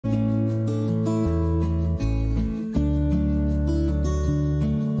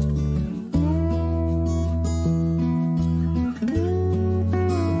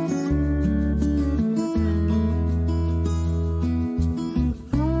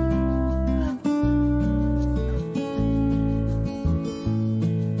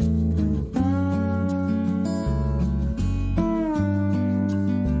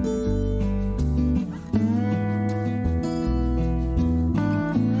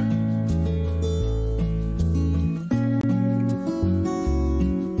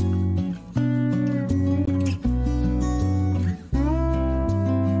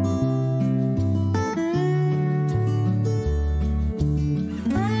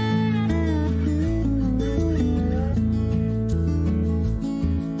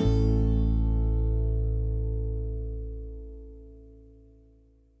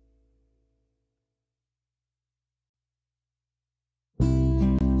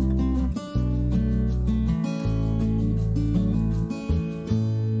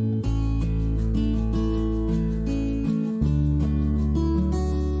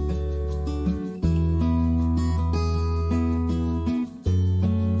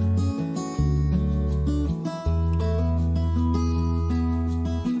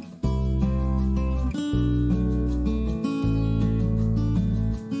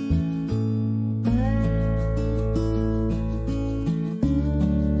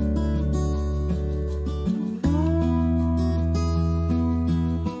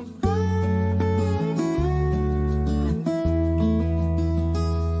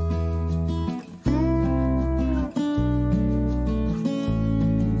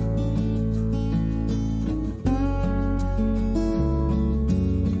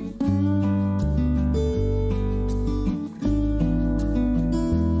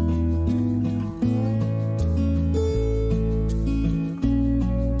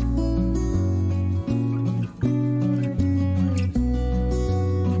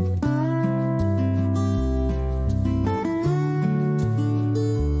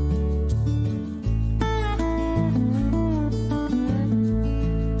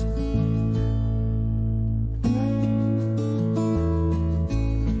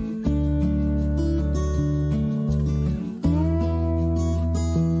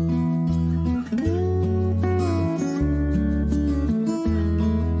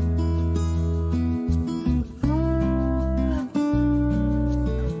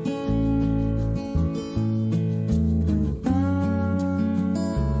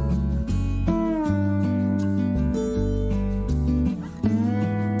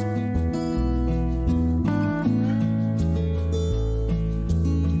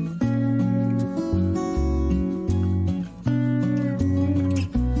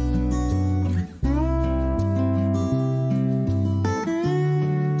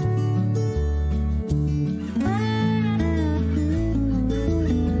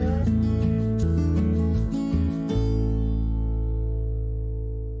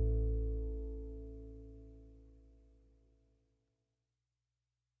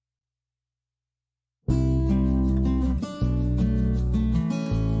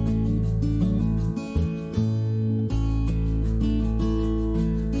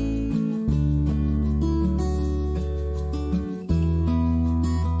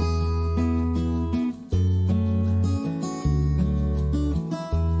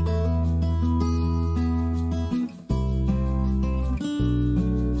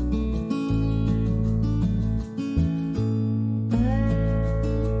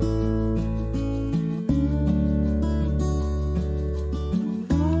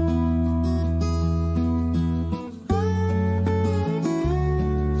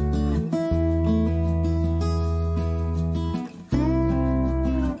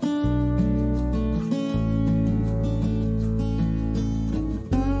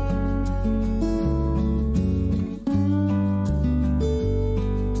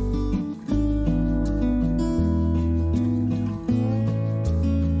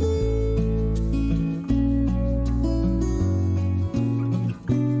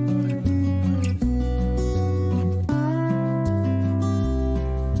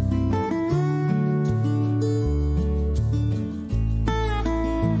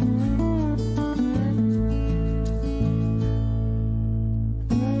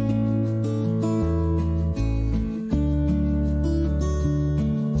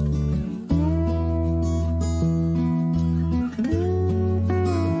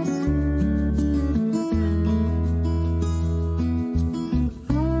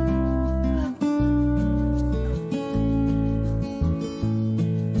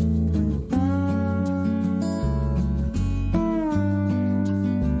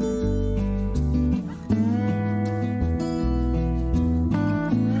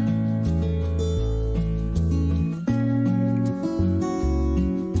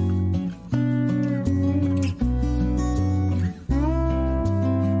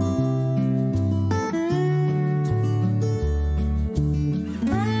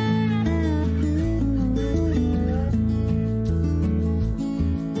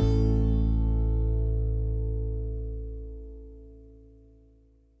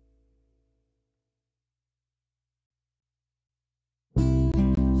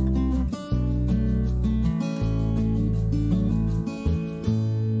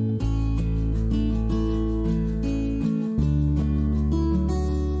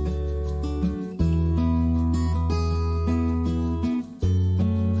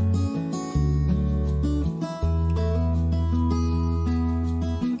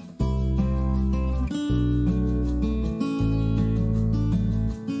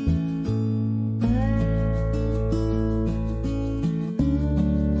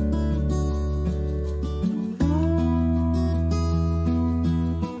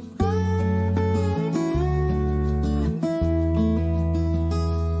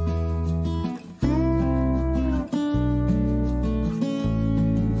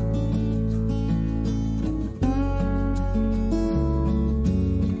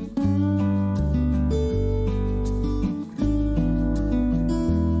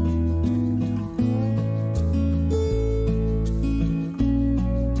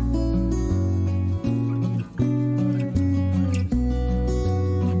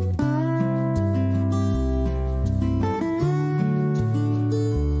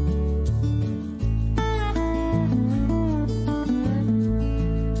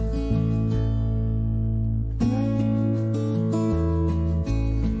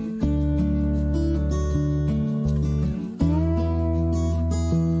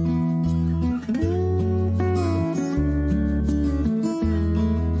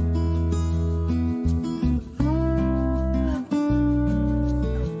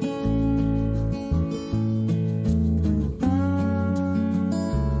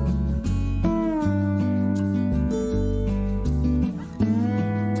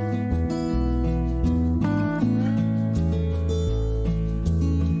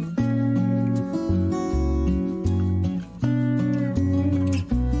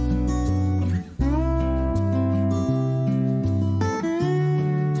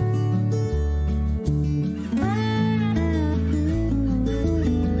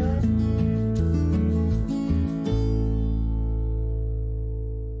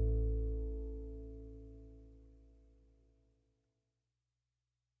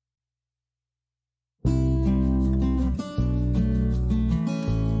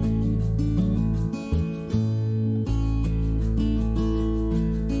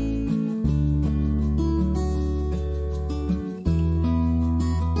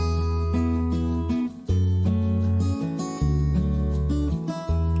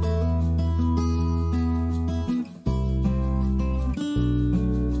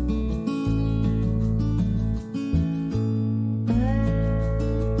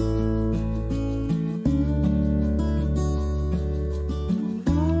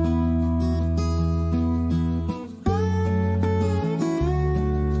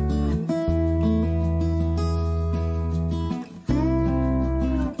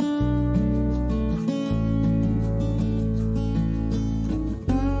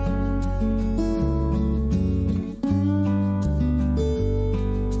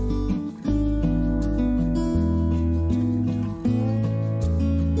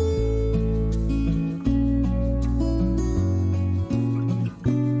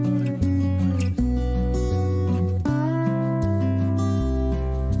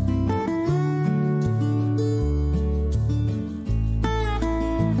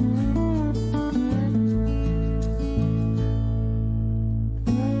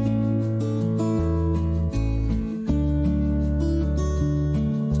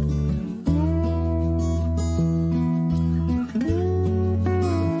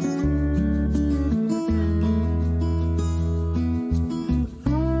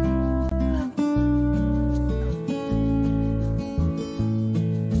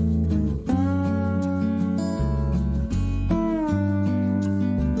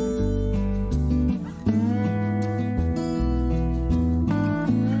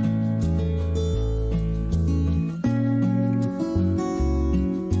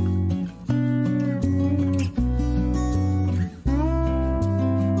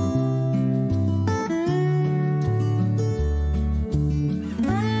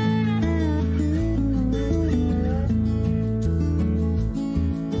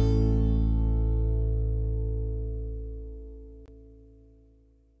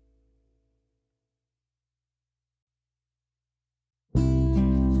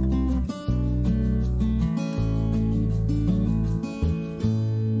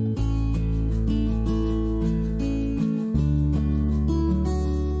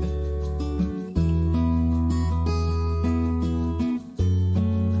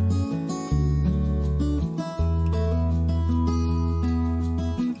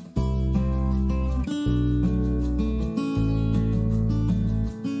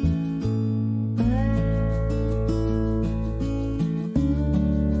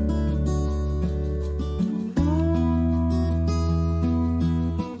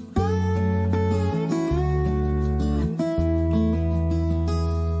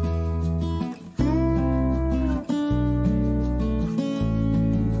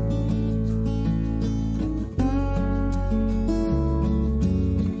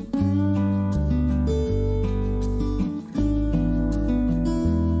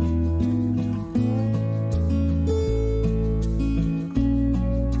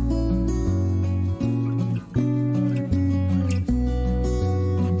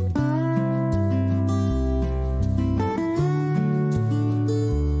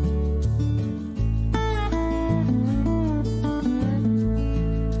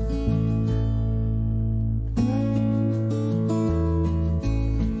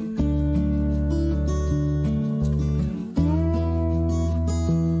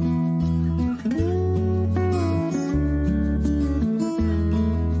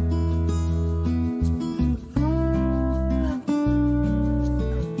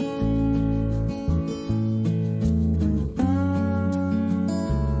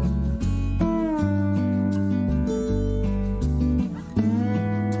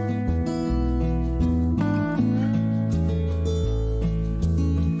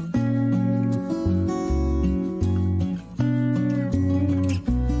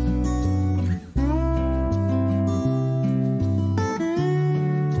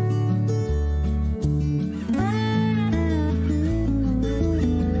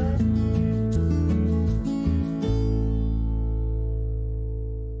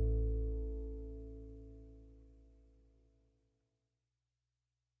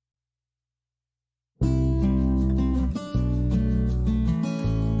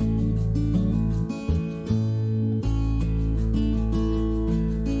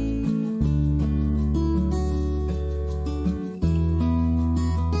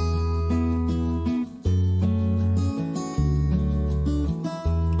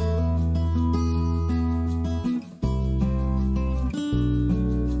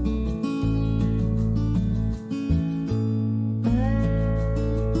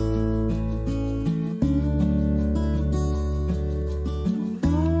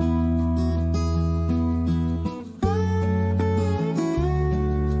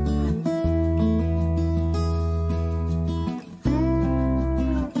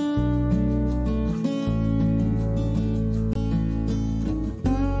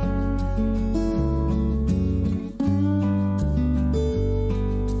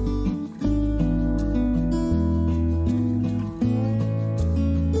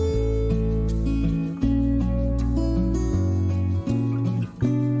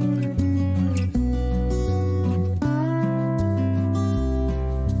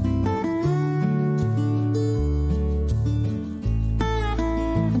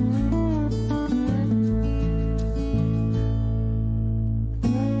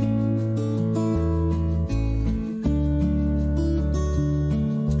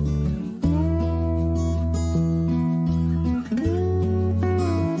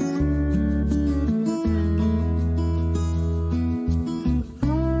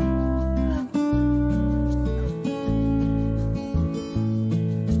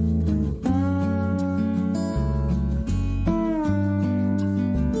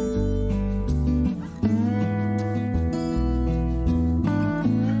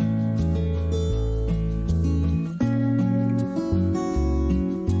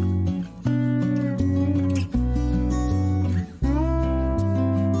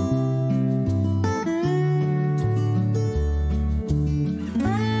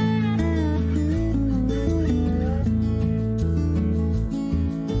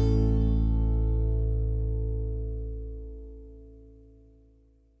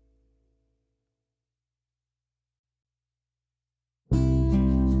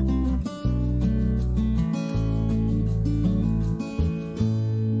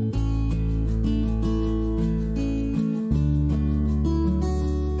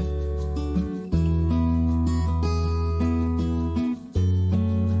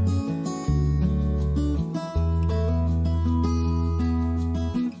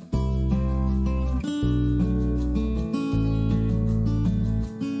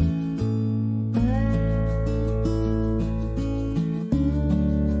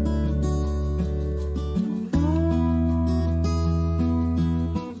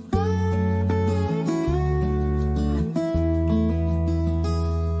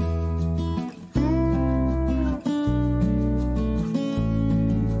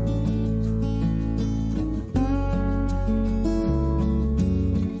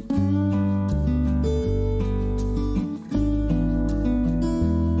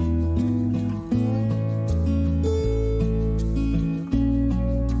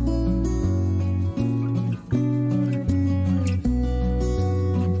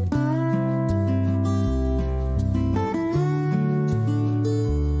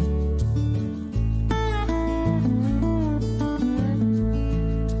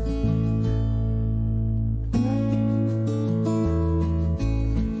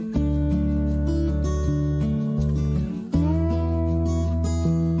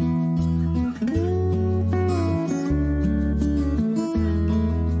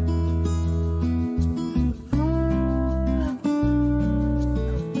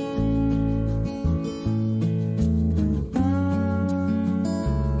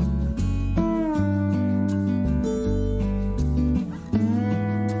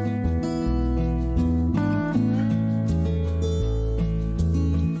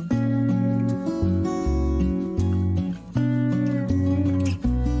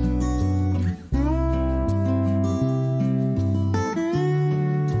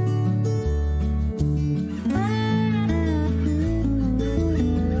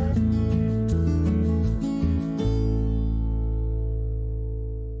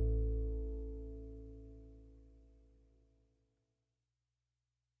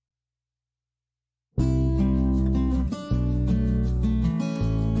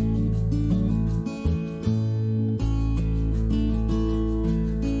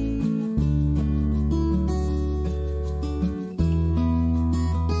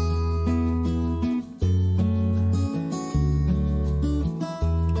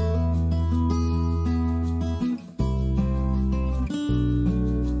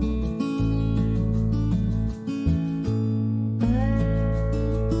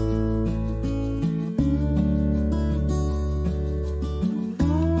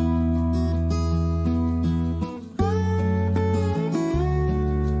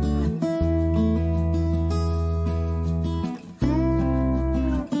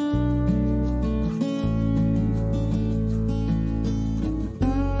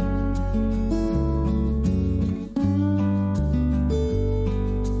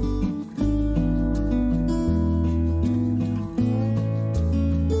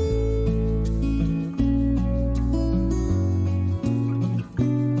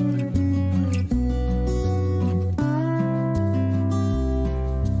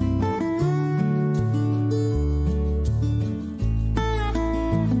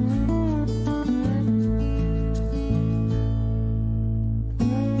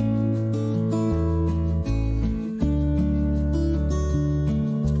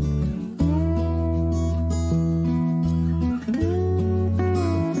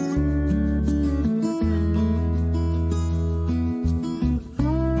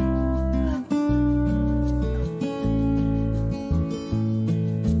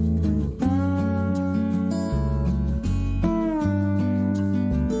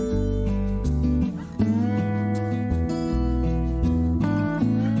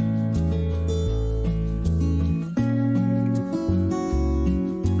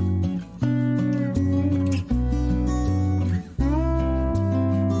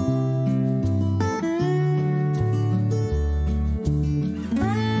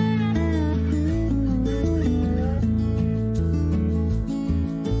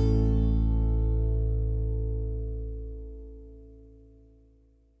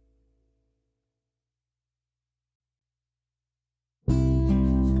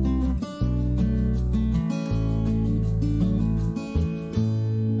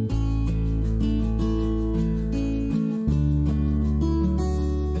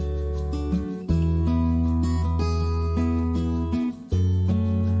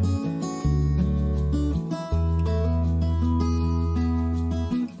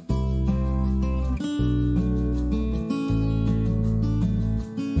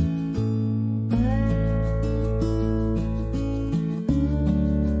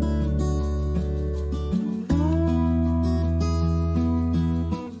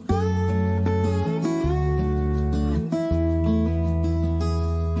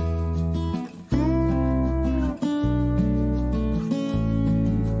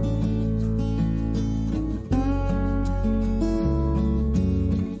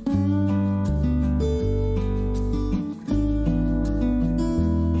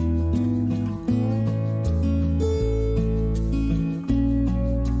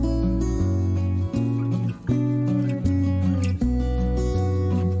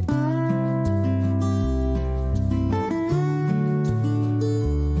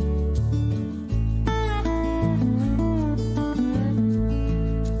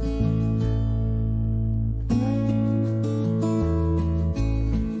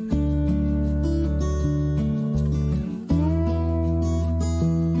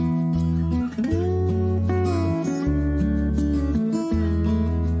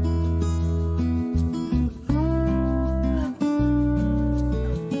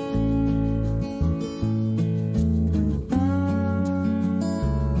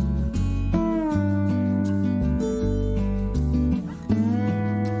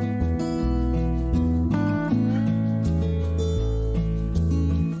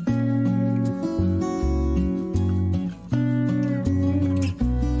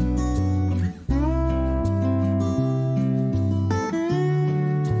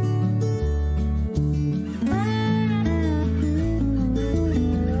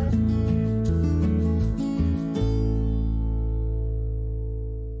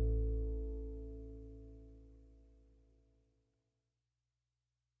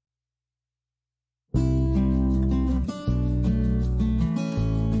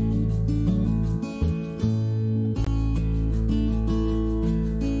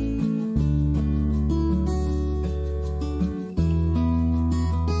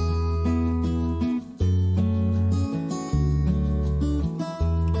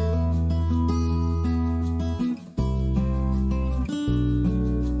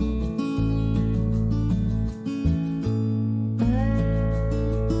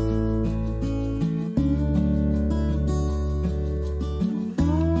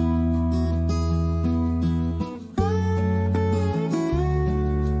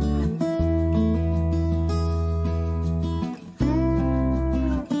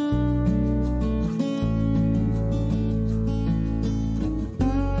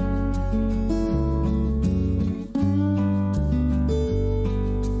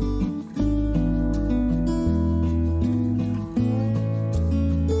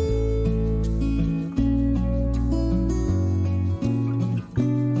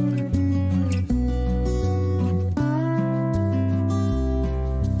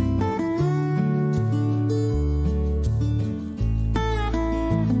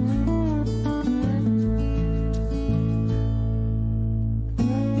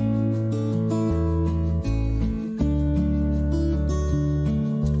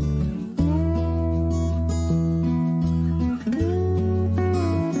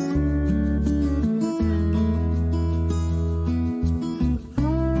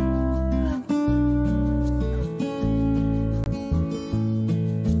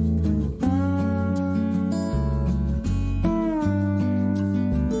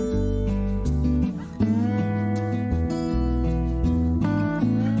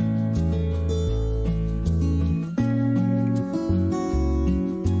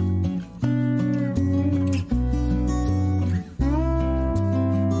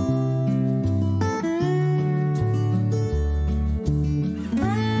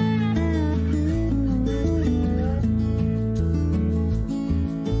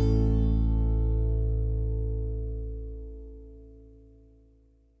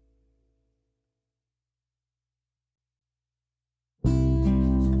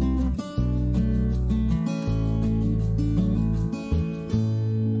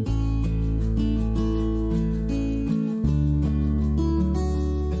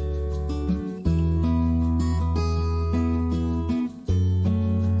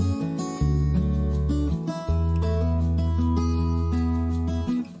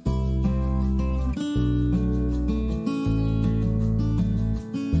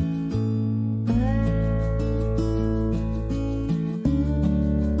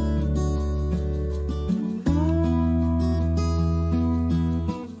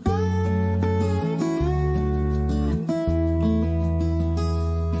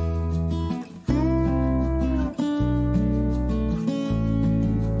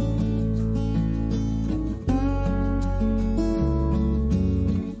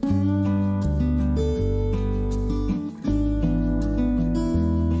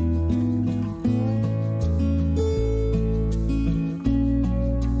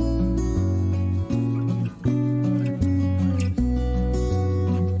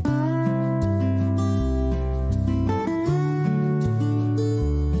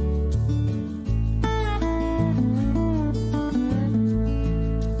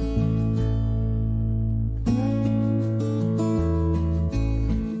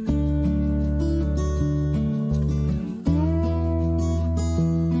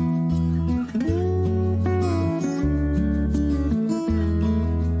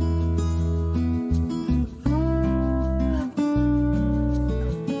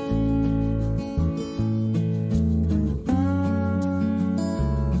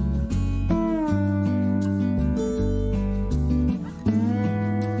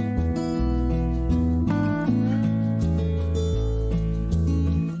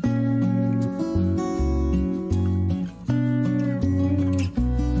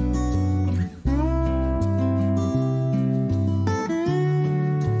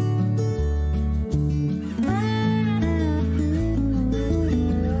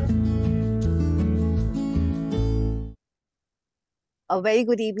A very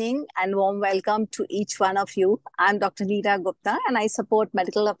good evening and warm welcome to each one of you. I'm Dr. Neera Gupta and I support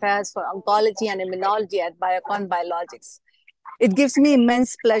medical affairs for oncology and immunology at Biocon Biologics. It gives me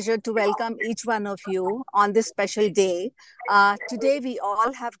immense pleasure to welcome each one of you on this special day. Today, we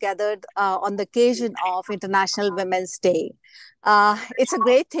all have gathered on the occasion of International Women's Day. It's a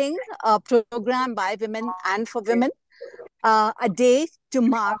great thing, a program by women and for women, a day to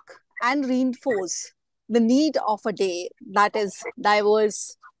mark and reinforce the need of a day that is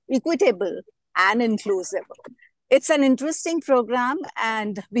diverse, equitable, and inclusive. It's an interesting program,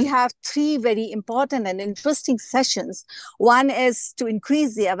 and we have three very important and interesting sessions. One is to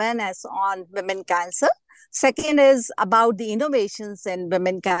increase the awareness on women cancer. Second is about the innovations in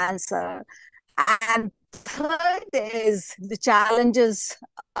women cancer. And third is the challenges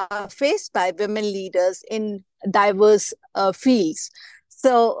faced by women leaders in diverse fields.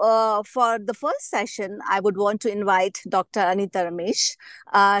 So for the first session, I would want to invite Dr. Anita Ramesh.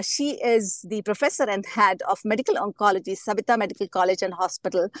 She is the professor and head of medical oncology, Savitha Medical College and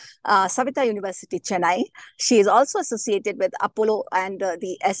Hospital, Savitha University, Chennai. She is also associated with Apollo and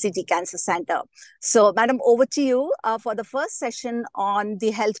the SCG Cancer Center. So, madam, over to you for the first session on the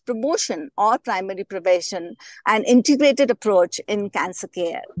health promotion or primary prevention and integrated approach in cancer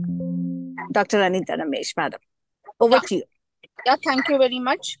care. Dr. Anita Ramesh, madam, over to you. Yeah, thank you very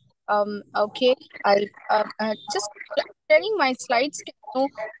much. Okay, I just sharing my slides. Can you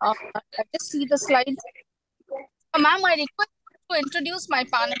just see the slides? Ma'am, I request to introduce my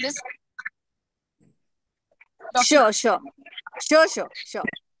panelists. Sure.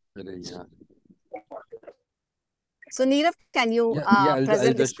 So, Neerav, can you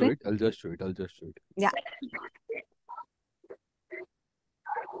present the screen? I'll just show it. Yeah.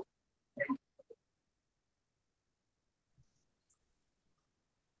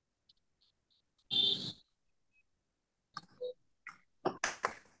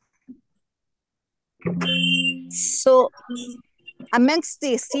 So, amongst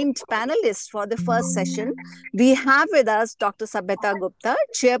the esteemed panelists for the first session, we have with us Dr. Savitha Gupta,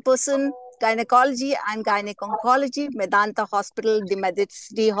 Chairperson, Gynecology and Gynae-Oncology, Medanta Hospital, the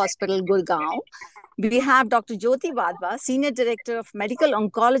Medicity Hospital, Gurgaon. We have Dr. Jyoti Wadhwa, Senior Director of Medical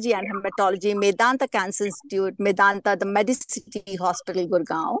Oncology and Hematology, Medanta Cancer Institute, Medanta, the Medicity Hospital,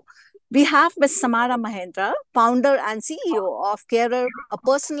 Gurgaon. We have Ms. Samara Mahendra, founder and CEO of Carer, a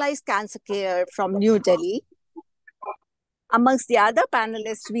personalized cancer care from New Delhi. Amongst the other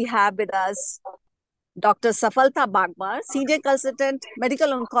panelists, we have with us Dr. Safalta Bagbar, Senior Consultant,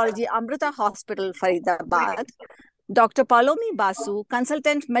 Medical Oncology, Amrita Hospital, Faridabad. Dr. Palomi Basu,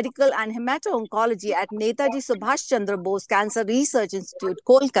 Consultant, Medical and Hemato-Oncology at Netaji Subhash Chandra Bose Cancer Research Institute,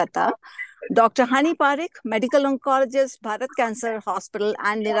 Kolkata. Dr. Hani Parekh, Medical Oncologist, Bharat Cancer Hospital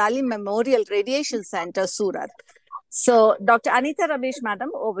and Nirali Memorial Radiation Center, Surat. So, Dr. Anita Ramesh, madam,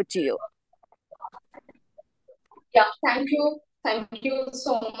 over to you. Yeah, thank you. Thank you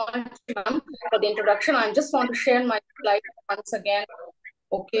so much, ma'am, for the introduction. I just want to share my slide once again.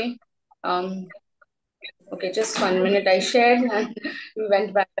 Okay. Okay, just 1 minute. I shared and we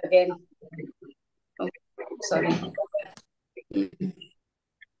went back again. Okay, sorry.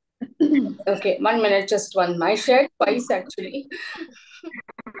 Okay, 1 minute, just one. I shared twice actually.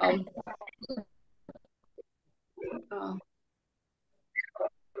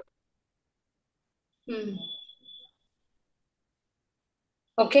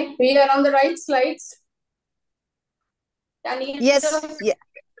 Okay, we are on the right slides. Yes.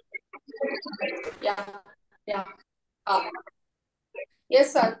 Yeah.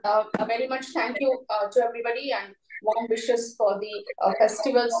 Yes, very much thank you to everybody and warm wishes for the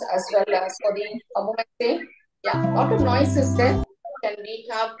festivals as well as for the Women's Day. Yeah, a lot of noise is there. Can we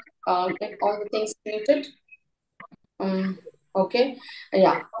have get all the things muted? Okay,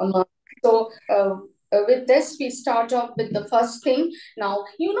 yeah. So with this, we start off with the first thing. Now,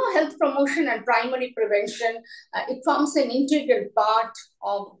 health promotion and primary prevention, it forms an integral part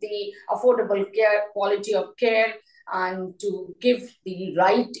of the affordable care, quality of care, and to give the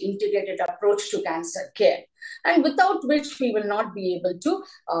right integrated approach to cancer care. And without which we will not be able to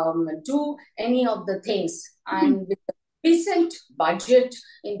do any of the things. And with the recent budget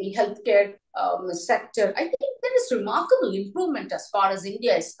in the healthcare sector, I think there is remarkable improvement as far as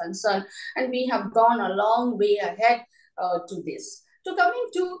India is concerned, and we have gone a long way ahead to this. So coming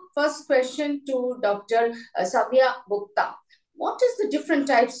to first question to Dr. Savitha Gupta. What is the different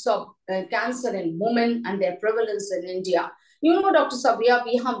types of cancer in women and their prevalence in India? Dr. Sabia,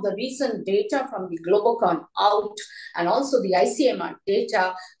 we have the recent data from the Globocon out and also the ICMR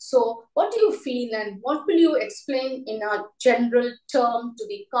data. So what do you feel and what will you explain in a general term to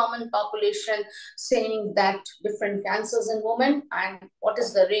the common population, saying that different cancers in women and what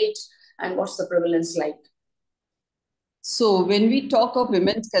is the rate and what's the prevalence like? So when we talk of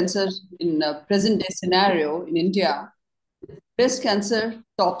women's cancer in a present day scenario in India, breast cancer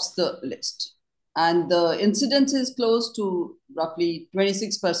tops the list. And the incidence is close to roughly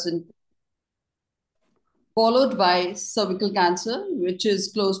 26%, followed by cervical cancer, which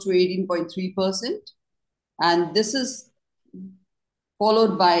is close to 18.3%. And this is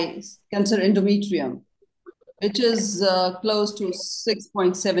followed by cancer endometrium, which is close to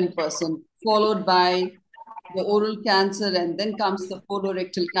 6.7%, followed by the oral cancer, and then comes the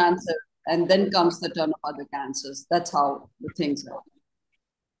colorectal cancer, and then comes the turn of other cancers. That's how the things are.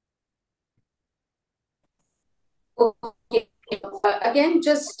 Okay. Again,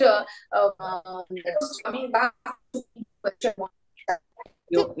 just coming back to the question.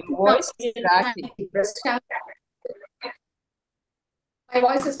 Your voice is cracking. Breast cancer. My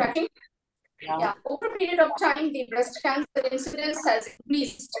voice is cracking? Yeah. Over a period of time, the breast cancer incidence has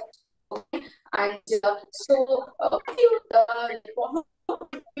increased. Okay. And so, how did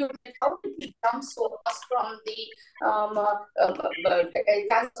we jump so fast from the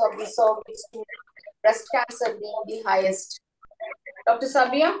cancer of the cervix to breast cancer being the highest? Dr.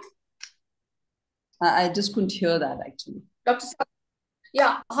 Sabia? I just couldn't hear that actually. Dr. Sabia?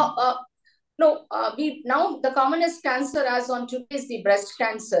 Yeah. No, now the commonest cancer as on today is the breast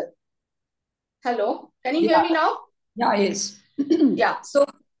cancer. Hello, can you hear me now? Yeah, yes. Yeah, so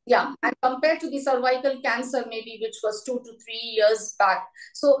yeah, and compared to the cervical cancer, maybe which was 2 to 3 years back.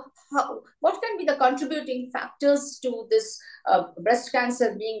 So what can be the contributing factors to this breast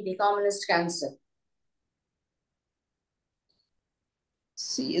cancer being the commonest cancer?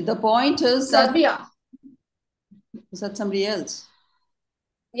 See, the point is Sabia. Is that somebody else?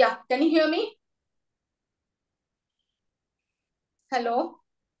 Yeah, can you hear me? Hello?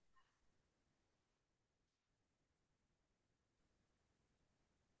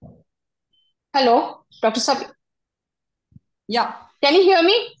 Hello, Dr. Sabia. Yeah. Can you hear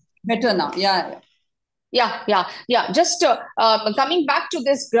me? Better now. Yeah. Just coming back to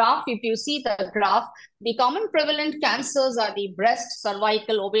this graph, if you see the graph, the common prevalent cancers are the breast,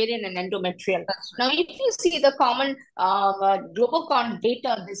 cervical, ovarian, and endometrial. Now, if you see the common Globocon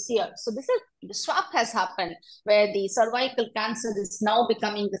data this year, so this is the swap has happened where the cervical cancer is now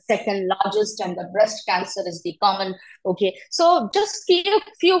becoming the second largest and the breast cancer is the common. Okay, so just give a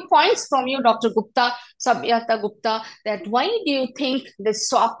few points from you, Dr. Gupta, Sabyata Gupta, that why do you think this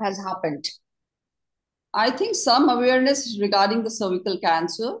swap has happened? I think some awareness regarding the cervical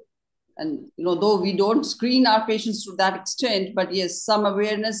cancer, and though we don't screen our patients to that extent, but yes, some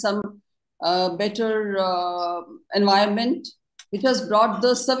awareness, some better environment, which has brought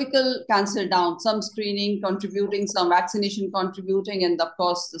the cervical cancer down. Some screening contributing, some vaccination contributing, and of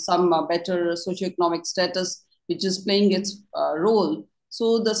course some better socioeconomic status, which is playing its role.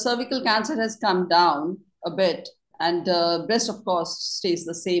 So the cervical cancer has come down a bit, and breast, of course, stays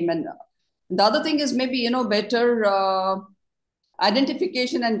the same. And the other thing is maybe, better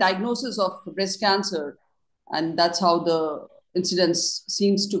identification and diagnosis of breast cancer. And that's how the incidence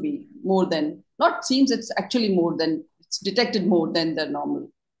seems to be more than, not seems, it's actually more than, it's detected more than the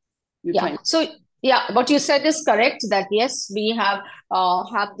normal. So, what you said is correct that yes, we have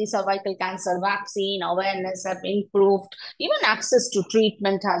the cervical cancer vaccine, awareness have improved, even access to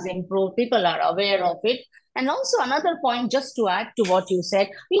treatment has improved, people are aware of it. And also another point, just to add to what you said,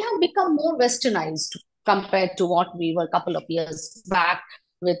 we have become more westernized compared to what we were a couple of years back,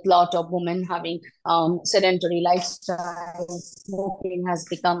 with a lot of women having sedentary lifestyle. Smoking has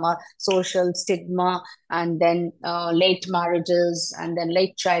become a social stigma, and then late marriages, and then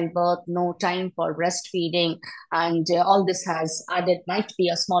late childbirth, no time for breastfeeding. And all this has added, might be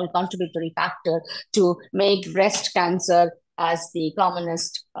a small contributory factor to make breast cancer as the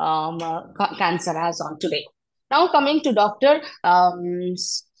commonest cancer as on today. Now coming to Dr.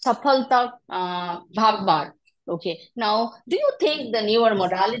 Sapalta Bhagwat. Okay, now do you think the newer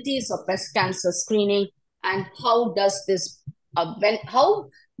modalities of breast cancer screening, and how does this, how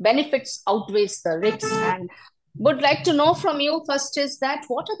benefits outweighs the risks? And would like to know from you first is that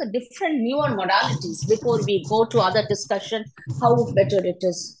what are the different newer modalities before we go to other discussion, how better it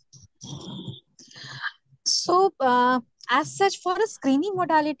is? So, as such, for a screening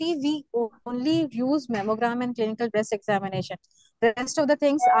modality, we only use mammogram and clinical breast examination. The rest of the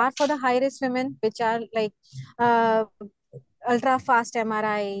things are for the high-risk women, which are like ultra-fast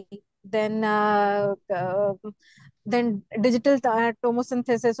MRI, then then digital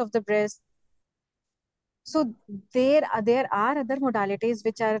tomosynthesis of the breast. So there are other modalities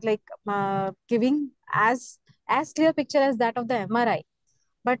which are like giving as clear picture as that of the MRI.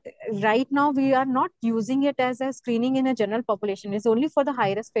 But right now we are not using it as a screening in a general population. It's only for the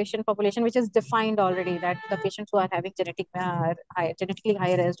high risk patient population, which is defined already, that the patients who are having genetically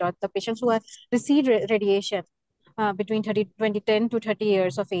high risk, or the patients who are received radiation between 2010 to 30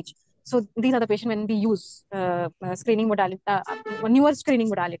 years of age. So these are the patients when we use screening modality, newer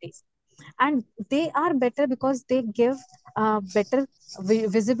screening modalities, and they are better because they give better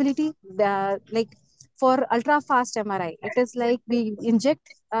visibility. Like for ultra fast MRI, it is like we inject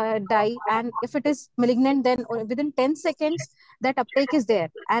dye, and if it is malignant, then within 10 seconds that uptake is there,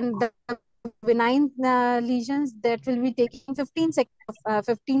 and the benign lesions, that will be taking 15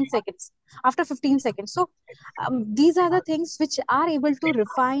 seconds, after 15 seconds. So these are the things which are able to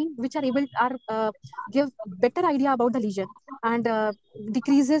refine, which are able give better idea about the lesion, and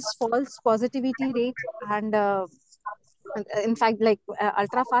decreases false positivity rate, and in fact, like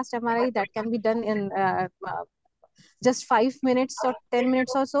ultra fast MRI that can be done in just 5 minutes or 10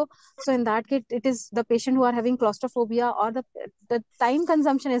 minutes or so. So in that case, it is the patient who are having claustrophobia, or the time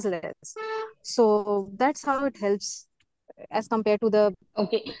consumption is less. So that's how it helps as compared to the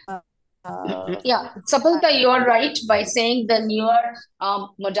Okay. Yeah, Sapalta, you are right by saying the newer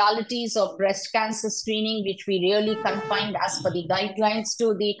modalities of breast cancer screening, which we really confined as per the guidelines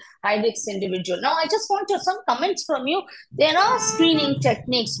to the high-risk individual. Now, I just want some comments from you. There are screening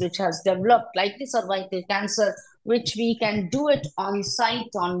techniques which has developed, like the cervical cancer, which we can do it on site,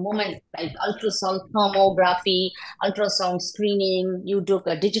 on moment, like ultrasound thermography, ultrasound screening. You took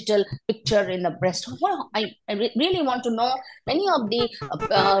a digital picture in the breast. Well, I really want to know many of the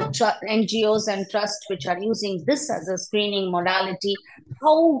NGOs and trusts which are using this as a screening modality,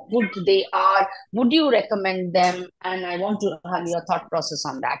 how good they are. Would you recommend them? And I want to have your thought process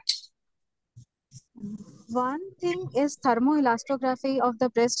on that. One thing is thermoelastography of the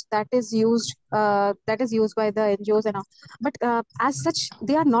breast that is used by the NGOs and all. But as such,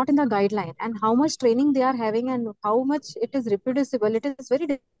 they are not in the guideline, and how much training they are having and how much it is reproducible, it is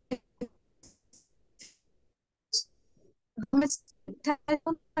very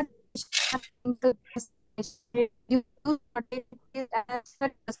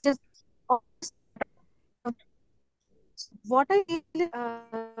what I feel,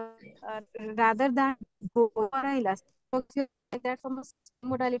 rather than go for a elastic like that from a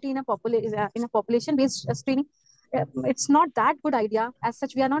modality in a population based screening, it's not that good idea. As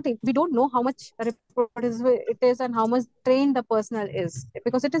such, we don't know how much reproducible it is and how much trained the personnel is,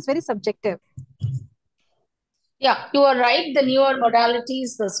 because it is very subjective. Yeah, you are right. The newer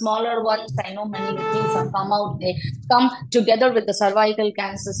modalities, the smaller ones, I know many machines have come out. They come together with the cervical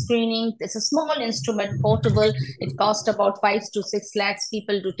cancer screening. It's a small instrument, portable. It costs about 5 to 6 lakhs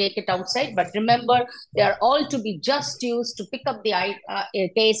people to take it outside. But remember, they are all to be just used to pick up the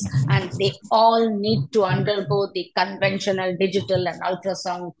case, and they all need to undergo the conventional digital and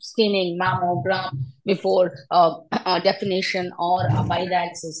ultrasound screening, mammogram, before definition or a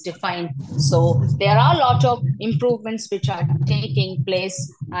BIDAX is defined. So there are a lot of improvements which are taking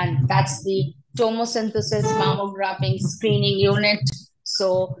place, and that's the tomosynthesis mammography screening unit.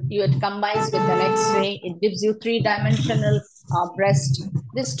 So it combines with an X-ray. It gives you three-dimensional breast.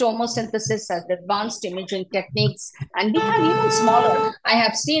 This tomosynthesis has advanced imaging techniques, and we have even smaller. I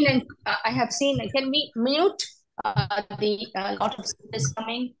have seen. Can we mute the lot of is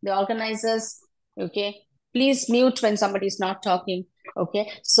coming? The organizers. Okay, please mute when somebody is not talking. Okay,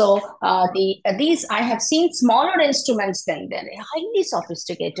 so these I have seen smaller instruments than they're highly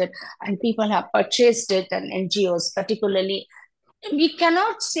sophisticated, and people have purchased it, and NGOs particularly. We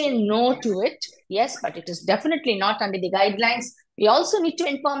cannot say no to it, yes, but it is definitely not under the guidelines. We also need to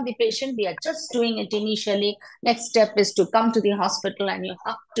inform the patient. We are just doing it initially. Next step is to come to the hospital, and you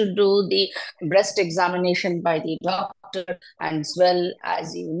have to do the breast examination by the doctor, and as well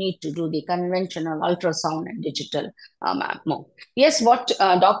as you need to do the conventional ultrasound and digital mammo. Yes, what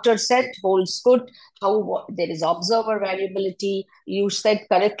doctor said holds good. How there is observer variability. You said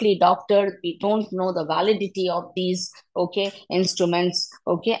correctly, doctor. We don't know the validity of these instruments.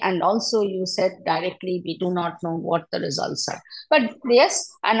 And also you said directly, we do not know what the results are. But yes,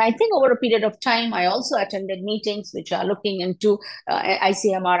 and I think over a period of time, I also attended meetings which are looking into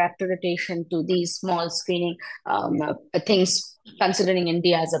ICMR accreditation to these small screening things, considering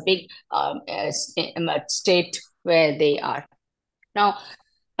India as a big state where they are. Now,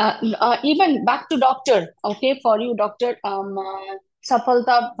 even back to doctor, for you, Dr.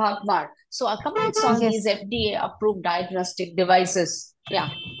 Sapalta Bhagmar. So our comments on these FDA-approved diagnostic devices. Yeah.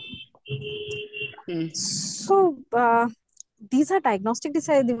 So these are diagnostic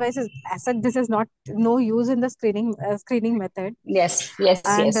devices. As such, this is not no use in the screening method. Yes, yes,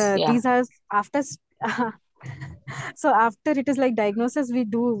 And yes. Yeah. these are after so after it is like diagnosis, we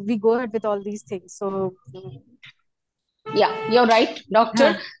go ahead with all these things. So Yeah, you're right,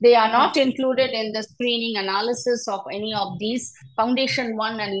 doctor. huh, They are not included in the screening analysis of any of these. Foundation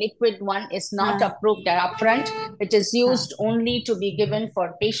one and liquid one is not approved upfront. It is used only to be given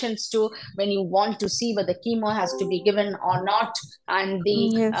for patients to when you want to see whether chemo has to be given or not, and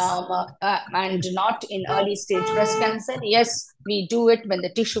yes. and not in early stage breast cancer. Yes, we do it when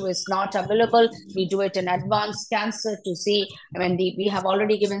the tissue is not available. We do it in advanced cancer to see when we have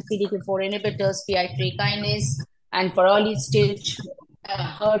already given CDK4 inhibitors, PI3 kinase, and for early stage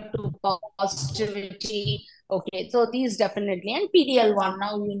HER2 positivity. Okay, so these definitely, and PD-L1.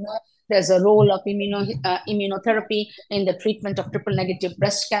 Now you know there's a role of immunotherapy in the treatment of triple negative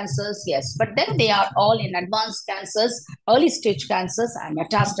breast cancers. Yes, but then they are all in advanced cancers, early stage cancers, and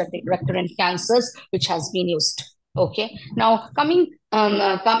metastatic recurrent cancers, which has been used. Okay, now coming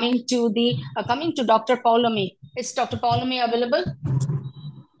to Dr. Paulomi. Is Dr. Paulomi available?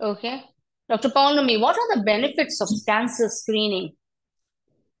 Okay. Dr. Paulomi, what are the benefits of cancer screening?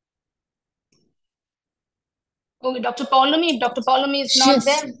 Okay, Dr. Paulomi, if Dr. Paulomi is not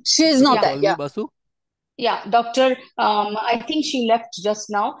there. She is not Yeah. there. Yeah. Basu? Yeah, doctor, I think she left just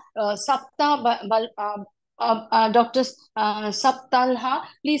now. Dr. Saptalha,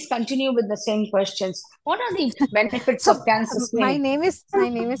 please continue with the same questions. What are the benefits So of cancer my screening? name is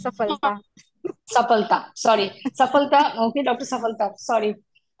Safalta. Sapalta, sorry. Sapalta, okay, Dr. Sapalta, sorry.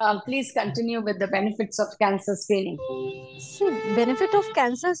 Please continue with the benefits of cancer screening. See, benefit of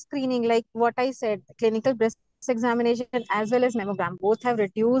cancer screening, like what I said, clinical breast examination as well as mammogram, both have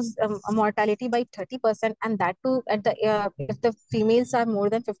reduced mortality by 30%, and that too at the if the females are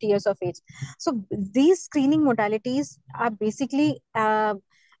more than 50 years of age. So these screening modalities are basically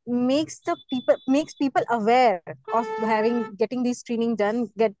makes people aware of getting these screening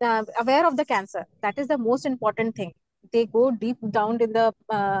done, get aware of the cancer. That is the most important thing. They go deep down in the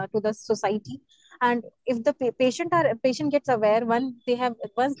to the society, and if the patient gets aware, once they have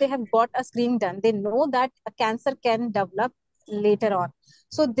got a screening done, they know that a cancer can develop later on.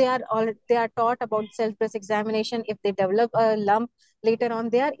 So they are taught about self breast examination. If they develop a lump later on,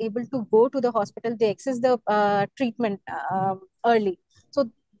 they are able to go to the hospital, they access the treatment early. So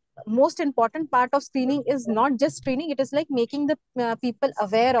most important part of screening is not just screening, it is like making the people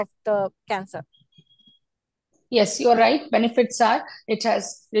aware of the cancer. Yes, you're right. Benefits are it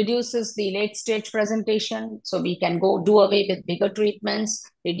has reduces the late stage presentation, so we can go do away with bigger treatments,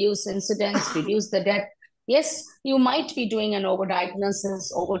 reduce incidence, reduce the death. Yes, you might be doing an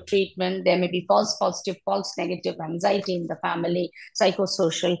overdiagnosis, overtreatment. There may be false positive, false negative, anxiety in the family,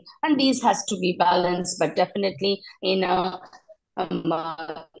 psychosocial, and these has to be balanced. But definitely in a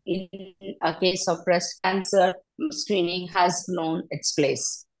case of breast cancer, screening has known its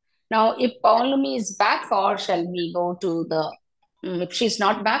place. Now, if Paulomi is back, or shall we go to the if she's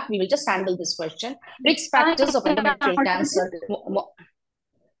not back, we will just handle this question. Risk factors of endometrial cancer.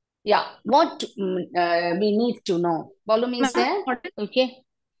 Yeah, what we need to know. Paulomi is there? Okay.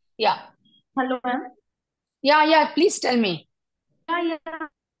 Yeah. Hello, ma'am. Yeah, please tell me. Yeah.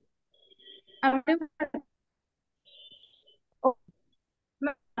 Oh,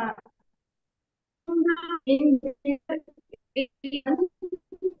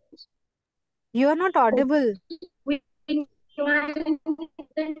 You are not audible.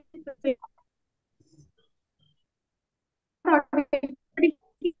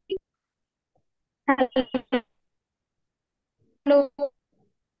 Hello.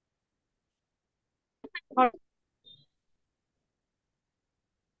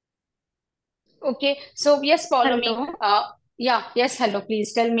 Okay, so yes, Paulomi. Hello. Yes, hello,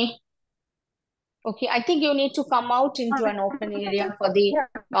 please tell me. Okay, I think you need to come out into an open area for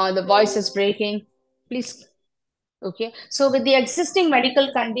the voice is breaking. Please. Okay, so with the existing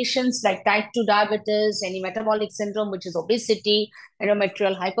medical conditions like type 2 diabetes, any metabolic syndrome, which is obesity,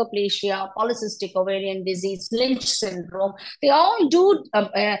 endometrial hyperplasia, polycystic ovarian disease, Lynch syndrome, they all do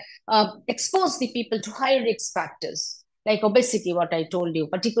expose the people to high risk factors like obesity, what I told you,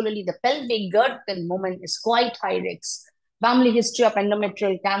 particularly the pelvic girth and movement is quite high risk. Family history of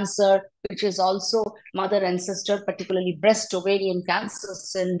endometrial cancer, which is also mother and sister, particularly breast ovarian cancer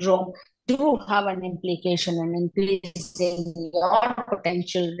syndrome, do have an implication in increasing your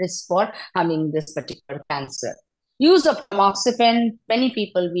potential risk for having this particular cancer. Use of tamoxifen, many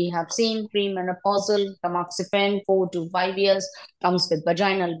people we have seen premenopausal tamoxifen, 4 to 5 years, comes with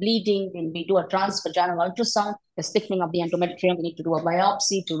vaginal bleeding. When we do a transvaginal ultrasound, there's thickening of the endometrium. We need to do a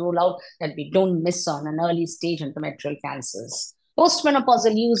biopsy to rule out that we don't miss on an early stage endometrial cancers.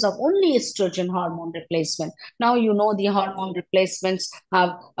 Postmenopausal use of only estrogen hormone replacement. Now you know the hormone replacements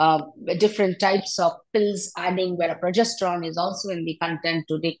have different types of pills adding where a progesterone is also in the content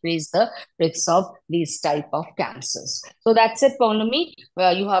to decrease the risks of these type of cancers. So that's it, Paulami.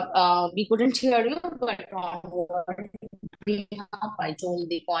 You have we couldn't hear you, but on your behalf, I told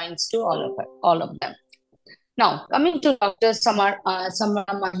the points to all of them. Now coming to Dr. Samara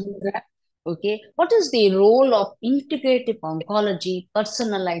Mahindra. Okay, what is the role of integrative oncology,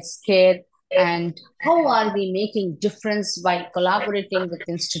 personalized care, and how are we making difference by collaborating with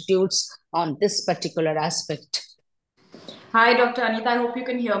institutes on this particular aspect? Hi, Dr. Anita. I hope you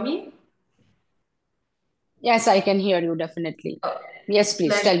can hear me. Yes, I can hear you definitely. Yes,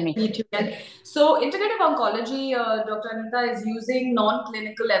 please tell me. So, integrative oncology, Dr. Anita, is using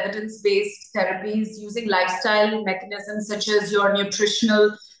non-clinical evidence-based therapies, using lifestyle mechanisms such as your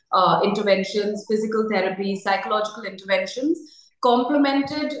nutritional interventions, physical therapy, psychological interventions,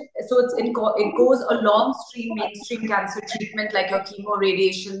 complemented. So it goes along mainstream cancer treatment like your chemo,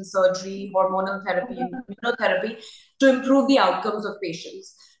 radiation, surgery, hormonal therapy, immunotherapy to improve the outcomes of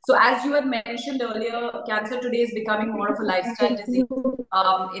patients. So as you had mentioned earlier, cancer today is becoming more of a lifestyle disease.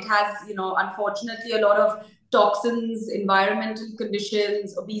 It has, unfortunately, a lot of toxins, environmental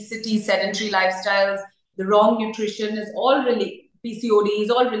conditions, obesity, sedentary lifestyles, the wrong nutrition is all PCOD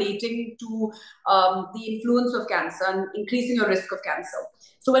is all relating to the influence of cancer and increasing your risk of cancer.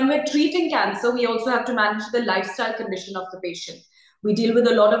 So when we're treating cancer, we also have to manage the lifestyle condition of the patient. We deal with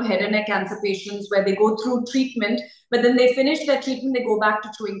a lot of head and neck cancer patients where they go through treatment, but then they finish their treatment, they go back to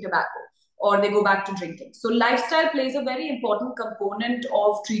chewing tobacco or they go back to drinking. So lifestyle plays a very important component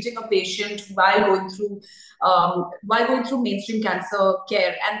of treating a patient while going through mainstream cancer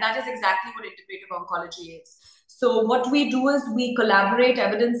care. And that is exactly what integrative oncology is. So what we do is we collaborate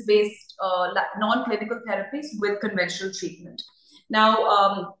evidence-based non-clinical therapies with conventional treatment.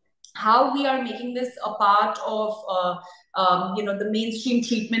 Now, how we are making this a part of the mainstream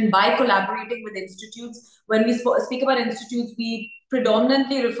treatment by collaborating with institutes. When we speak about institutes, we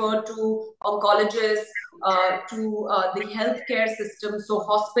predominantly refer to oncologists, to the healthcare system, so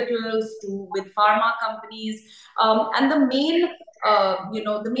hospitals, with pharma companies, and the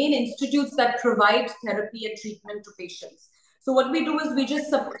main institutes that provide therapy and treatment to patients. So what we do is we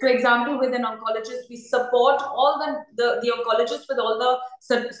just, for example, with an oncologist, we support all the oncologists with all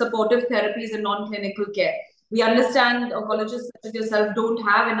the supportive therapies and non-clinical care. We understand oncologists such as yourself don't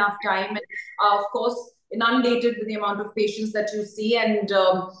have enough time and of course inundated with the amount of patients that you see, and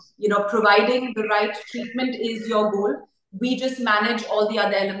providing the right treatment is your goal. We just manage all the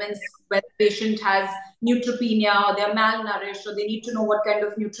other elements where the patient has neutropenia or they're malnourished or they need to know what kind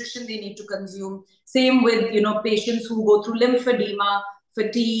of nutrition they need to consume. Same with patients who go through lymphedema,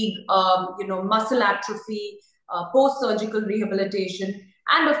 fatigue, muscle atrophy, post-surgical rehabilitation,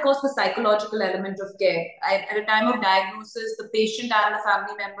 and of course the psychological element of care. At a time of diagnosis, the patient and the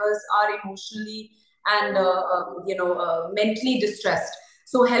family members are emotionally and mentally distressed.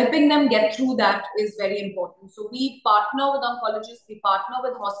 So helping them get through that is very important. So we partner with oncologists, we partner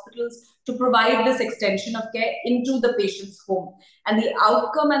with hospitals to provide this extension of care into the patient's home. And the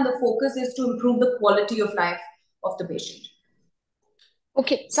outcome and the focus is to improve the quality of life of the patient.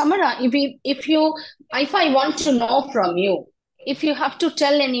 Okay, Samara, if I want to know from you, if you have to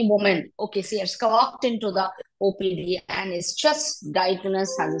tell any woman, okay, she has walked into the OPD and is just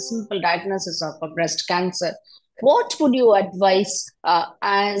diagnosed, has a simple diagnosis of breast cancer, what would you advise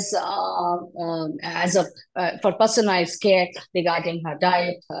for personalized care regarding her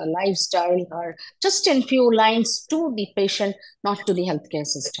diet, her lifestyle, just in few lines to the patient, not to the healthcare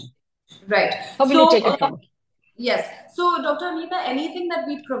system? Right. How will you take it from? Yes. So, Dr. Anita, anything that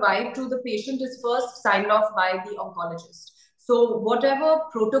we provide to the patient is first signed off by the oncologist. So whatever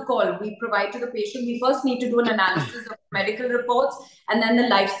protocol we provide to the patient, we first need to do an analysis of medical reports and then the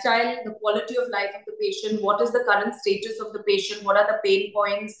lifestyle, the quality of life of the patient, what is the current status of the patient, what are the pain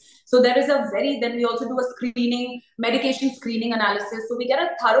points. So there is then we also do a medication screening analysis. So we get a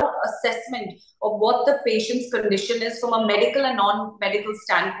thorough assessment of what the patient's condition is from a medical and non-medical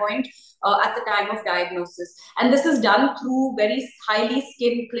standpoint at the time of diagnosis. And this is done through very highly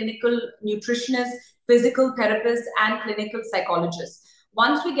skilled clinical nutritionists, physical therapists, and clinical psychologists.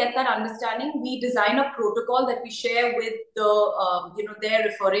 Once we get that understanding, we design a protocol that we share with their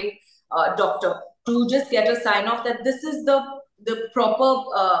referring doctor to just get a sign off that this is the the proper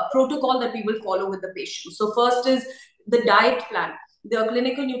protocol that we will follow with the patient. So first is the diet plan. The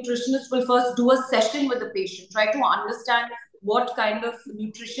clinical nutritionist will first do a session with the patient, try to understand what kind of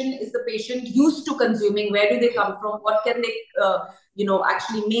nutrition is the patient used to consuming, where do they come from, what can they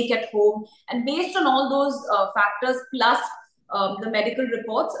actually make at home, and based on all those factors plus the medical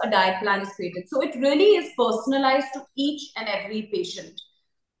reports, a diet plan is created. So it really is personalized to each and every patient.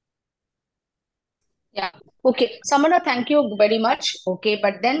 Yeah. Okay. Samana, thank you very much. Okay.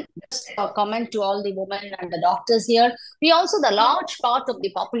 But then just a comment to all the women and the doctors here. We also, the large part of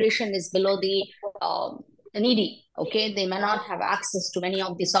the population is below the needy. Okay. They may not have access to many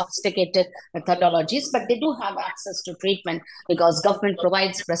of the sophisticated methodologies, but they do have access to treatment because government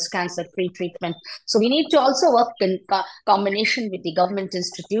provides breast cancer free treatment. So we need to also work in combination with the government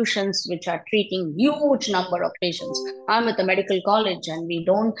institutions which are treating huge number of patients. I'm at the medical college and we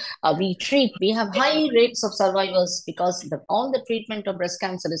have high rates of survivors because all the treatment of breast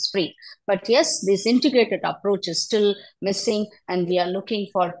cancer is free. But yes, this integrated approach is still missing, and we are looking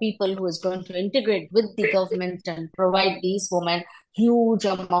for people who is going to integrate with the government and provide these women huge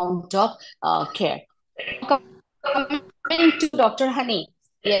amount of care. Coming to Dr. Honey,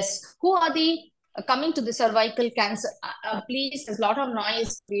 yes, who are the coming to the cervical cancer? Please, there's a lot of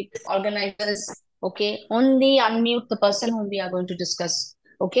noise with organizers. Okay, only unmute the person whom we are going to discuss.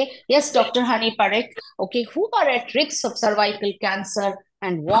 Okay, yes, Dr. Honey Parekh. Okay, who are at risk of cervical cancer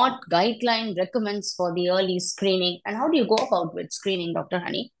and what guideline recommends for the early screening, and how do you go about with screening, Dr.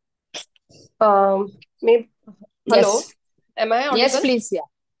 Honey? Hello, Yes. am I audible? Yes, please.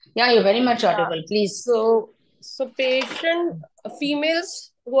 Yeah, you're very much audible. Please. So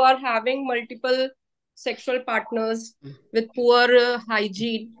females who are having multiple sexual partners with poor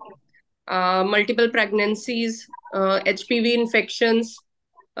hygiene, multiple pregnancies, HPV infections,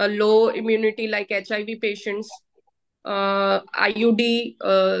 low immunity like HIV patients, IUD,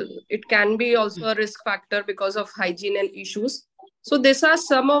 it can be also a risk factor because of hygiene and issues. So these are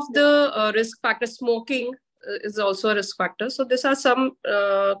some of the risk factors. Smoking is also a risk factor. So these are some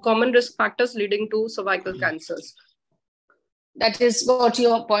common risk factors leading to cervical cancers. That is what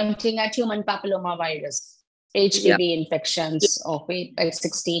you're pointing at, human papilloma virus, HPV infections of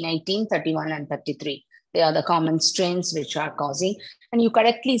 16, 18, 31, and 33. They are the common strains which are causing. And you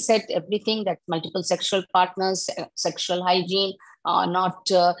correctly said everything, that multiple sexual partners, sexual hygiene are not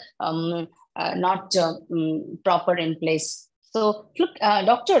proper in place. So look,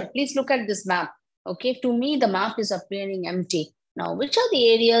 doctor, please look at this map. Okay, to me, the map is appearing empty. Now, which are the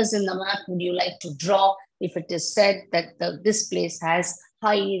areas in the map would you like to draw if it is said that this place has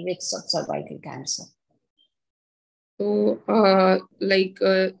high risks of cervical cancer? So,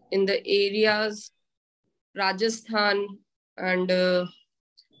 in the areas, Rajasthan and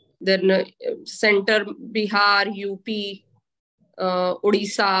then center, Bihar, UP,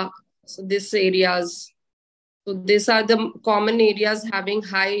 Odisha, so these areas. So these are the common areas having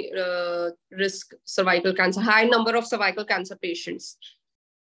high risk cervical cancer, high number of cervical cancer patients.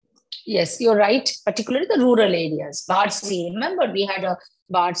 Yes, you're right, particularly the rural areas. Barsi, remember we had a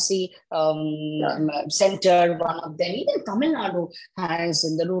Barsi center, one of them. Even Tamil Nadu has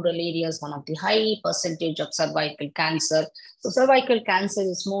in the rural areas one of the high percentage of cervical cancer. So cervical cancer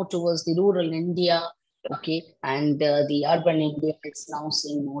is more towards the rural India. Okay, and the urban India is now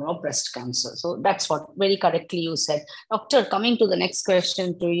seeing more of breast cancer. So that's what very correctly you said. Doctor, coming to the next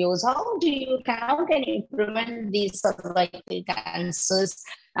question to you is how can you prevent these cervical cancers,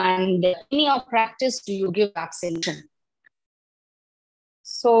 and in your practice do you give vaccination?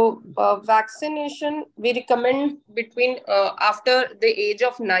 So vaccination we recommend between after the age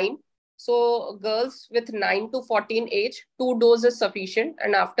of 9. So girls with 9 to 14 age, 2 doses sufficient,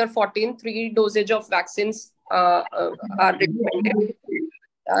 and after 14, 3 dosage of vaccines are recommended.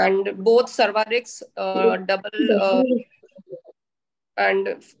 And both Cervarix double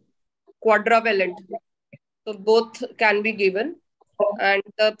and quadrivalent, so both can be given. And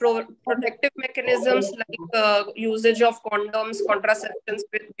the protective mechanisms like usage of condoms, contraceptions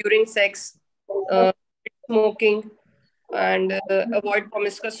during sex, smoking, and avoid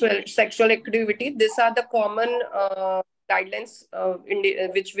promiscuous sexual activity. These are the common guidelines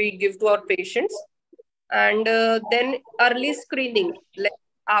which we give to our patients. And then early screening, like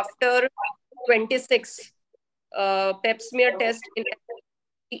after 26, pap smear test in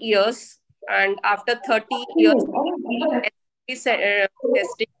 30 years, and after 30 years,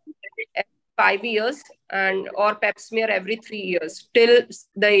 testing every 5 years, and or pap smear every 3 years till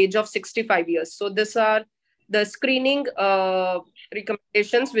the age of 65 years. So these are the screening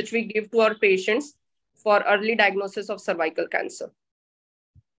recommendations which we give to our patients for early diagnosis of cervical cancer.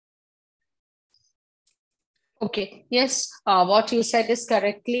 Okay, yes, what you said is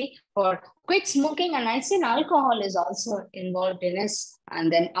correctly. For quit smoking, and I think alcohol is also involved in this. And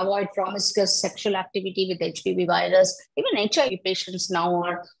then avoid promiscuous sexual activity with HPV virus. Even HIV patients now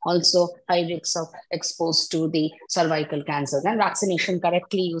are also high risks of exposed to the cervical cancer. And vaccination,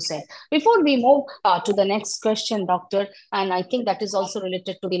 correctly you said. Before we move to the next question, doctor, and I think that is also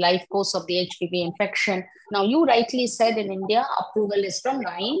related to the life course of the HPV infection. Now, you rightly said in India, approval is from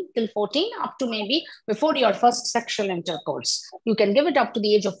 9 till 14, up to maybe before your first sexual intercourse. You can give it up to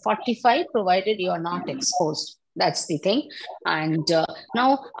the age of 45, provided you are not exposed. That's the thing. And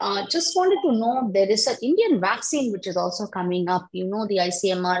now, just wanted to know, there is an Indian vaccine which is also coming up. You know, the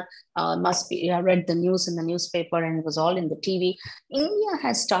ICMR must be, I read the news in the newspaper and it was all in the TV. India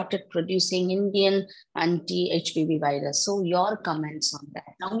has started producing Indian anti-HPV virus. So your comments on that.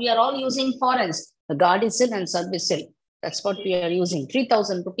 Now we are all using foreigns, the Gardasil and Servicil. That's what we are using.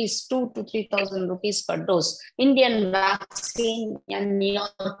 3,000 rupees, 2 to 3,000 rupees per dose. Indian vaccine, and your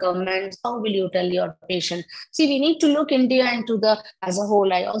comments, how will you tell your patient? See, we need to look India into the as a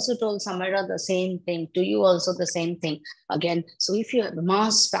whole. I also told Samira the same thing, to you also the same thing. Again, so if you have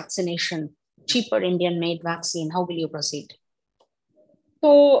mass vaccination, cheaper Indian made vaccine, how will you proceed?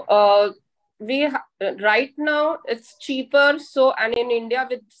 So right now it's cheaper. So, and in India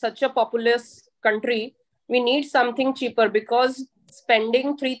with such a populous country, we need something cheaper, because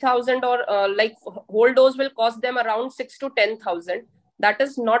spending 3,000 or like whole dose will cost them around 6,000 to 10,000. That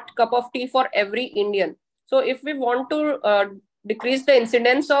is not cup of tea for every Indian. So if we want to decrease the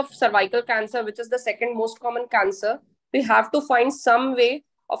incidence of cervical cancer, which is the second most common cancer, we have to find some way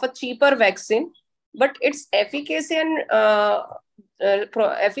of a cheaper vaccine. But its efficacy and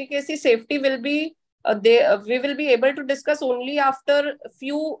efficacy, safety will be we will be able to discuss only after a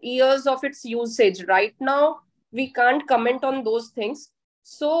few years of its usage. Right now, we can't comment on those things.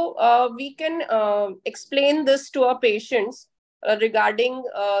 So we can explain this to our patients regarding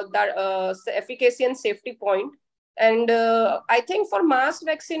that efficacy and safety point. And I think for mass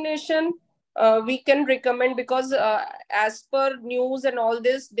vaccination, we can recommend, because as per news and all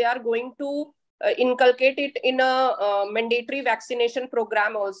this, they are going to inculcate it in a mandatory vaccination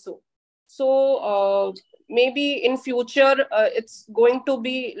program also. So maybe in future, it's going to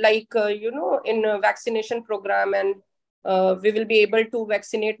be like, in a vaccination program, and we will be able to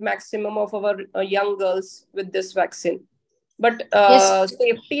vaccinate maximum of our young girls with this vaccine. But Yes.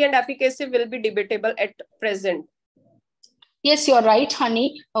 safety and efficacy will be debatable at present. Yes, you're right,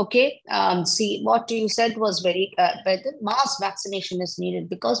 honey. Okay. See, what you said was very better. Mass vaccination is needed,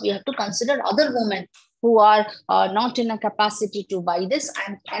 because we have to consider other women who are not in a capacity to buy this.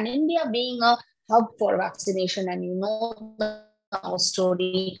 And India being a hub for vaccination, and you know our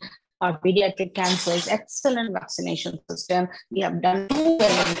story, our pediatric cancers, excellent vaccination system. We have done too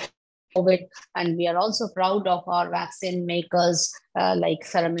well in COVID, and we are also proud of our vaccine makers like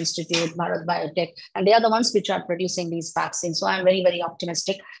Serum Institute, Bharat Biotech, and they are the ones which are producing these vaccines. So I'm very, very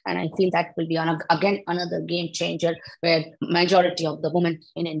optimistic, and I feel that will be again another game changer, where majority of the women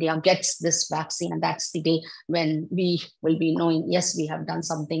in India gets this vaccine, and that's the day when we will be knowing, yes, we have done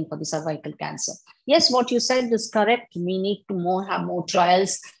something for the cervical cancer. Yes, what you said is correct. We need to have more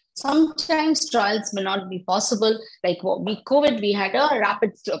trials. Sometimes trials may not be possible. Like COVID, we had a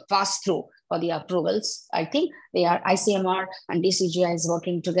rapid pass-through for the approvals. I think they are ICMR and DCGI is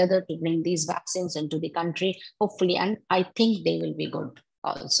working together to bring these vaccines into the country, hopefully, and I think they will be good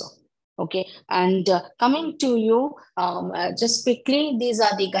also. Okay, and coming to you, just quickly, these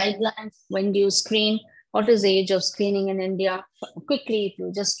are the guidelines. When do you screen? What is the age of screening in India? Quickly, if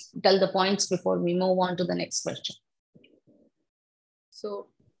you just tell the points before we move on to the next question. So,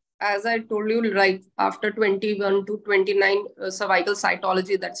 as I told you, right after 21 to 29, cervical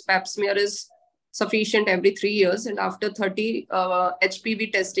cytology, that's pap smear, is sufficient every 3 years. And after 30,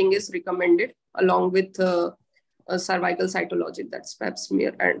 HPV testing is recommended, along with cervical cytology, that's pap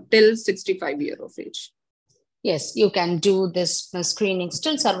smear, until 65 years of age. Yes, you can do this screening.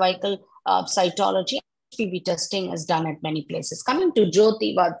 Still cervical cytology, HPV testing is done at many places. Coming to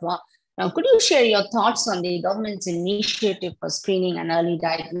Jyoti Wadhwa, now, could you share your thoughts on the government's initiative for screening and early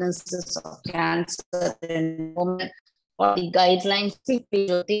diagnosis of cancer in women, or the guidelines?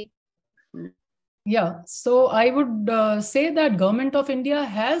 Yeah, so I would say that Government of India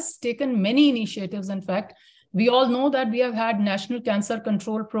has taken many initiatives. In fact, we all know that we have had National Cancer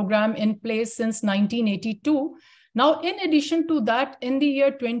Control Program in place since 1982. Now, in addition to that, in the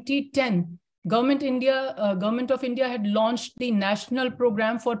year 2010, Government of India had launched the National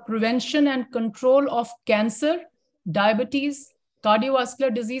Program for Prevention and Control of Cancer, Diabetes,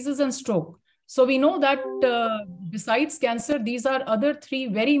 Cardiovascular Diseases, and Stroke. So we know that besides cancer, these are other 3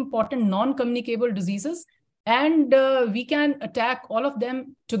 very important non-communicable diseases And we can attack all of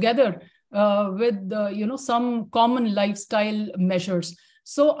them together with some common lifestyle measures.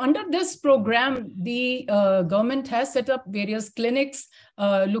 So under this program, the government has set up various clinics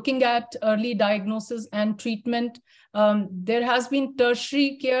looking at early diagnosis and treatment. There has been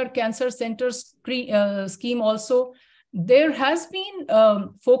tertiary care cancer centers scheme also. There has been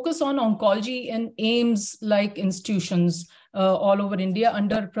focus on oncology in AIIMS-like institutions all over India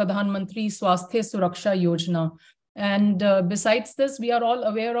under Pradhan Mantri Swasthya Suraksha Yojana. And besides this, we are all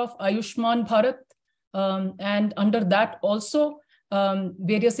aware of Ayushman Bharat. And under that also,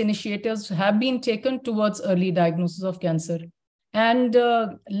 various initiatives have been taken towards early diagnosis of cancer. And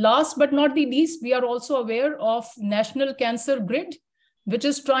last but not the least, we are also aware of National Cancer Grid, which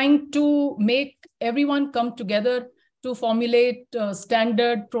is trying to make everyone come together to formulate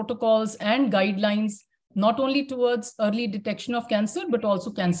standard protocols and guidelines, not only towards early detection of cancer, but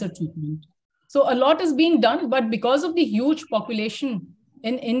also cancer treatment. So a lot is being done, but because of the huge population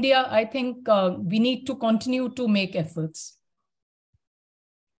in India, I think we need to continue to make efforts.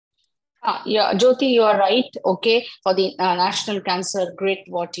 Yeah, Jyoti, you are right. Okay, for the National Cancer Grid,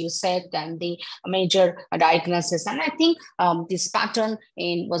 what you said, and the major diagnosis. And I think this pattern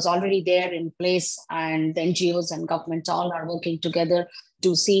was already there in place, and the NGOs and governments all are working together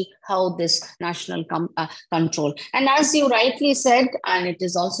to see how this national control. And as you rightly said, and it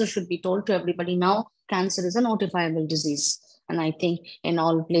is also should be told to everybody now, cancer is a notifiable disease. And I think in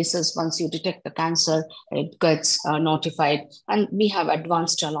all places, once you detect the cancer, it gets notified. And we have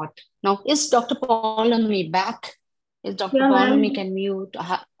advanced a lot. Now, is Dr. Paulomi back? Is Dr. Paulomi, can mute?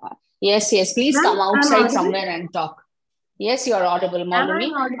 Yes, please come outside somewhere and talk. Yes, you are audible,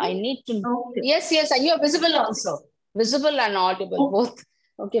 Paulomi. I need to... Okay. Yes, and you are visible also. Visible and audible, both.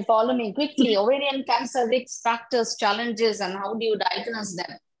 Okay, follow me quickly. Ovarian cancer risk factors, challenges, and how do you diagnose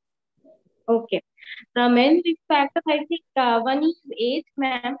them? Okay. The main risk factor, I think one is age,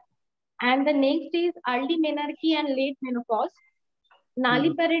 ma'am. And the next is early menarche and late menopause.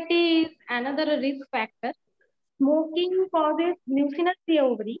 Nulliparity is another risk factor. Smoking causes mucinous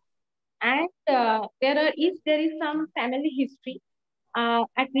ovary, and there is some family history.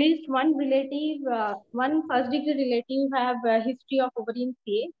 At least one relative, one first-degree relative have a history of ovarian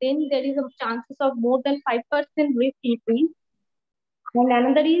CA. Then there is a chances of more than 5% risk increase. And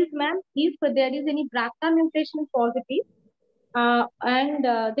another is, ma'am, if there is any BRCA mutation positive, and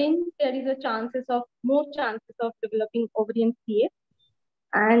then there is more chances of developing ovarian CA.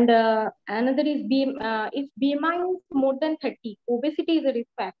 And another is if BMI is more than 30, obesity is a risk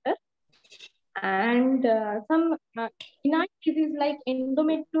factor. And some benign disease like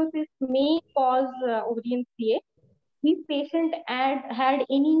endometriosis may cause ovarian CA. If patient had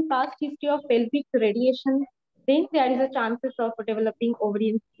any past history of pelvic radiation, then there is a chances of developing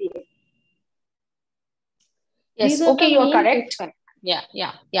ovarian CA. Yes, okay, you're correct. Yeah.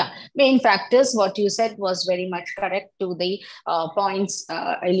 Main factors, what you said was very much correct to the points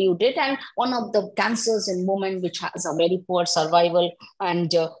alluded. And one of the cancers in women which has a very poor survival,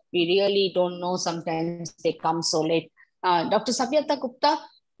 and we really don't know, sometimes they come so late. Dr. Savyata Gupta,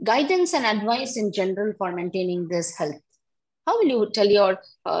 guidance and advice in general for maintaining this health. How will you tell your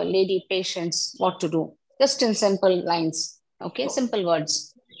lady patients what to do? Just in simple lines, okay? Simple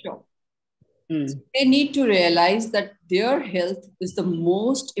words. Sure. They need to realize that their health is the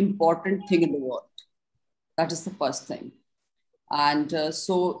most important thing in the world. That is the first thing. And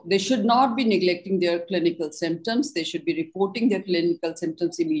so they should not be neglecting their clinical symptoms. They should be reporting their clinical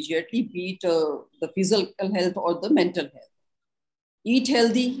symptoms immediately, be it the physical health or the mental health. Eat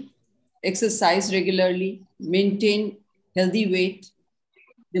healthy, exercise regularly, maintain healthy weight.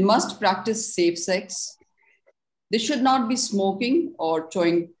 They must practice safe sex. They should not be smoking or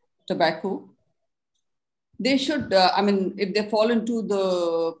chewing tobacco. They should, if they fall into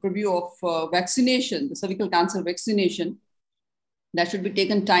the purview of vaccination, the cervical cancer vaccination, that should be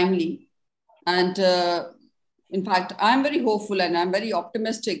taken timely. And in fact, I'm very hopeful and I'm very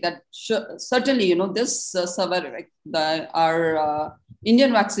optimistic that certainly, this our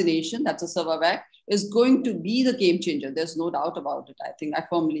Indian vaccination, that's a Cervavac, is going to be the game changer. There's no doubt about it. I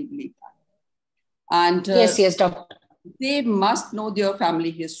firmly believe that. And yes, doctor. They must know their family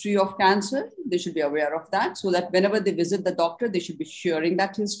history of cancer. They should be aware of that, so that whenever they visit the doctor, they should be sharing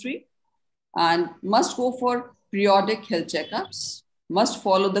that history, and must go for periodic health checkups, must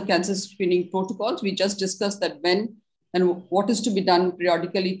follow the cancer screening protocols. We just discussed that when and what is to be done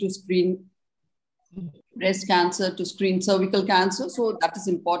periodically to screen breast cancer, to screen cervical cancer. So that is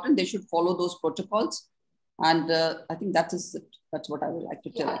important. They should follow those protocols. And I think that is it. That's what I would like to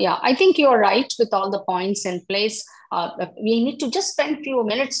tell. Yeah, I think you're right with all the points in place. We need to just spend a few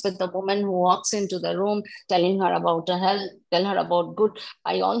minutes with the woman who walks into the room, telling her about her health, tell her about good.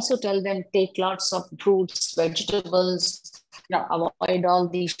 I also tell them take lots of fruits, vegetables, avoid all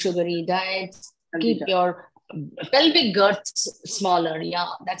these sugary diets, keep your pelvic girths smaller. Yeah,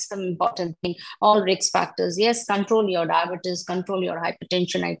 that's the important thing. All risk factors. Yes, control your diabetes, control your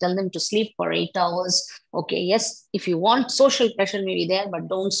hypertension. I tell them to sleep for 8 hours. Okay, yes, if you want, social pressure may be there, but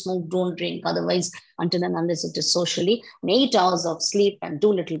don't smoke, don't drink. Otherwise, until and unless it is socially, 8 hours of sleep and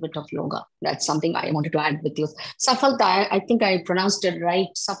do a little bit of yoga. That's something I wanted to add with you. Safalta, I think I pronounced it right.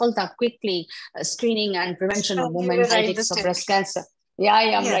 Safalta, quickly, screening and prevention of women high risk of breast cancer. Yeah, I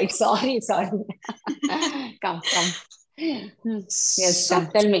am right. Sorry. Come. Yes, so,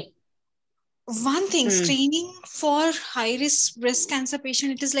 tell me. One thing, screening for high-risk breast cancer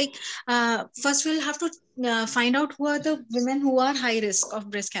patient, it is like, first we'll have to find out who are the women who are high risk of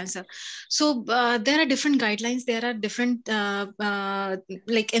breast cancer. So there are different guidelines. There are different,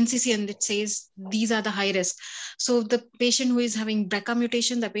 like NCCN that says these are the high risk. So the patient who is having BRCA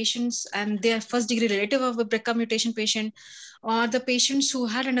mutation, the patients and their first degree relative of a BRCA mutation patient, or the patients who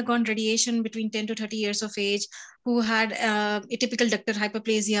had undergone radiation between 10 to 30 years of age, who had atypical ductal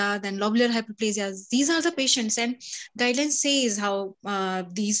hyperplasia, then lobular hyperplasia. These are the patients, and guidelines says how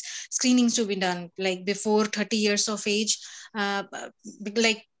these screenings to be done, like before 30 years of age.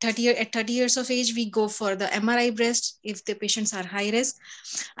 Like at 30 years of age, we go for the MRI breast if the patients are high risk,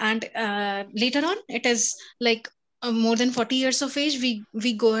 and later on it is like more than 40 years of age,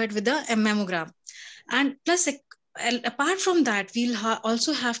 we go ahead with the mammogram. And plus, apart from that, we'll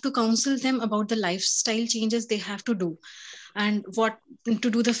also have to counsel them about the lifestyle changes they have to do, and what to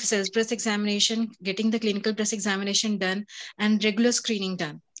do the self-breast examination, getting the clinical breast examination done, and regular screening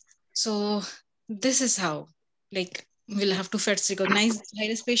done. So this is how, like, we'll have to first recognize the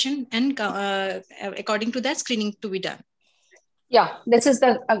high-risk patient, and according to that, screening to be done. Yeah, this is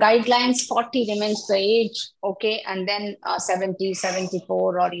the guidelines. 40 remains the age, okay, and then 70,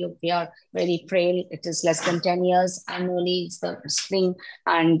 74, or you are very frail, it is less than 10 years. Annually, it's the screen,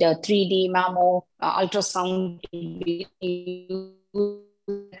 and 3D mammo, ultrasound,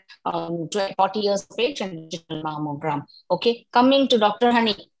 40 years of age, and digital mammogram. Okay, coming to Dr.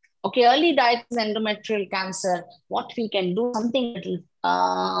 Honey. Okay, early diagnosis endometrial cancer, what we can do, something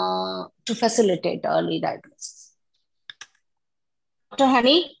to facilitate early diagnosis. Dr.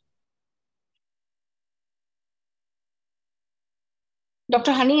 Honey?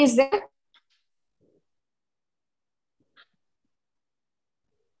 Dr. Honey is there?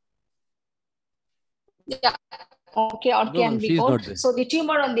 Yeah. Okay, or can be called. So the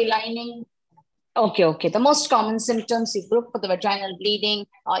tumor on the lining. Okay. The most common symptoms, you look for the vaginal bleeding.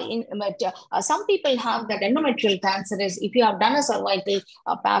 Some people have that endometrial cancer is, if you have done a cervical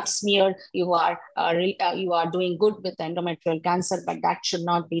pap smear, you are doing good with endometrial cancer, but that should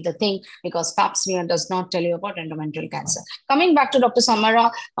not be the thing, because pap smear does not tell you about endometrial cancer. Coming back to Dr.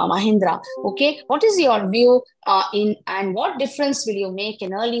 Samara Mahindra, okay, what is your view and what difference will you make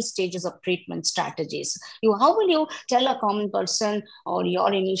in early stages of treatment strategies? How will you tell a common person or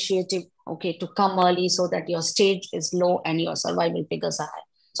your initiative, okay, to come early so that your stage is low and your survival figures are high?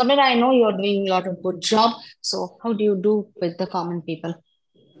 Samira, I know you're doing a lot of good job. So how do you do with the common people?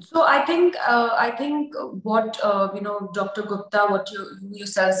 So I think what Dr. Gupta, what you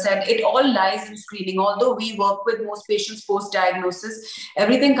yourself said, it all lies in screening. Although we work with most patients post-diagnosis,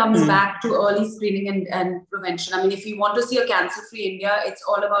 everything comes back to early screening and prevention. I mean, if you want to see a cancer-free India, it's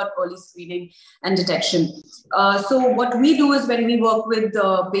all about early screening and detection. So what we do is, when we work with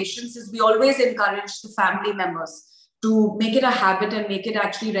patients, is we always encourage the family members to make it a habit and make it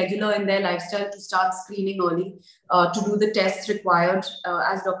actually regular in their lifestyle to start screening early, to do the tests required,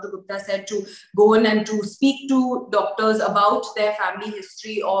 as Dr. Gupta said, to go in and to speak to doctors about their family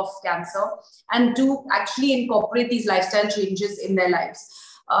history of cancer, and to actually incorporate these lifestyle changes in their lives.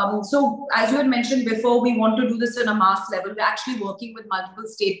 So as you had mentioned before, we want to do this on a mass level. We're actually working with multiple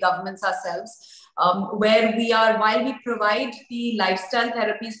state governments ourselves, where while we provide the lifestyle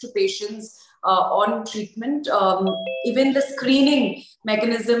therapies to patients on treatment, even the screening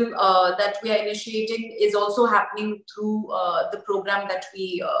mechanism that we are initiating is also happening through the program that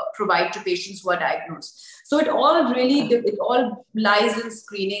we provide to patients who are diagnosed. So it all lies in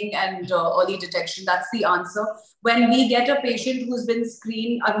screening and early detection. That's the answer. When we get a patient who's been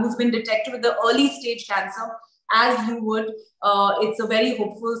screened, who's been detected with the early stage cancer, as you would, it's a very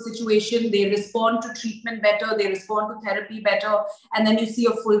hopeful situation. They respond to treatment better, they respond to therapy better, and then you see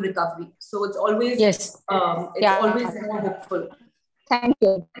a full recovery. So it's always, always more hopeful. Thank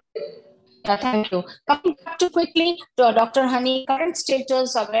you. Yeah, thank you. Coming back to quickly to Dr. Honey, current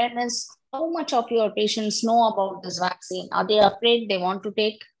status, awareness, how much of your patients know about this vaccine? Are they afraid they want to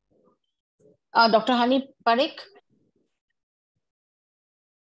take? Dr. Honey Parikh?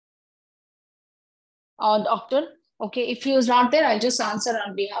 Doctor? Okay, if he is not there, I'll just answer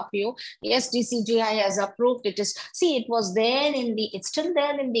on behalf of you. Yes, DCGI has approved. It is, see, it was there in the, it's still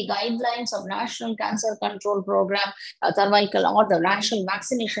there in the guidelines of National Cancer Control Program, cervical, or the National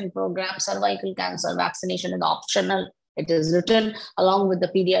Vaccination Program. Cervical cancer vaccination is optional. It is written along with the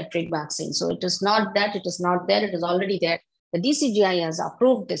pediatric vaccine. So it is not that, it is not there, it is already there. The DCGI has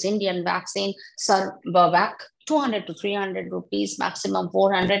approved this Indian vaccine, Cervarvac, 200 to 300 rupees, maximum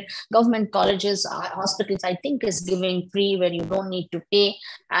 400. Government colleges, hospitals, I think is giving free where you don't need to pay,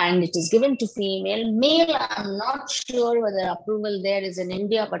 and it is given to female. Male, I'm not sure whether approval there is in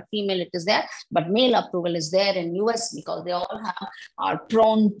India, but female it is there. But male approval is there in US because they all are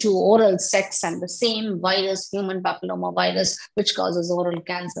prone to oral sex, and the same virus, human papilloma virus, which causes oral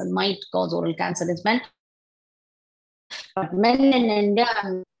cancer, might cause oral cancer, is meant. But men in India,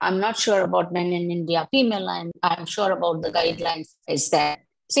 I'm not sure about men in India. Female, I'm sure about the guidelines is there.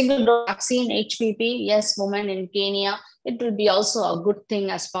 Single dose vaccine, HPV, yes, women in Kenya. It will be also a good thing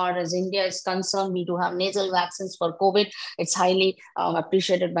as far as India is concerned. We do have nasal vaccines for COVID. It's highly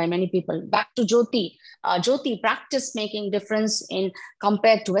appreciated by many people. Back to Jyoti. Jyoti, practice making difference in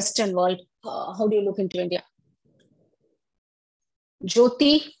compared to Western world. How do you look into India?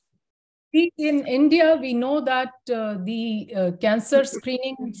 Jyoti? In India, we know that the cancer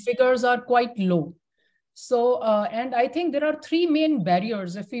screening figures are quite low. So, and I think there are three main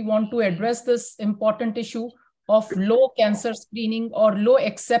barriers if we want to address this important issue of low cancer screening or low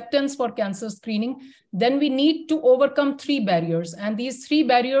acceptance for cancer screening. Then we need to overcome three barriers. And these three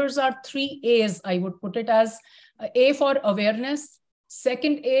barriers are three A's, I would put it as. A for awareness,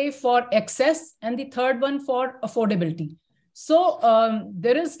 second A for access, and the third one for affordability. So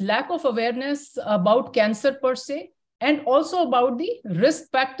there is lack of awareness about cancer per se, and also about the risk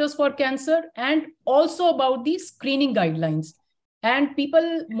factors for cancer, and also about the screening guidelines. And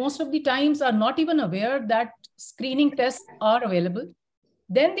people most of the times are not even aware that screening tests are available.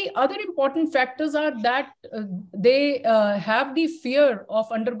 Then the other important factors are that they have the fear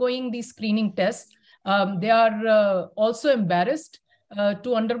of undergoing the screening tests. They are also embarrassed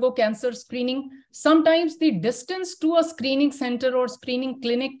to undergo cancer screening. Sometimes the distance to a screening center or screening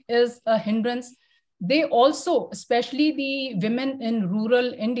clinic is a hindrance. They also, especially the women in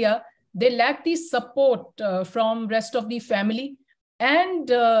rural India, they lack the support from rest of the family. And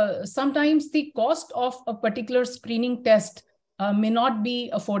sometimes the cost of a particular screening test may not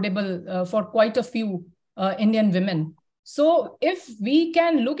be affordable for quite a few Indian women. So if we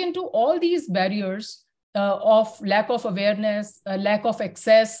can look into all these barriers, of lack of awareness, lack of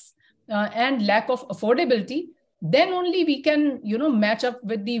access, and lack of affordability, then only we can, match up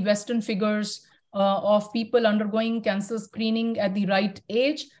with the Western figures of people undergoing cancer screening at the right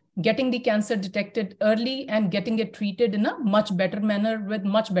age, getting the cancer detected early, and getting it treated in a much better manner with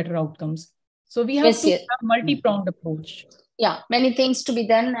much better outcomes. So we have to have a multi-pronged approach. Yeah, many things to be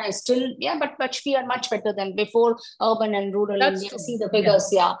done. I still, but we are much better than before. Urban and rural India. See the figures,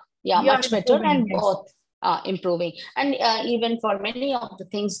 much better, and both improving. And even for many of the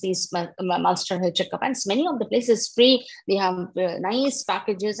things, these multi health checkup, and many of the places free. They have nice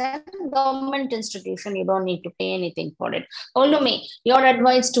packages, and government institution, you don't need to pay anything for it. Olumi, your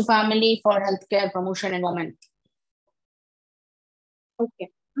advice to family for healthcare promotion and women. Okay.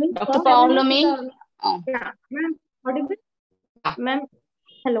 Dr. Olumi. Yeah, ma'am, audible? Ma'am,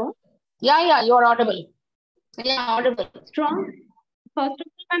 hello? Yeah, you're audible. Yeah, audible. Strong. First of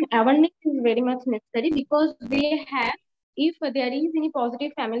all, awareness is very much necessary, because they have, if there is any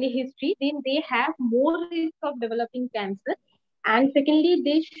positive family history, then they have more risk of developing cancer. And secondly,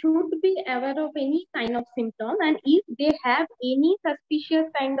 they should be aware of any kind of symptom. And if they have any suspicious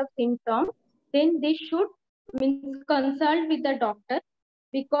kind of symptom, then they should consult with the doctor,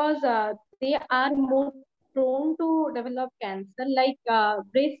 because they are more prone to develop cancer, like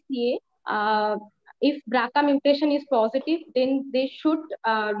breast CA. If BRCA mutation is positive, then they should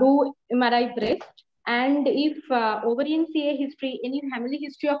do MRI breast. And if ovarian CA history, any family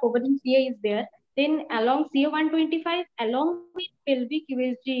history of ovarian CA is there, then along CA125, along with pelvic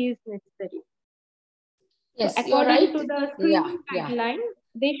USG is necessary. Yes, so according to the screening guideline,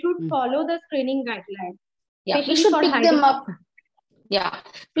 they should follow the screening guideline. Yeah, we should pick them up. Yeah,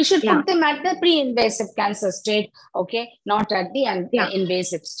 we should put them at the pre-invasive cancer state, okay, not at the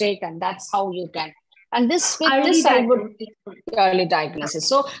invasive state, and that's how you can And this, with Early this, I would diagnosis. early diagnosis.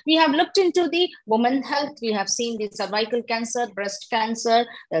 So we have looked into the women health. We have seen the cervical cancer, breast cancer,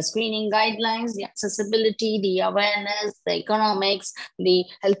 the screening guidelines, the accessibility, the awareness, the economics, the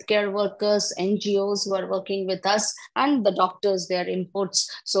healthcare workers, NGOs who are working with us, and the doctors, their inputs.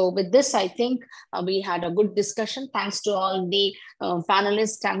 So with this, I think we had a good discussion. Thanks to all the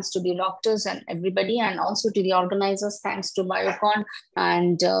panelists, thanks to the doctors and everybody, and also to the organizers. Thanks to Biocon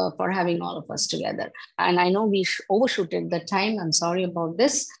and for having all of us together. And I know we overshooted the time. I'm sorry about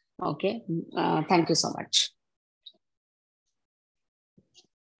this. Okay. Thank you so much.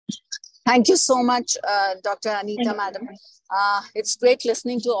 Thank you so much, Dr. Anita, madam. It's great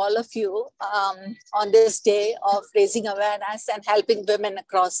listening to all of you on this day of raising awareness and helping women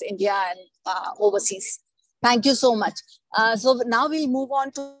across India and overseas. Thank you so much. So now we'll move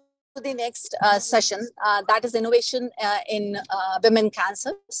on to the next session, that is innovation in women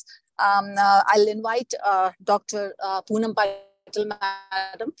cancers. I'll invite Dr. Poonam Patel,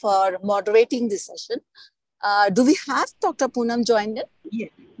 madam, for moderating this session. Do we have Dr. Poonam joined in?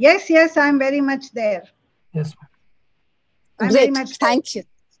 Yes, I'm very much there. Yes, I'm great. Very much Thank you.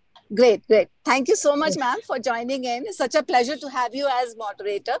 Great. Thank you so much, ma'am, for joining in. It's such a pleasure to have you as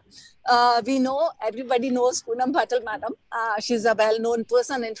moderator. We know, everybody knows Poonam Patel, madam. She's a well-known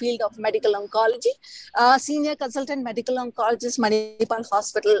person in field of medical oncology, senior consultant medical oncologist, Manipal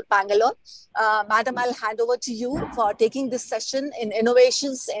Hospital, Bangalore. Madam, I'll hand over to you for taking this session in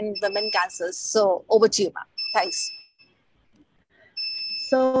innovations in women cancers. So over to you, ma'am. Thanks.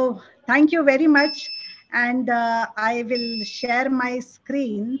 So thank you very much. And I will share my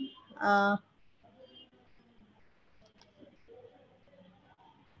screen. Are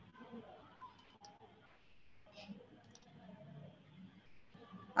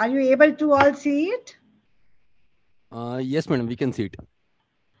you able to all see it? Yes, madam, we can see it.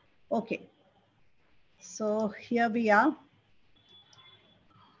 Okay. So here we are.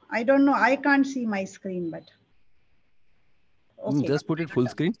 I don't know, I can't see my screen, but. Okay. Just put it full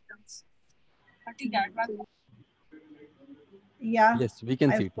screen. Yeah. Yes, we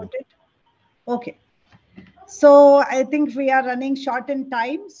can see it. Okay. So I think we are running short in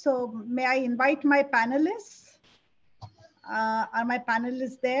time. So may I invite my panelists? Are my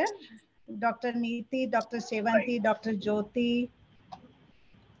panelists there? Dr. Neeti, Dr. Sevanti, Dr. Jyoti,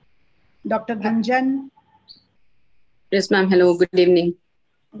 Dr. Gunjan. Yes, ma'am. Hello. Good evening.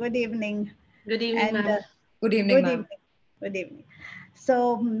 Good evening. Good evening, ma'am. Good evening, ma'am. Good evening.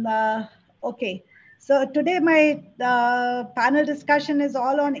 So, okay. So today my panel discussion is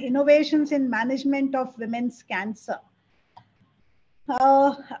all on innovations in management of women's cancer.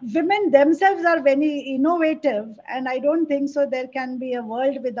 Women themselves are very innovative, and I don't think so there can be a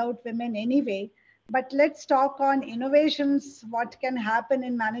world without women anyway. But let's talk on innovations, what can happen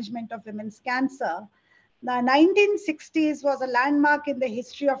in management of women's cancer. The 1960s was a landmark in the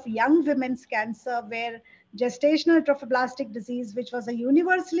history of young women's cancer, where gestational trophoblastic disease, which was a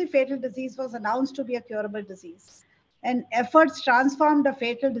universally fatal disease, was announced to be a curable disease. And efforts transformed a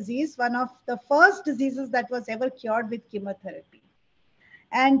fatal disease, one of the first diseases that was ever cured with chemotherapy.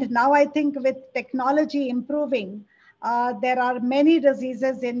 And now I think with technology improving, there are many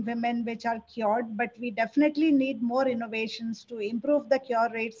diseases in women which are cured, but we definitely need more innovations to improve the cure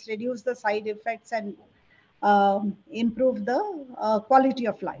rates, reduce the side effects, and improve the quality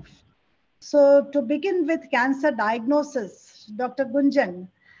of life. So to begin with cancer diagnosis, Dr. Gunjan,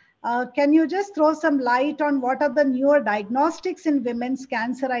 can you just throw some light on what are the newer diagnostics in women's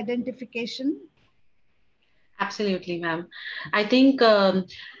cancer identification? Absolutely, ma'am. I think the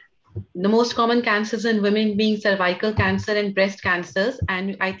most common cancers in women being cervical cancer and breast cancers.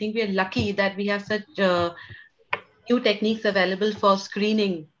 And I think we are lucky that we have such new techniques available for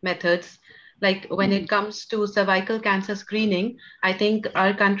screening methods. Like when it comes to cervical cancer screening, I think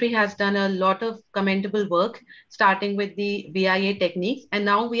our country has done a lot of commendable work, starting with the VIA techniques. And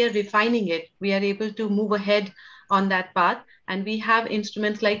now we are refining it. We are able to move ahead on that path. And we have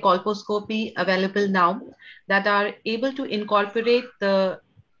instruments like colposcopy available now that are able to incorporate the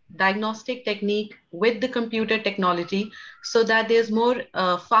diagnostic technique with the computer technology so that there's more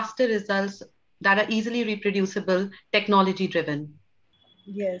faster results that are easily reproducible, technology driven.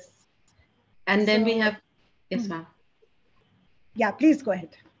 Yes. And then we have, yes, ma'am. Yeah, please go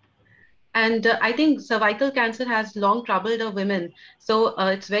ahead. And I think cervical cancer has long troubled the women. So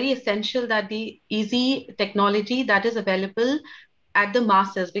it's very essential that the easy technology that is available at the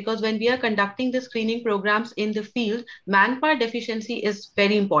masses, because when we are conducting the screening programs in the field, manpower deficiency is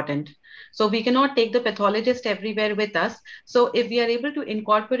very important. So we cannot take the pathologist everywhere with us. So if we are able to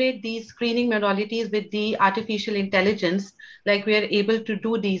incorporate these screening modalities with the artificial intelligence, like we are able to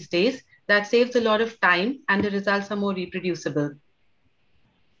do these days, that saves a lot of time and the results are more reproducible.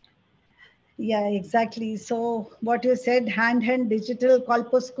 Yeah, exactly. So what you said, handheld digital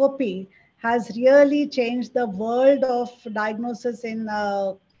colposcopy has really changed the world of diagnosis in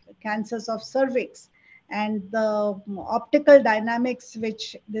cancers of cervix. And the optical dynamics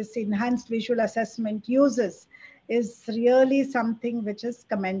which this enhanced visual assessment uses is really something which is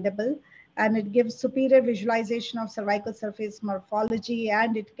commendable. And it gives superior visualization of cervical surface morphology,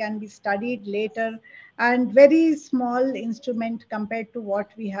 and it can be studied later, and very small instrument compared to what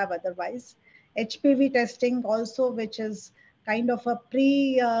we have otherwise. HPV testing also, which is kind of a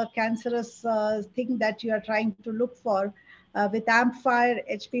pre-cancerous thing that you are trying to look for. With AMPFIRE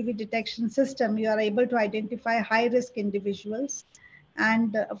HPV detection system, you are able to identify high-risk individuals.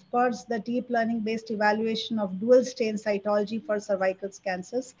 And of course, the deep learning-based evaluation of dual stain cytology for cervical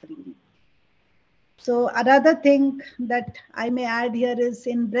cancer screening. So another thing that I may add here is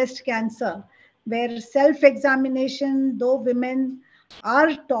in breast cancer, where self-examination, though women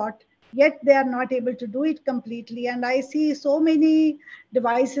are taught, yet they are not able to do it completely. And I see so many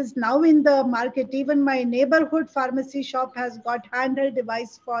devices now in the market. Even my neighborhood pharmacy shop has got handheld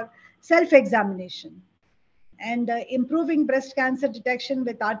device for self-examination. And improving breast cancer detection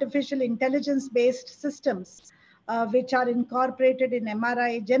with artificial intelligence-based systems, which are incorporated in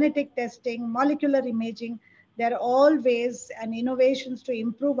MRI, genetic testing, molecular imaging. There are all ways and innovations to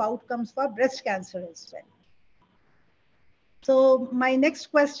improve outcomes for breast cancer as well. So my next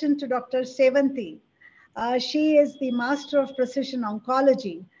question to Dr. Sevanthi. She is the Master of Precision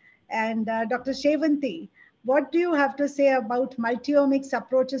Oncology. And Dr. Sevanthi, what do you have to say about multiomics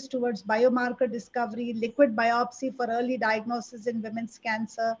approaches towards biomarker discovery, liquid biopsy for early diagnosis in women's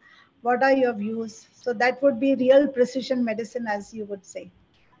cancer? What are your views? So that would be real precision medicine, as you would say.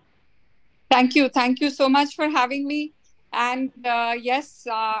 Thank you. Thank you so much for having me. And yes,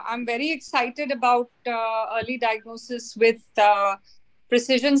 I'm very excited about early diagnosis with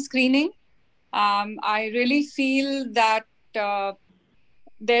precision screening. I really feel that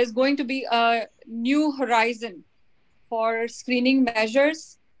there's going to be a new horizon for screening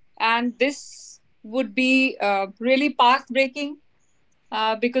measures. And this would be really path-breaking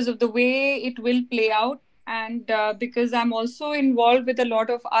because of the way it will play out. And because I'm also involved with a lot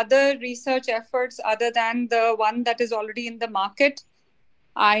of other research efforts other than the one that is already in the market.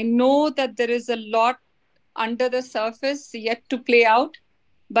 I know that there is a lot under the surface yet to play out,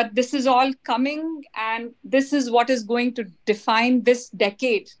 but this is all coming, and this is what is going to define this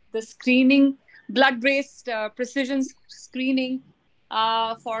decade. The screening, blood-based precision screening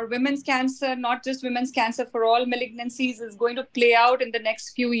for women's cancer, not just women's cancer, for all malignancies, is going to play out in the next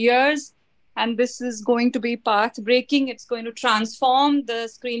few years. And this is going to be path-breaking. It's going to transform the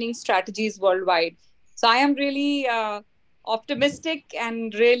screening strategies worldwide. So I am really optimistic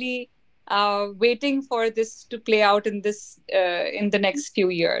and really waiting for this to play out in the next few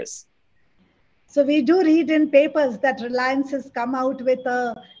years. So we do read in papers that Reliance has come out with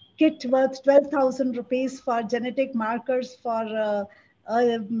a kit worth 12,000 rupees for genetic markers for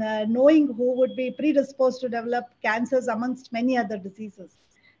knowing who would be predisposed to develop cancers amongst many other diseases.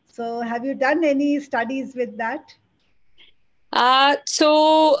 So have you done any studies with that?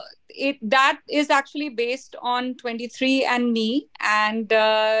 So that is actually based on 23andMe, and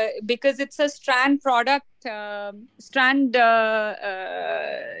because it's a Strand product, Strand,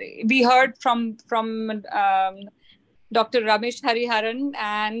 we heard from Dr. Ramesh Hariharan,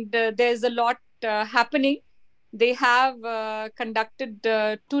 and there's a lot happening. They have conducted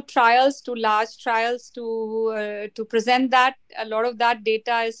two large trials to present that. A lot of that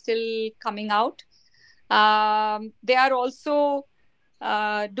data is still coming out. They are also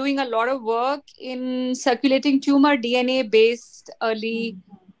doing a lot of work in circulating tumor DNA-based early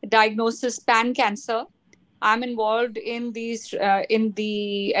diagnosis pan-cancer. I'm involved in these in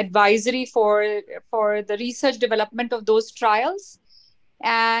the advisory for the research development of those trials.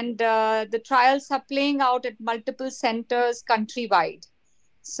 And the trials are playing out at multiple centers countrywide.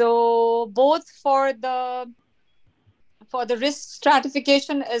 So both for the risk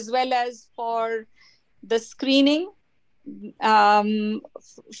stratification as well as for the screening, from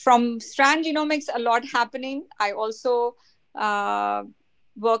Strand Genomics, a lot happening. I also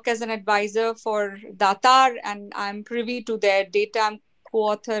work as an advisor for Datar, and I'm privy to their data. I'm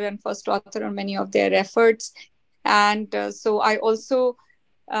co-author and first author on many of their efforts. And so I also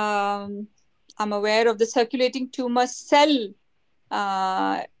I'm aware of the circulating tumor cell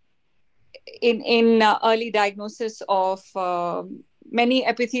in early diagnosis of many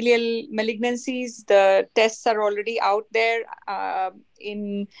epithelial malignancies. The tests are already out there.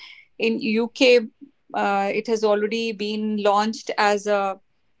 In UK, it has already been launched as a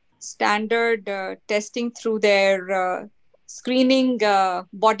standard testing through their screening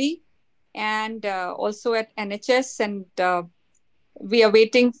body and also at NHS. And we are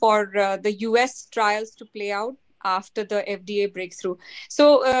waiting for the US trials to play out after the FDA breakthrough.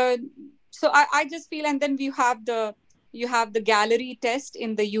 So I just feel, and then you have the Gallery test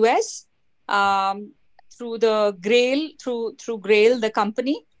in the US through the Grail, through Grail, the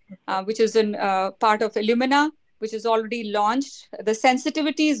company, which is in part of Illumina, which is already launched. The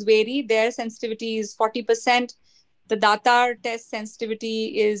sensitivities vary. Their sensitivity is 40%. The Datar test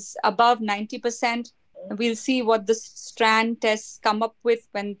sensitivity is above 90%. We'll see what the Strand tests come up with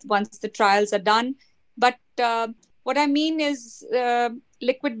once the trials are done. But what I mean is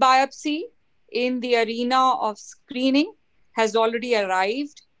liquid biopsy in the arena of screening has already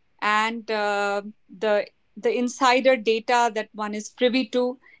arrived, and the insider data that one is privy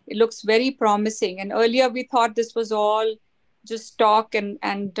to, it looks very promising. And earlier we thought this was all just talk and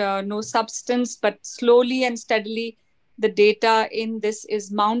no substance, but slowly and steadily the data in this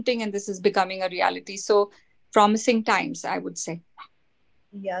is mounting and this is becoming a reality. So promising times, I would say.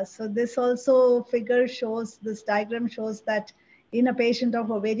 Yeah, so this also this diagram shows that in a patient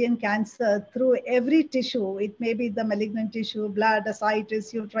of ovarian cancer, through every tissue, it may be the malignant tissue, blood,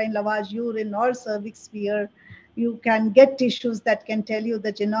 ascites, uterine lavage, urine, or cervix sphere, you can get tissues that can tell you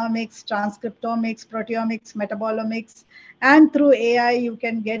the genomics, transcriptomics, proteomics, metabolomics, and through AI, you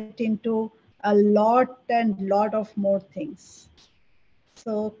can get into a lot of more things.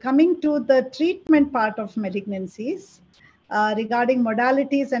 So coming to the treatment part of malignancies, regarding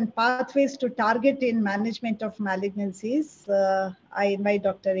modalities and pathways to target in management of malignancies, I invite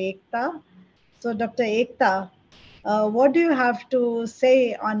Dr. Ekta. So Dr. Ekta, what do you have to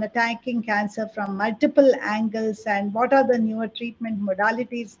say on attacking cancer from multiple angles, and what are the newer treatment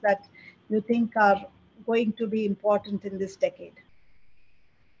modalities that you think are going to be important in this decade?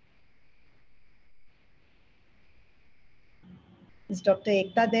 Is Dr.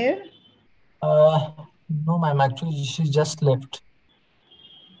 Ekta there? No, ma'am. Actually, she just left.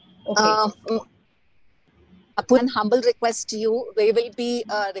 Okay. I put an humble request to you. We will be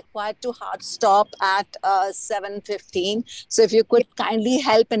required to hard stop at 7:15. So if you could kindly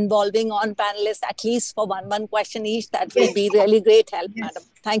help involving on panelists at least for one question each, that will be really great help, madam.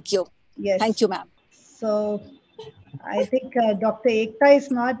 Thank you. Yes. Thank you, ma'am. So I think Dr. Ekta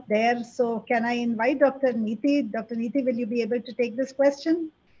is not there. So can I invite Dr. Neeti? Dr. Neeti, will you be able to take this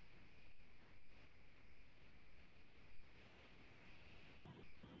question?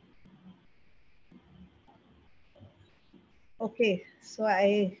 Okay, so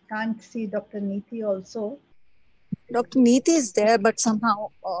I can't see Dr. Neeti also. Dr. Neeti is there, but somehow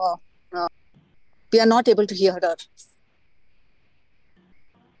we are not able to hear her.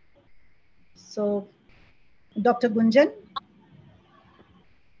 So, Dr. Gunjan?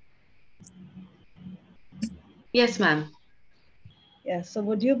 Yes, ma'am. Yeah, so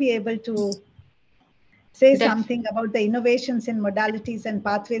would you be able to say something about the innovations in modalities and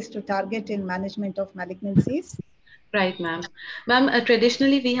pathways to target in management of malignancies? Right, ma'am. Ma'am,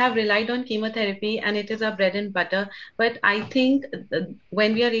 traditionally we have relied on chemotherapy and it is our bread and butter. But I think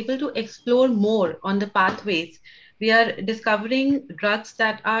when we are able to explore more on the pathways, we are discovering drugs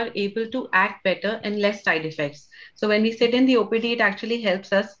that are able to act better and less side effects. So when we sit in the OPD, it actually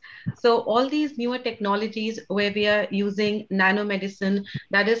helps us. So all these newer technologies where we are using nanomedicine,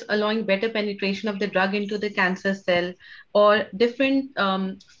 that is allowing better penetration of the drug into the cancer cell, or different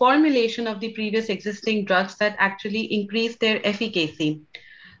formulation of the previous existing drugs that actually increase their efficacy.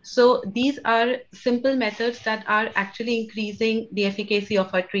 So these are simple methods that are actually increasing the efficacy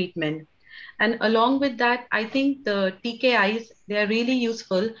of our treatment. And along with that, I think the TKIs, they are really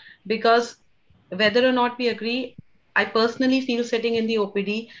useful because whether or not we agree, I personally feel sitting in the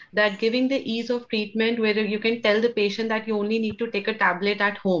OPD that giving the ease of treatment where you can tell the patient that you only need to take a tablet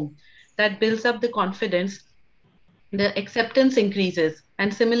at home, that builds up the confidence, the acceptance increases.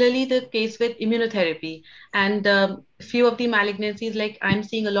 And similarly, the case with immunotherapy and few of the malignancies, like I'm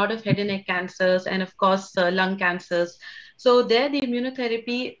seeing a lot of head and neck cancers and of course lung cancers. So there the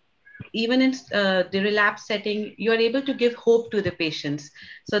immunotherapy, even in the relapse setting, you are able to give hope to the patients.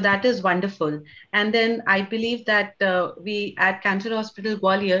 So that is wonderful. And then I believe that we at Cancer Hospital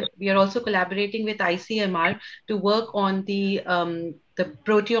Gwalior, we are also collaborating with ICMR to work on the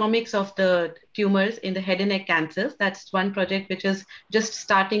proteomics of the tumors in the head and neck cancers. That's one project which is just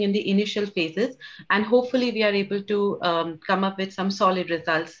starting in the initial phases. And hopefully we are able to come up with some solid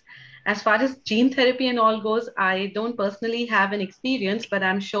results. As far as gene therapy and all goes, I don't personally have an experience, but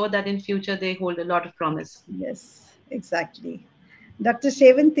I'm sure that in future they hold a lot of promise. Yes, exactly. Dr.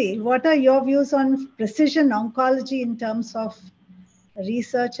 Shevanti, what are your views on precision oncology in terms of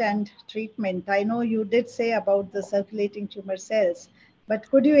research and treatment. I know you did say about the circulating tumor cells, but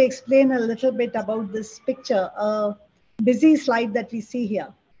could you explain a little bit about this picture, a busy slide that we see here?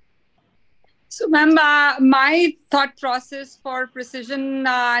 So, ma'am, my thought process for precision,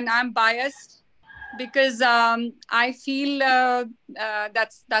 and I'm biased because I feel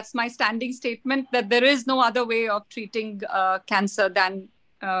that's my standing statement, that there is no other way of treating cancer than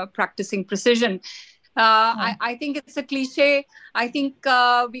practicing precision. I think it's a cliche. I think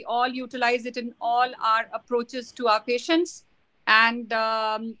we all utilize it in all our approaches to our patients. And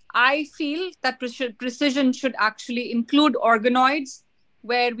I feel that precision should actually include organoids,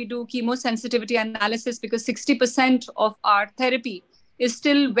 where we do chemosensitivity analysis, because 60% of our therapy is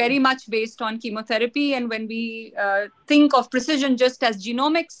still very much based on chemotherapy. And when we think of precision just as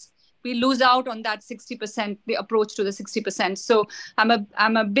genomics, we lose out on that 60%, the approach to the 60%. So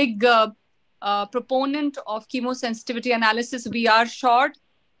I'm a big proponent of chemosensitivity analysis. We are short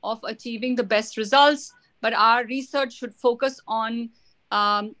of achieving the best results, but our research should focus on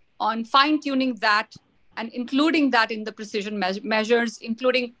fine-tuning that and including that in the precision measures,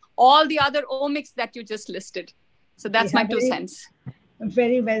 including all the other omics that you just listed. So that's my 2 cents.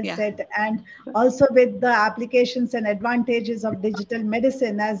 Very well said. And also with the applications and advantages of digital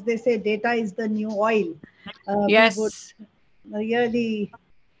medicine, as they say, data is the new oil. Yes. We would really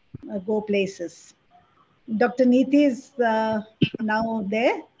go places. Dr. Neeti is now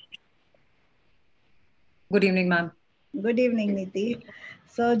there. Good evening, ma'am. Good evening, Neeti.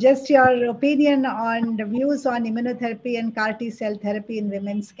 So just your opinion on the views on immunotherapy and CAR T cell therapy in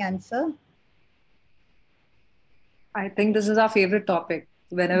women's cancer. I think this is our favorite topic.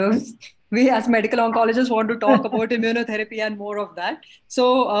 Whenever we as medical oncologists want to talk about immunotherapy and more of that.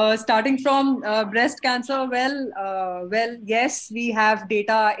 So starting from breast cancer, well, yes, we have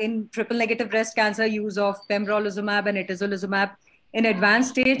data in triple negative breast cancer use of pembrolizumab and atezolizumab in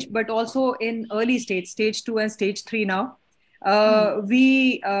advanced stage, but also in early stage 2 and stage 3 now.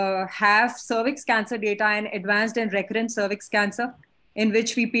 We have cervix cancer data in advanced and recurrent cervix cancer, in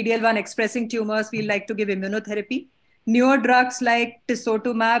which we PD-L1 expressing tumors, we like to give immunotherapy. Newer drugs like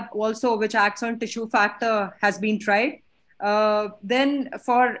tisotumab also, which acts on tissue factor, has been tried. Then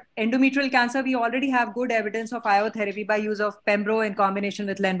for endometrial cancer, we already have good evidence of IO therapy by use of pembro in combination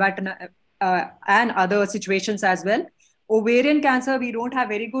with lenvatinib and other situations as well. Ovarian cancer, we don't have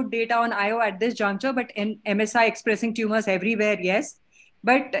very good data on IO at this juncture, but in MSI expressing tumors everywhere, yes.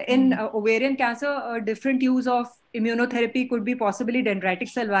 But in ovarian cancer, a different use of immunotherapy could be possibly dendritic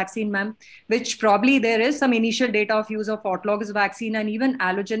cell vaccine, ma'am, which probably there is some initial data of use of autologous vaccine and even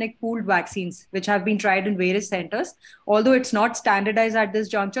allogenic pooled vaccines, which have been tried in various centers. Although it's not standardized at this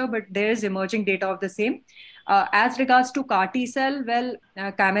juncture, but there is emerging data of the same. As regards to CAR T cell, well,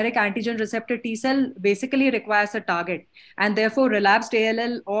 chimeric antigen receptor T cell basically requires a target, and therefore relapsed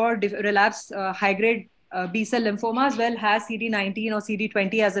ALL or relapsed high-grade B cell lymphoma as well has CD19 or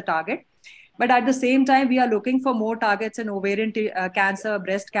CD20 as a target. But at the same time, we are looking for more targets in ovarian cancer,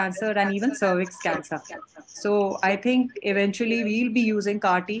 breast cancer, and even cervix cancer. So I think eventually we'll be using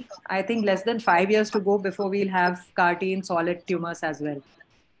CAR T. I think less than 5 years to go before we'll have CAR T in solid tumors as well.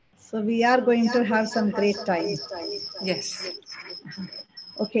 So we are going to have some great time. Yes.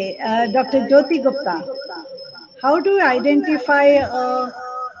 Okay, Dr. Jyoti Gupta, how do you identify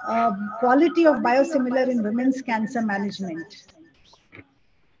quality of biosimilar in women's cancer management?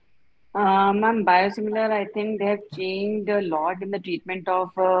 Ma'am, biosimilar, I think they have changed a lot in the treatment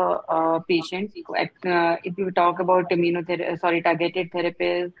of patients. If you talk about targeted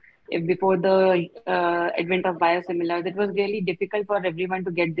therapies, before the advent of biosimilars, it was really difficult for everyone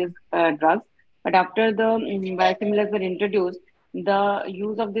to get these drugs. But after the biosimilars were introduced, the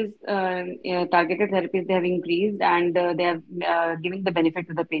use of these targeted therapies, they have increased, and they have given the benefit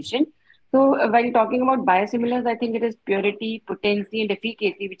to the patient. So while talking about biosimilars, I think it is purity, potency, and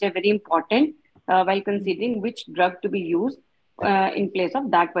efficacy, which are very important while considering which drug to be used in place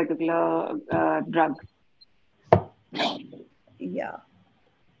of that particular drug. Yeah.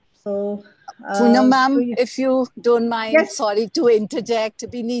 So, Poonam ma'am, if you don't mind, yes. Sorry to interject.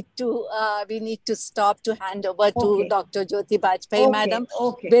 We need to stop to hand over to Dr. Jyoti Bajpai, madam.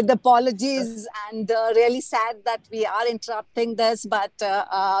 With apologies and really sad that we are interrupting this, but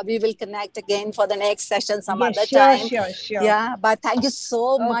we will connect again for the next session some other time. Sure. Yeah, but thank you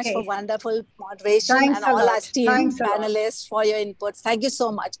so much for wonderful moderation. Thanks and all our lot. esteemed panelists for your inputs. Thank you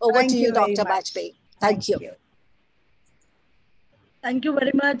so much. Over to you, Dr. Bajpai. Thank you. Thank you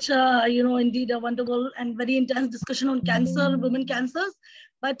very much. Indeed a wonderful and very intense discussion on cancer, women cancers.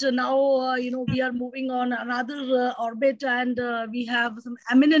 But now, we are moving on another orbit, and we have some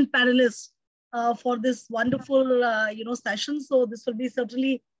eminent panelists for this wonderful, session. So this will be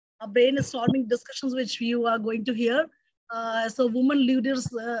certainly a brainstorming discussions which you are going to hear. So women leaders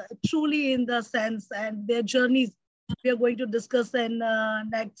truly in the sense and their journeys we are going to discuss in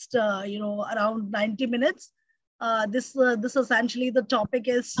next, around 90 minutes. This essentially the topic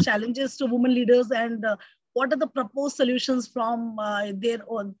is challenges to women leaders and what are the proposed solutions from their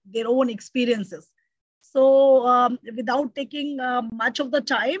own experiences. So without taking much of the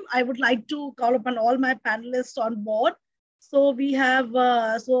time, I would like to call upon all my panelists on board. So we have,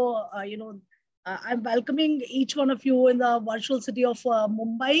 I'm welcoming each one of you in the virtual city of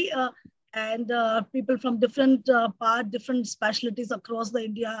Mumbai and people from different different specialties across the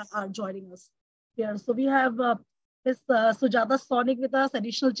India are joining us here. So we have Ms. Sujata Sonik with us,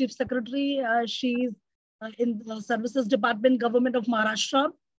 Additional Chief Secretary. She's in the Services Department, Government of Maharashtra,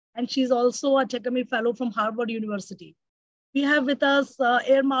 and she's also a Techami Fellow from Harvard University. We have with us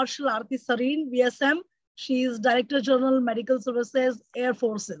Air Marshal Aarti Sareen, VSM. She is Director General, Medical Services, Air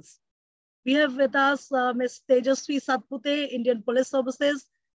Forces. We have with us Ms. Tejaswi Satpute, Indian Police Services,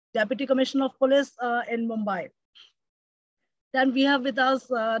 Deputy Commissioner of Police in Mumbai. Then we have with us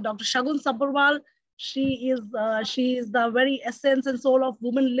Dr. Shagun Sabharwal. She is the very essence and soul of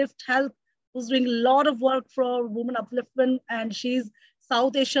Women Lift Health, who's doing a lot of work for women upliftment, and she's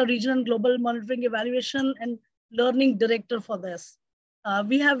South Asia Region and Global Monitoring Evaluation and Learning Director for this.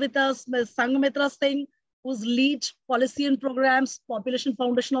 We have with us Ms. Sangamitra Singh, who's lead policy and programs, Population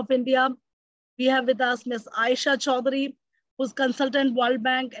Foundation of India. We have with us Ms. Aisha Chaudhary, who's consultant World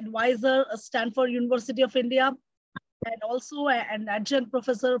Bank advisor, Stanford University of India, and also an adjunct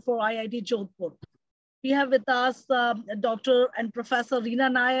professor for IIT Jodhpur. We have with us Dr. and Professor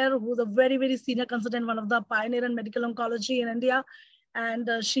Reena Nair, who's a very, very senior consultant, one of the pioneer in medical oncology in India. And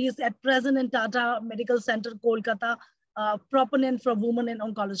she is at present in Tata Medical Center, Kolkata, proponent for women in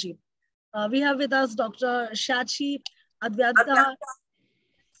oncology. We have with us Dr. Shachi Advyata,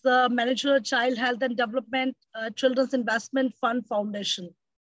 the Manager, Child Health and Development, Children's Investment Fund Foundation.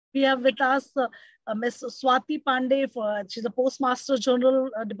 We have with us Ms. Swati Pandey, she's a Postmaster General,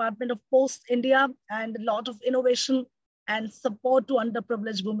 Department of Post India, and a lot of innovation and support to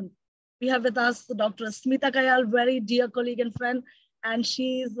underprivileged women. We have with us Dr. Smita Kayal, very dear colleague and friend, and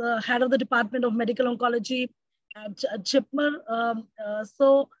she's head of the Department of Medical Oncology at JIPMER.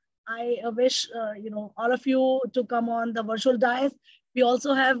 So I wish all of you to come on the virtual dais. We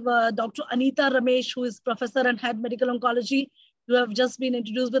also have Dr. Anita Ramesh, who is Professor and Head Medical Oncology. You have just been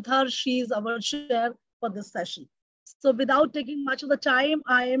introduced with her. She's our chair for this session. So without taking much of the time,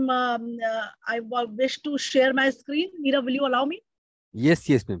 I wish to share my screen. Meera, will you allow me? Yes,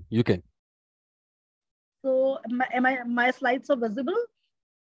 ma'am, you can. So my slides are visible?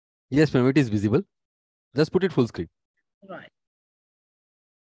 Yes, ma'am, it is visible. Just put it full screen. Right.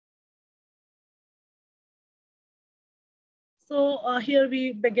 So here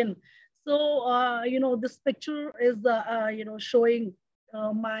we begin. So, this picture is, showing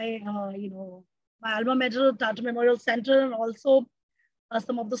my alma mater, Tata Memorial Center, and also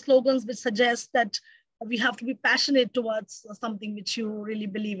some of the slogans which suggest that we have to be passionate towards something which you really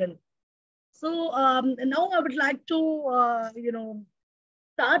believe in. So now I would like to,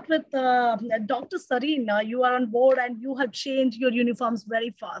 start with Dr. Sareen. You are on board and you have changed your uniforms very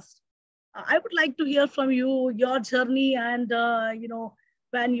fast. I would like to hear from you, your journey and,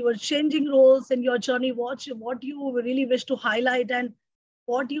 when you were changing roles in your journey, what you really wish to highlight and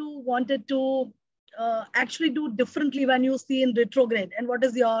what you wanted to actually do differently when you see in retrograde, and what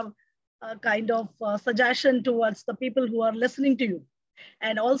is your kind of suggestion towards the people who are listening to you.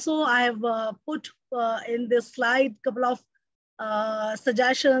 And also I have put in this slide a couple of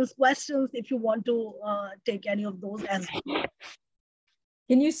suggestions, questions, if you want to take any of those as well.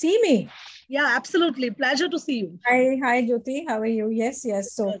 Can you see me? Yeah, absolutely. Pleasure to see you. Hi, Jyoti. How are you? Yes.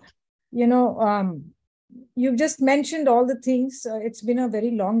 So, you've just mentioned all the things. It's been a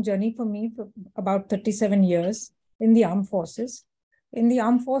very long journey for me, for about 37 years in the armed forces. In the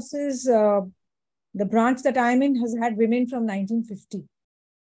armed forces, the branch that I'm in has had women from 1950.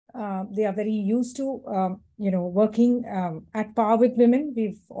 They are very used to, working at par with women.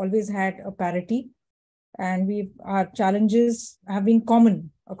 We've always had a parity. And our challenges have been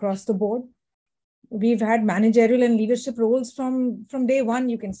common across the board. We've had managerial and leadership roles from day one,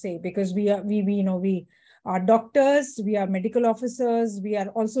 you can say, because we are doctors, we are medical officers, we are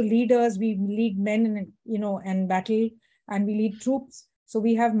also leaders. We lead men, and battle, and we lead troops. So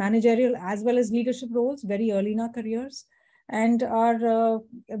we have managerial as well as leadership roles very early in our careers, and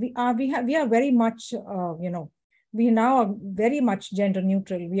we are very much, we now are very much gender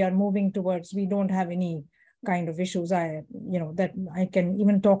neutral. We are moving towards, we don't have any kind of issues that I can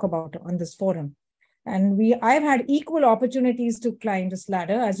even talk about on this forum. And I've had equal opportunities to climb this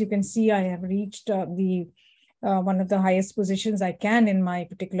ladder. As you can see, I have reached one of the highest positions I can in my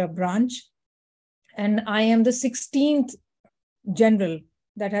particular branch. And I am the 16th general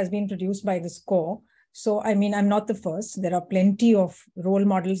that has been produced by this corps. So, I mean, I'm not the first. There are plenty of role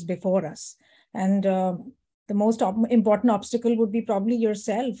models before us. And the most important obstacle would be probably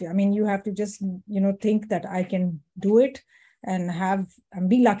yourself. I mean, you have to just, think that I can do it and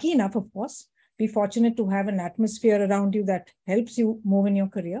be lucky enough, of course, be fortunate to have an atmosphere around you that helps you move in your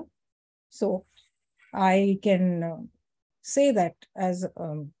career. So I can say that as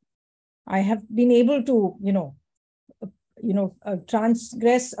I have been able to,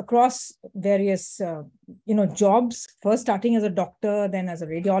 transgress across various, jobs, first starting as a doctor, then as a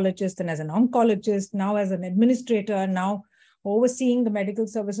radiologist, then as an oncologist, now as an administrator, now overseeing the medical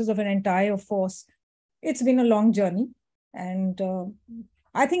services of an entire force. It's been a long journey. And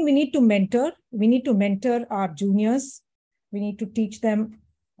I think we need to mentor. We need to mentor our juniors. We need to teach them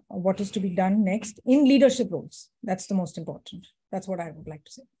what is to be done next in leadership roles. That's the most important. That's what I would like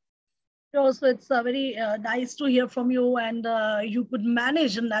to say. So it's very nice to hear from you, and you could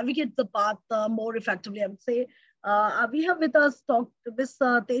manage and navigate the path more effectively. I would say we have with us Ms.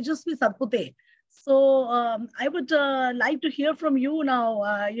 Tejasvi Satpute. So I would like to hear from you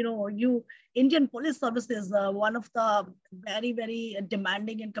now. You Indian Police Service is one of the very, very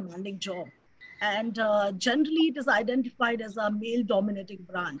demanding and commanding job, and generally it is identified as a male-dominating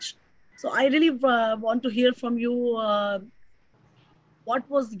branch. So I really want to hear from you. What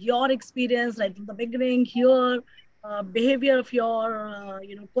was your experience right from the beginning here, behavior of your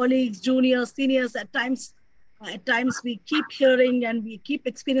colleagues, juniors, seniors? At times we keep hearing and we keep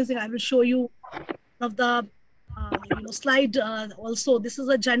experiencing. I will show you one of the slide also. This is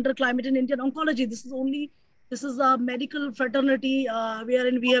a gender climate in Indian oncology. This is a medical fraternity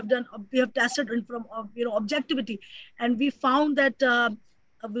wherein we have tested from objectivity, and we found that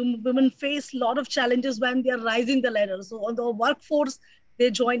women face a lot of challenges when they are rising the ladder. So on the workforce, they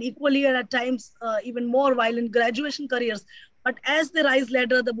join equally and at times even more while in graduation careers. But as they rise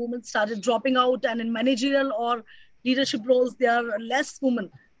ladder, the women started dropping out, and in managerial or leadership roles, there are less women.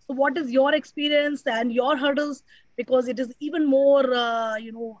 So what is your experience and your hurdles? Because it is even more,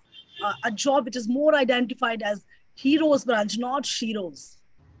 a job which is more identified as heroes branch, not sheroes.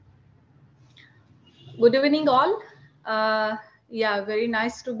 Good evening all. Yeah, very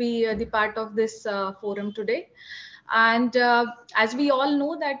nice to be the part of this forum today. And as we all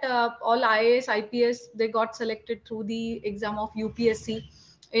know that all IAS, IPS, they got selected through the exam of UPSC,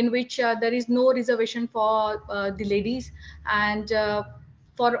 in which there is no reservation for the ladies, and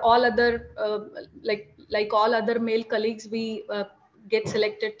for all other, like all other male colleagues, we get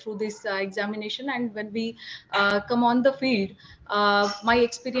selected through this examination. And when we come on the field, my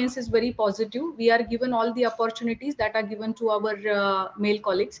experience is very positive. We are given all the opportunities that are given to our male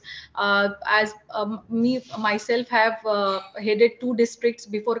colleagues. As myself have headed 2 districts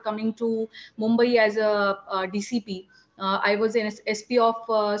before coming to Mumbai as a DCP. I was an SP of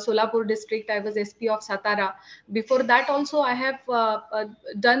Solapur district. I was SP of Satara. Before that also, I have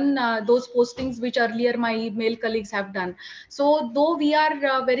done those postings which earlier my male colleagues have done. So though we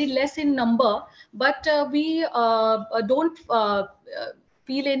are very less in number, but we don't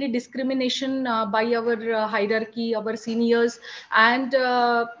feel any discrimination by our hierarchy, our seniors, and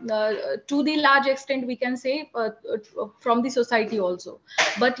to the large extent we can say from the society also.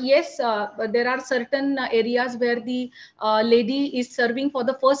 But yes, there are certain areas where the lady is serving for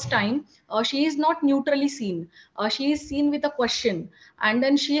the first time. She is not neutrally seen. She is seen with a question, and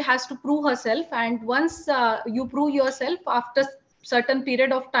then she has to prove herself. And once you prove yourself, after certain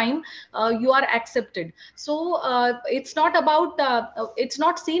period of time, you are accepted. So it's not about it's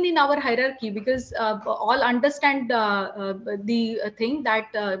not seen in our hierarchy, because all understand the thing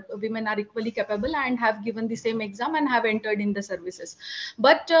that women are equally capable and have given the same exam and have entered in the services.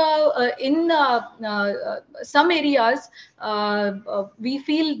 But in some areas we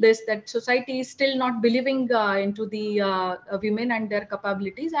feel this, that society is still not believing into the women and their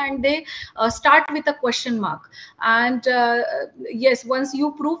capabilities, and they start with a question mark. And yes, once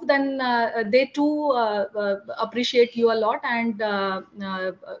you prove, then they too appreciate you a lot and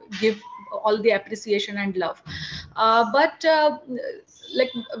give all the appreciation and love. But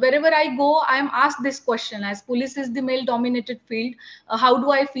like wherever I go, I am asked this question. As police is the male dominated field, how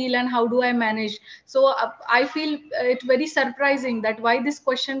do I feel and how do I manage? So I feel it very surprising that why this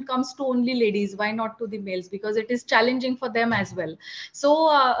question comes to only ladies, why not to the males, because it is challenging for them as well.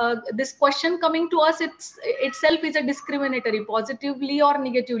 So this question coming to us, itself is a discriminatory, positively or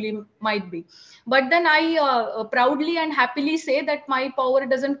negatively might be. But then I proudly and happily say that my power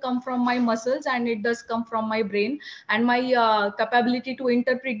doesn't come from my muscles, and it does come from my brain and my capability to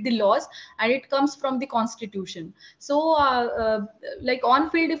interpret the laws, and it comes from the constitution. So like on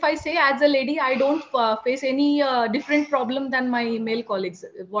field, if I say as a lady, I don't face any different problem than my male colleagues.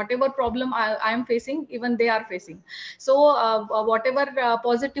 Whatever problem I am facing, even they are facing. So whatever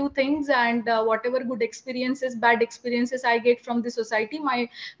positive things and whatever good experiences, bad experiences I get from the society, my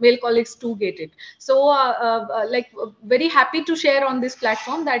male colleagues too get it. So like very happy to share on this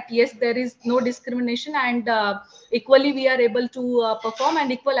platform that yes, there is no discrimination, and equally we are able to perform,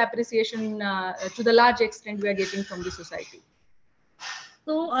 and equal appreciation to the large extent we are getting from the society.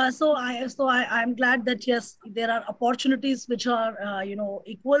 So I'm glad that yes, there are opportunities which are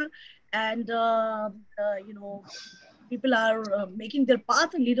equal, and people are making their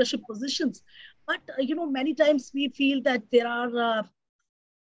path in leadership positions. But many times we feel that there are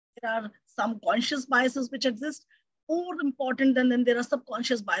some conscious biases which exist. More important than then there are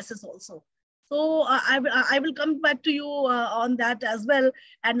subconscious biases also. So I will come back to you on that as well,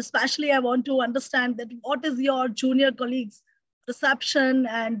 and especially I want to understand that what is your junior colleagues' perception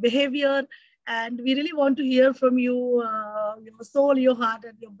and behavior, and we really want to hear from you, your soul, your heart,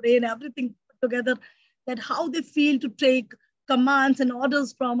 and your brain, everything put together, that how they feel to take commands and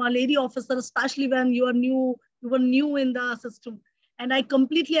orders from a lady officer, especially when you were new in the system. And I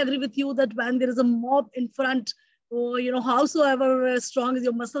completely agree with you that when there is a mob in front, howsoever strong as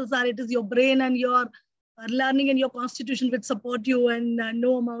your muscles are, it is your brain and your learning and your constitution which support you, and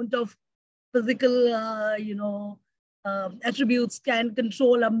no amount of physical, attributes can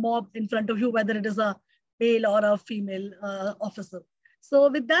control a mob in front of you, whether it is a male or a female officer. So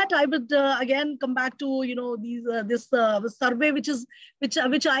with that, I would again come back to this survey,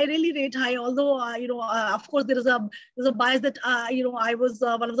 which I really rate high. Although of course there's a bias that I was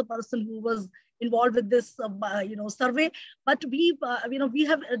one of the person who was involved with this survey, but we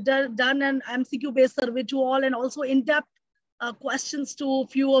have done an MCQ based survey to all, and also in-depth questions to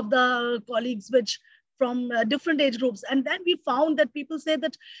few of the colleagues which from different age groups. And then we found that people say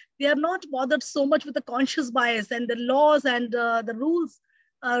that they are not bothered so much with the conscious bias, and the laws and the rules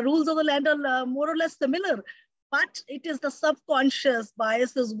of the land are more or less similar. But it is the subconscious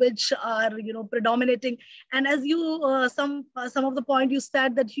biases which are predominating. And as you some of the point you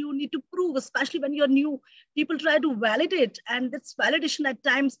said that you need to prove, especially when you're new, people try to validate, and this validation at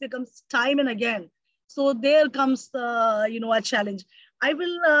times becomes time and again. So there comes a challenge. I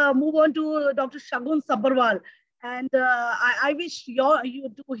will move on to Dr. Shagun Sabharwal, and I wish you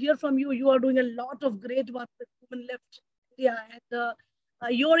to hear from you. You are doing a lot of great work with Women Lift India, and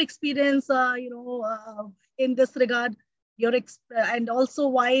your experience, in this regard, and also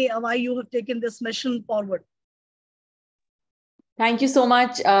why you have taken this mission forward. Thank you so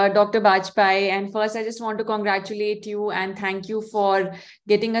much, Dr. Bajpai. And first, I just want to congratulate you and thank you for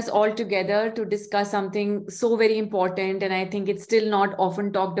getting us all together to discuss something so very important. And I think it's still not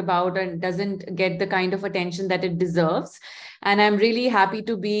often talked about and doesn't get the kind of attention that it deserves. And I'm really happy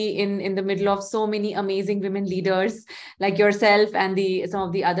to be in the middle of so many amazing women leaders like yourself and some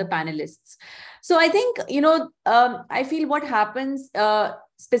of the other panelists. So I think, I feel what happens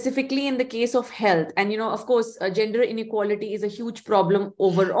specifically in the case of health, and of course gender inequality is a huge problem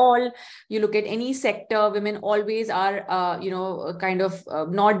overall. You look at any sector, women always are kind of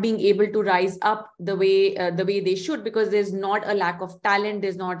not being able to rise up the way they should, because there's not a lack of talent,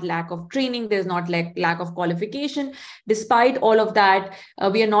 there's not lack of training, there's not lack of qualification. Despite all of that,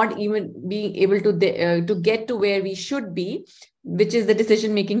 we are not even being able to get to where we should be, which is the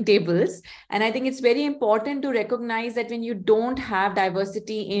decision-making tables. And I think it's very important to recognize that when you don't have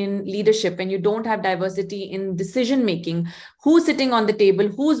diversity in leadership, when you don't have diversity in decision-making, who's sitting on the table,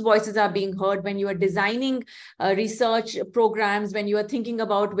 whose voices are being heard, when you are designing research programs, when you are thinking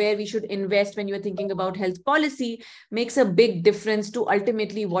about where we should invest, when you are thinking about health policy, makes a big difference to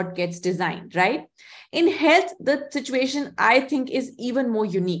ultimately what gets designed, right? In health, the situation, I think, is even more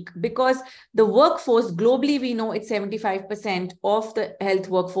unique because the workforce globally, we know it's 75% 50% of the health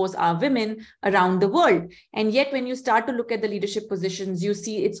workforce are women around the world. And yet when you start to look at the leadership positions, you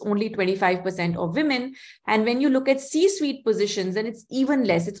see it's only 25% of women. And when you look at C-suite positions, then it's even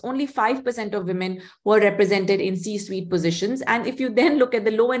less. It's only 5% of women who are represented in C-suite positions. And if you then look at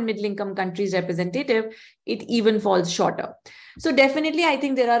the low and middle income countries representative, it even falls shorter. So definitely, I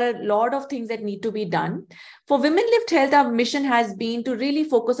think there are a lot of things that need to be done. For Women Lift Health, our mission has been to really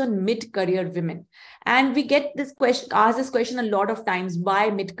focus on mid-career women. And we get this question, asked this question a lot of times,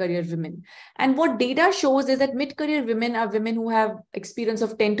 why mid-career women? And what data shows is that mid-career women are women who have experience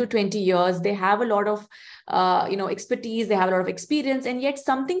of 10 to 20 years. They have a lot of expertise, they have a lot of experience, and yet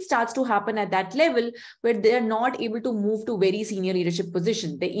something starts to happen at that level where they are not able to move to very senior leadership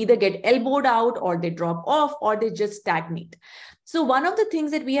position. They either get elbowed out, or they drop off, or they just stagnate. So one of the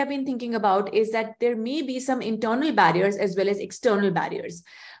things that we have been thinking about is that there may be some internal barriers as well as external barriers.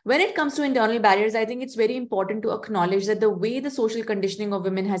 When it comes to internal barriers, I think it's very important to acknowledge that the way the social conditioning of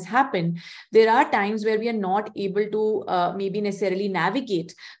women has happened, there are times where we are not able to maybe necessarily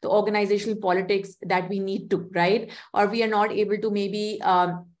navigate the organizational politics that we need to, right? Or we are not able to maybe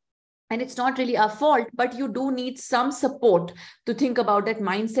and it's not really our fault, but you do need some support to think about that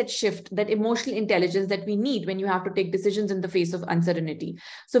mindset shift, that emotional intelligence that we need when you have to take decisions in the face of uncertainty.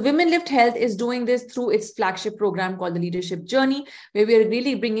 So Women Lift Health is doing this through its flagship program called the Leadership Journey, where we are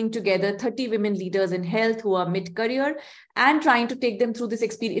really bringing together 30 women leaders in health who are mid-career and trying to take them through this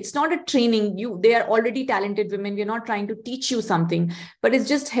experience. It's not a training. They are already talented women. We're not trying to teach you something, but it's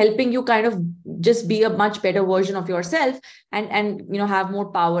just helping you kind of just be a much better version of yourself and have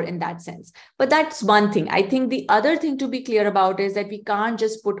more power in that sense. But that's one thing. I think the other thing to be clear about is that we can't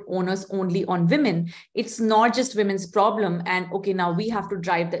just put onus only on women. It's not just women's problem. And okay, now we have to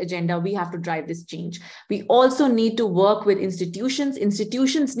drive the agenda. We have to drive this change. We also need to work with institutions.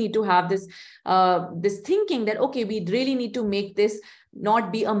 Institutions need to have this thinking that, okay, we really need to make this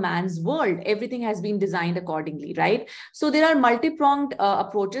not be a man's world. Everything has been designed accordingly, right? So there are multi-pronged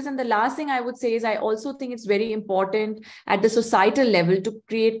approaches. And the last thing I would say is I also think it's very important at the societal level to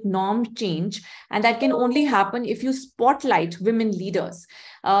create norm change. And that can only happen if you spotlight women leaders.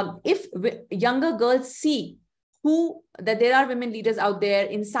 If younger girls see that there are women leaders out there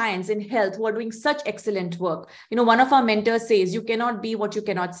in science, in health, who are doing such excellent work. One of our mentors says, you cannot be what you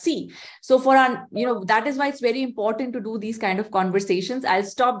cannot see. So for our, that is why it's very important to do these kind of conversations. I'll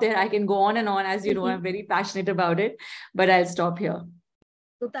stop there. I can go on and on, as you know, I'm very passionate about it, but I'll stop here.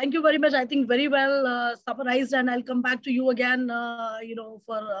 So thank you very much. I think very well summarized, and I'll come back to you again,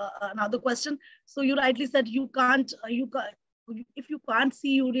 for another question. So you rightly said if you can't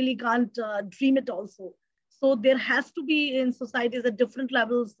see, you really can't dream it also. So there has to be in societies at different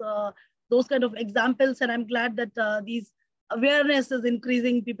levels, those kind of examples. And I'm glad that these awareness is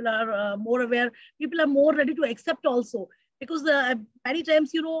increasing. People are more aware. People are more ready to accept also. Because many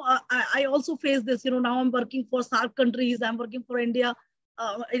times, I also face this, now I'm working for SAARC countries. I'm working for India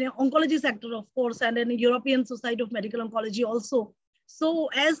in the oncology sector, of course, and in the European Society of Medical Oncology also. So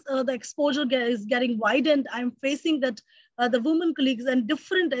as the exposure is getting widened, I'm facing that the women colleagues and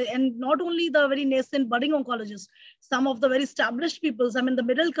not only the very nascent budding oncologists, some of the very established people, some in the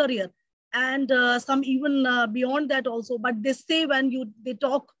middle career, and some even beyond that also. But they say when they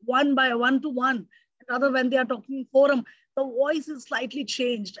talk one to one, rather when they are talking in forum, the voice is slightly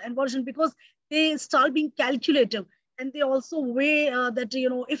changed and version, because they start being calculative, and they also weigh that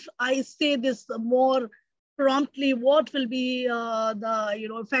if I say this more promptly, what will be the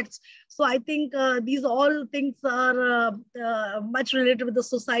effects. So I think these all things are much related with the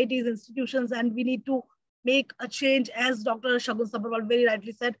societies, institutions, and we need to make a change, as Dr. Shagun Sabharwal very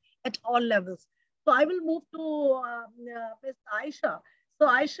rightly said, at all levels. So I will move to Ms. Aisha. So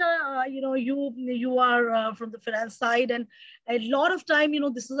Aisha, you are from the finance side, and a lot of time,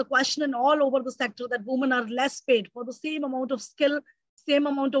 this is a question all over the sector, that women are less paid for the same amount of skill, same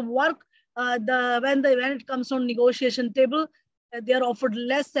amount of work. When it comes on negotiation table, they are offered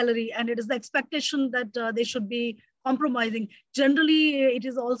less salary, and it is the expectation that they should be compromising. Generally, it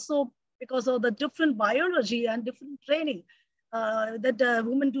is also because of the different biology and different training that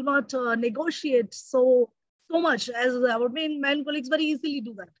women do not negotiate so much as our men colleagues very easily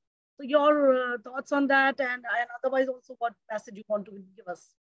do that. So your thoughts on that, and otherwise also what message you want to give us?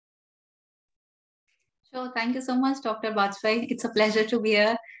 Sure. Thank you so much, Dr. Bajpai. It's a pleasure to be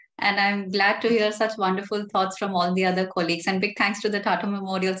here. And I'm glad to hear such wonderful thoughts from all the other colleagues. And big thanks to the Tata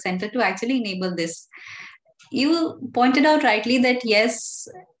Memorial Center to actually enable this. You pointed out rightly that, yes,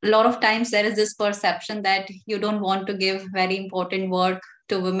 a lot of times there is this perception that you don't want to give very important work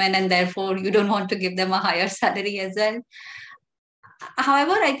to women, and therefore you don't want to give them a higher salary as well.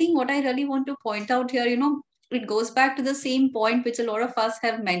 However, I think what I really want to point out here, it goes back to the same point which a lot of us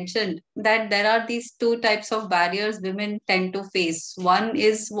have mentioned, that there are these two types of barriers women tend to face. One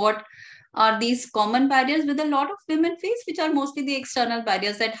is what are these common barriers with a lot of women face, which are mostly the external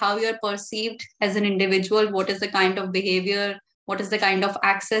barriers, that how you're perceived as an individual, what is the kind of behavior, what is the kind of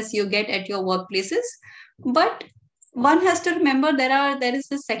access you get at your workplaces. But one has to remember there is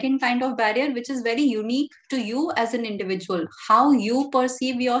the second kind of barrier which is very unique to you as an individual, how you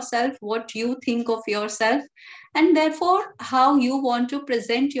perceive yourself, what you think of yourself, and therefore how you want to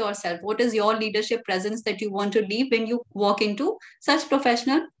present yourself, what is your leadership presence that you want to leave when you walk into such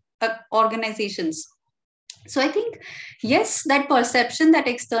professional organizations. So I think, yes, that perception, that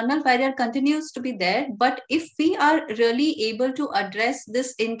external barrier continues to be there. But if we are really able to address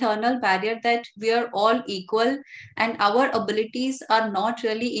this internal barrier, that we are all equal and our abilities are not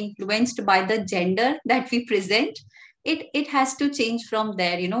really influenced by the gender that we present, it has to change from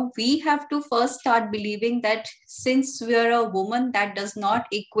there. We have to first start believing that since we are a woman, that does not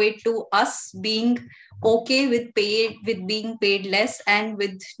equate to us being okay with being paid less and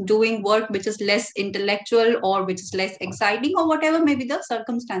with doing work which is less intellectual or which is less exciting or whatever may be the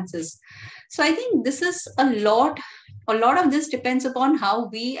circumstances. So I think this is a lot of this depends upon how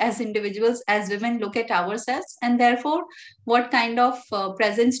we as individuals, as women, look at ourselves, and therefore what kind of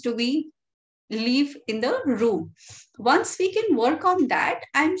presence do we leave in the room. Once we can work on that,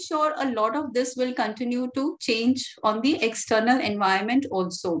 I'm sure a lot of this will continue to change on the external environment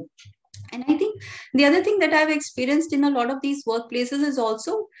also. And I think the other thing that I've experienced in a lot of these workplaces is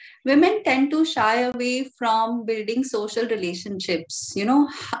also women tend to shy away from building social relationships.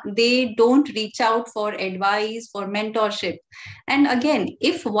 They don't reach out for advice, for mentorship. And again,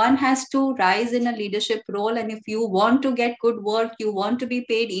 if one has to rise in a leadership role, and if you want to get good work, you want to be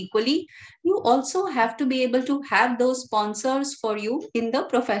paid equally, you also have to be able to have those sponsors for you in the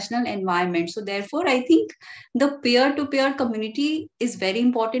professional environment. So therefore, I think the peer-to-peer community is very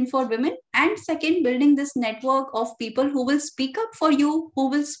important for women. And second, building this network of people who will speak up for you, who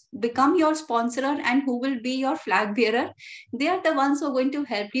will become your sponsor, and who will be your flag bearer. They are the ones who are going to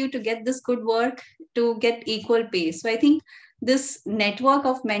help you to get this good work, to get equal pay. So I think this network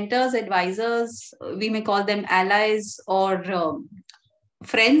of mentors, advisors, we may call them allies or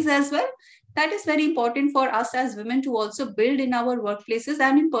friends as well, that is very important for us as women to also build in our workplaces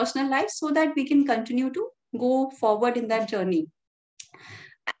and in personal lives, so that we can continue to go forward in that journey.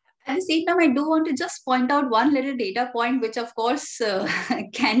 At the same time, I do want to just point out one little data point, which of course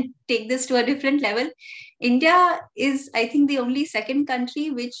can take this to a different level. India is, I think, the only second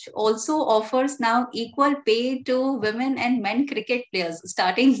country which also offers now equal pay to women and men cricket players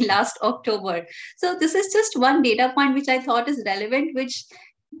starting last October. So this is just one data point which I thought is relevant, which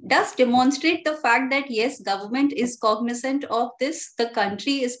does demonstrate the fact that yes, government is cognizant of this, the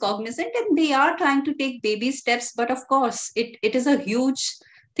country is cognizant, and they are trying to take baby steps. But of course, it is a huge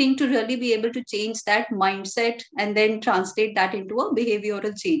thing to really be able to change that mindset and then translate that into a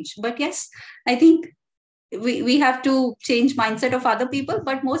behavioral change. But yes, I think we have to change mindset of other people,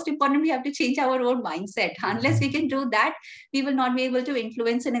 but most importantly, we have to change our own mindset. Unless we can do that, we will not be able to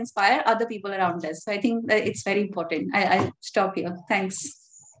influence and inspire other people around us. So I think it's very important. I'll stop here. Thanks.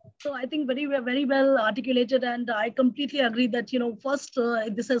 So I think very well articulated, and I completely agree that first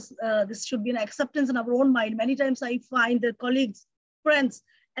this should be an acceptance in our own mind. Many times I find that colleagues, friends,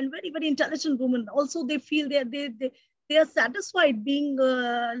 and very intelligent women also, they feel they are satisfied being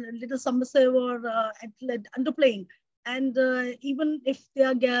a little submissive or underplaying, and even if they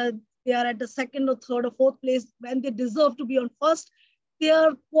are at the second or third or fourth place when they deserve to be on first, they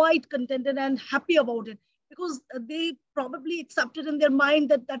are quite contented and happy about it, because they probably accepted in their mind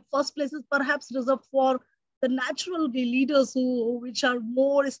that first place is perhaps reserved for the natural leaders which are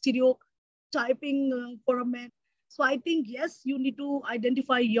more stereotyping for a man. So I think, yes, you need to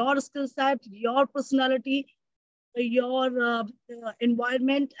identify your skill set, your personality, your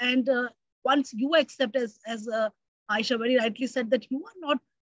environment. And once you accept, as Aisha very rightly said, that you are not,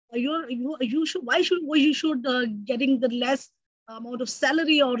 you should getting the less amount of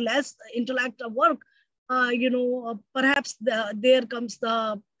salary or less intellect work, perhaps there comes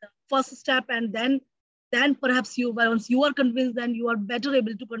the first step, and then perhaps once you are convinced, then you are better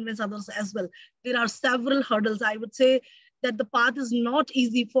able to convince others as well. There are several hurdles. I would say that the path is not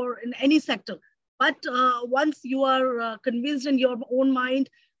easy in any sector, but once you are convinced in your own mind,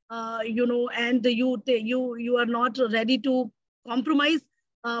 and you are not ready to compromise,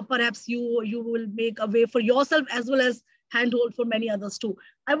 perhaps you will make a way for yourself as well as handhold for many others too.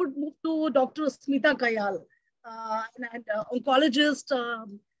 I would move to Dr. Smita Kayal, an oncologist,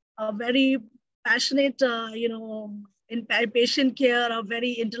 a very passionate, in patient care, a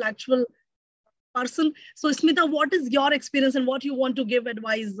very intellectual person. So Smita, what is your experience and what you want to give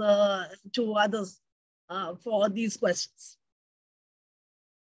advice to others for these questions?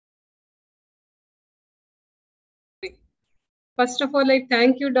 First of all, I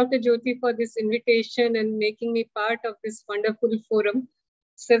thank you, Dr. Jyoti, for this invitation and making me part of this wonderful forum.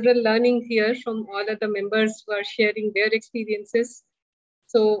 Several learning here from all of the members who are sharing their experiences.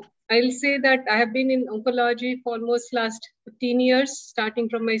 So I'll say that I have been in oncology for almost last 15 years, starting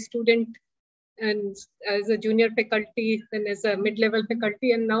from my student and as a junior faculty, then as a mid-level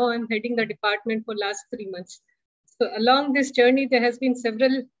faculty, and now I'm heading the department for last 3 months. So along this journey, there has been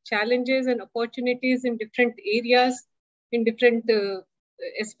several challenges and opportunities in different areas, in different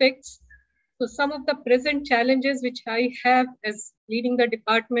aspects. So some of the present challenges which I have as leading the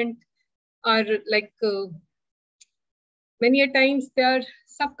department are like many a times there are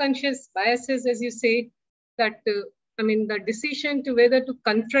subconscious biases, as you say, that I mean, the decision to whether to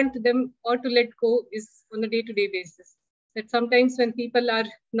confront them or to let go is on a day-to-day basis. That sometimes when people are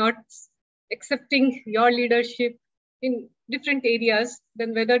not accepting your leadership in different areas,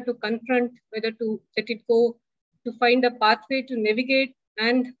 then whether to confront, whether to let it go, to find a pathway to navigate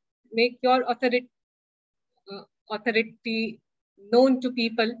and make your authority known to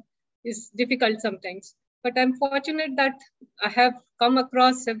people is difficult sometimes. But I'm fortunate that I have come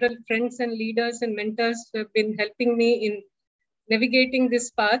across several friends and leaders and mentors who have been helping me in navigating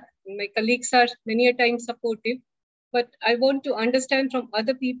this path. My colleagues are many a time supportive, but I want to understand from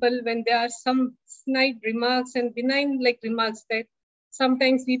other people when there are some snide remarks and benign like remarks that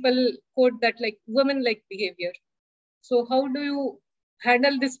sometimes people quote that like women-like behavior. So how do you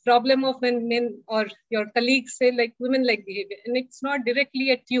handle this problem of when men or your colleagues say like women-like behavior? And it's not directly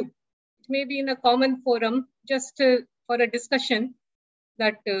at you. It may be in a common forum, just for a discussion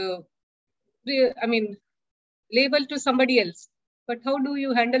that, I mean, label to somebody else. But how do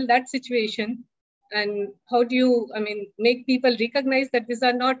you handle that situation? And how do you, I mean, make people recognize that these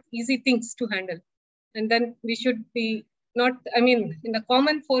are not easy things to handle? And then we should be not, I mean, in a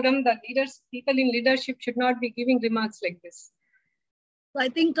common forum, the leaders, people in leadership should not be giving remarks like this. So I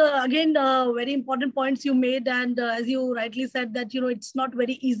think, again, very important points you made. And as you rightly said that, it's not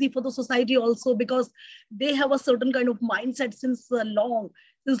very easy for the society also because they have a certain kind of mindset since long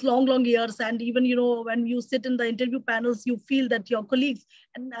years. And even, when you sit in the interview panels, you feel that your colleagues,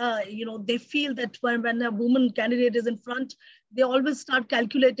 and, they feel that when a woman candidate is in front, they always start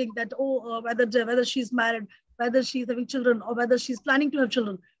calculating that, whether she's married, whether she's having children, or whether she's planning to have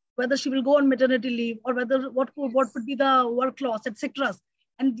children, whether she will go on maternity leave, or whether what would be the work loss, etc.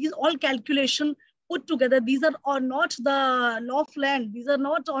 And these all calculation put together, these are not the law of land, these are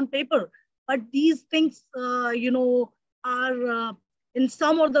not on paper, but these things, are in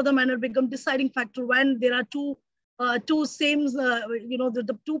some or the other manner become deciding factor when there are two same,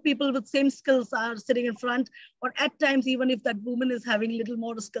 the two people with same skills are sitting in front, or at times even if that woman is having little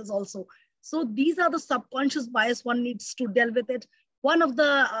more skills also. So these are the subconscious bias one needs to deal with it. One of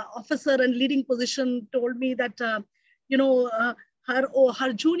the officer in leading position told me that,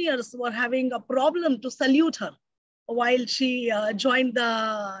 her juniors were having a problem to salute her while she joined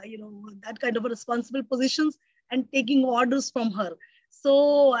the, that kind of a responsible positions and taking orders from her.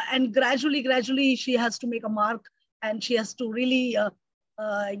 So, and gradually she has to make a mark and she has to really,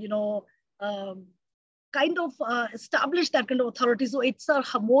 kind of establish that kind of authority. So it's a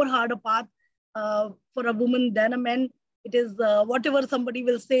more harder path for a woman than a man. It is whatever somebody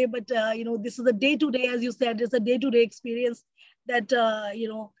will say, but this is a day-to-day, as you said, it's a day-to-day experience that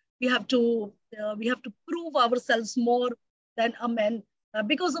we have to prove ourselves more than a man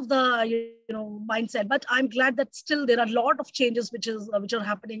because of the mindset. But I'm glad that still there are a lot of changes which are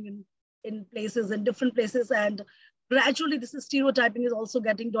happening in different places, and gradually this stereotyping is also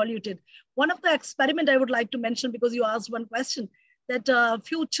getting diluted. One of the experiment I would like to mention, because you asked one question, that a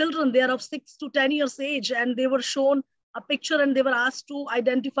few children, they are of 6 to 10 years age, and they were shown a picture and they were asked to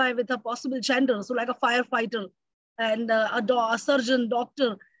identify with a possible gender. So like a firefighter and a surgeon,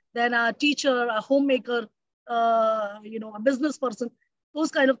 doctor, then a teacher, a homemaker, a business person,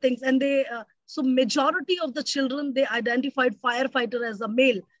 those kind of things. And they, so majority of the children, they identified firefighter as a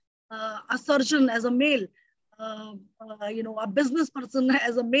male, a surgeon as a male, a business person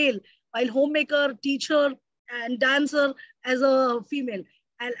as a male, while homemaker, teacher, and dancer as a female.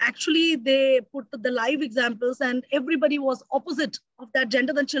 And actually they put the live examples and everybody was opposite of that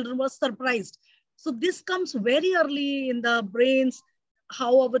gender, then children were surprised. So this comes very early in the brains,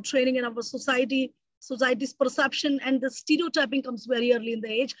 how our training in our society's perception, and the stereotyping comes very early in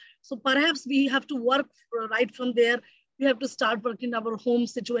the age. So perhaps we have to work right from there. We have to start working in our home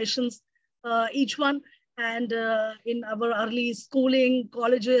situations, each one, and in our early schooling,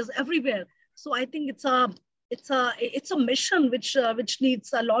 colleges, everywhere. So I think it's a mission which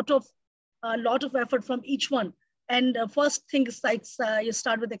needs a lot of effort from each one. And first thing is like you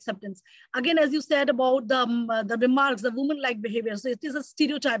start with acceptance. Again, as you said about the remarks, the woman-like behavior. So it is a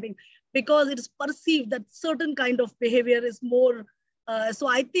stereotyping because it is perceived that certain kind of behavior is more. So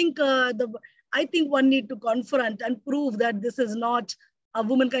I think one need to confront and prove that this is not a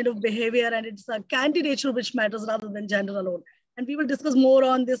woman kind of behavior, and it's a candidature which matters rather than gender alone. And we will discuss more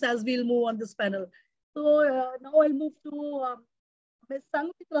on this as we'll move on this panel. So now I'll move to Ms.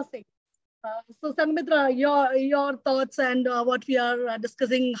 Sanghmitra Singh. So Sanghmitra, your thoughts and what we are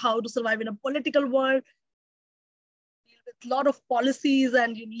discussing, how to survive in a political world, with a lot of policies,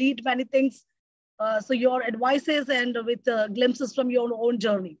 and you lead many things. So your advices and with glimpses from your own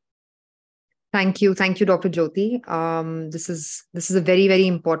journey. Thank you, Dr. Jyoti. This is a very, very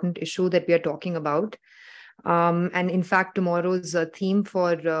important issue that we are talking about. And in fact, tomorrow's theme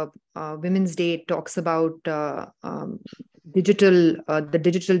for Women's Day talks about the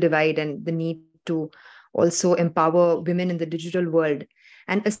digital divide and the need to also empower women in the digital world.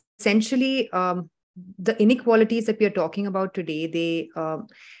 And essentially, the inequalities that we are talking about today,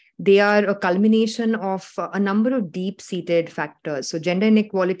 they are a culmination of a number of deep-seated factors. So gender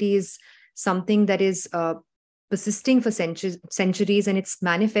inequality is something that is persisting for centuries, and it's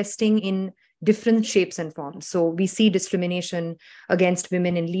manifesting in different shapes and forms. So we see discrimination against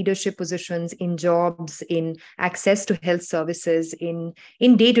women in leadership positions, in jobs, in access to health services, in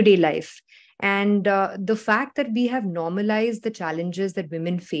day-to-day life. And the fact that we have normalized the challenges that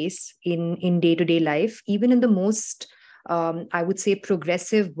women face in day-to-day life, even in the most I would say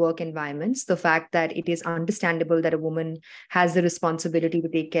progressive work environments, the fact that it is understandable that a woman has the responsibility to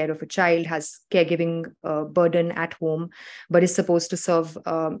take care of a child, has caregiving burden at home, but is supposed to serve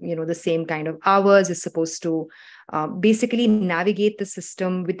the same kind of hours, is supposed to basically navigate the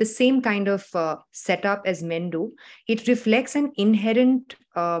system with the same kind of setup as men do. It reflects an inherent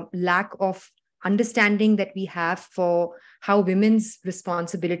lack of understanding that we have for how women's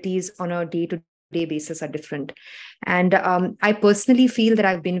responsibilities on a day-to-day basis are different. And I personally feel that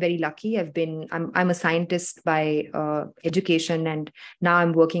I've been very lucky. I'm a scientist by education, and now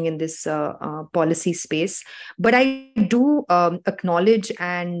I'm working in this policy space. But I do acknowledge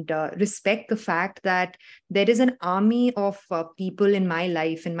and respect the fact that there is an army of people in my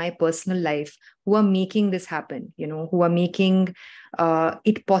life, in my personal life, who are making this happen, who are making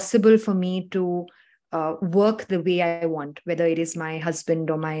it possible for me to work the way I want, whether it is my husband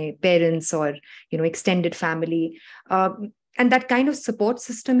or my parents or, extended family. And that kind of support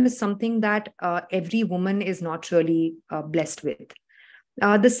system is something that every woman is not really blessed with.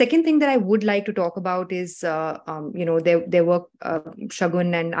 The second thing that I would like to talk about is, there were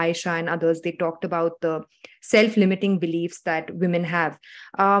Shagun and Aisha and others, they talked about the self-limiting beliefs that women have.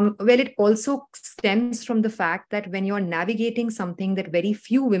 Well, it also stems from the fact that when you're navigating something that very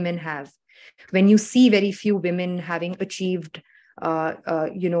few women have, when you see very few women having achieved,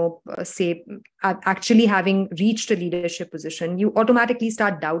 actually having reached a leadership position, you automatically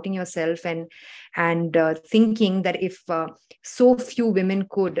start doubting yourself and thinking that if so few women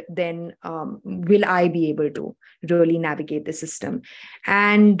could, then will I be able to really navigate the system?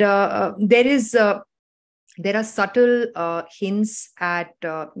 And there are subtle hints at,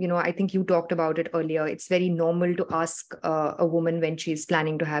 I think you talked about it earlier. It's very normal to ask a woman when she's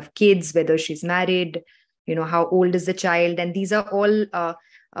planning to have kids, whether she's married, how old is the child? And these are all,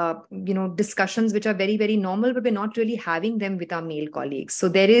 discussions which are very, very normal, but we're not really having them with our male colleagues. So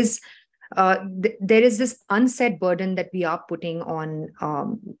there is this unsaid burden that we are putting on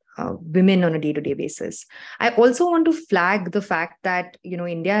women on a day-to-day basis. I also want to flag the fact that,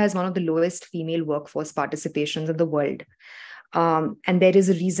 India has one of the lowest female workforce participations in the world. And there is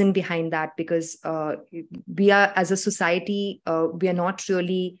a reason behind that, because we are, as a society, we are not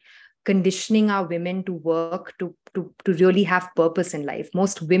really conditioning our women to work, to really have purpose in life.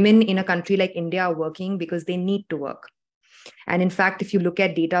 Most women in a country like India are working because they need to work. And in fact, if you look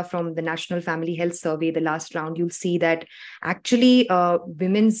at data from the National Family Health Survey, the last round, you'll see that actually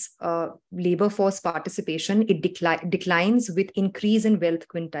women's labor force participation, it declines with increase in wealth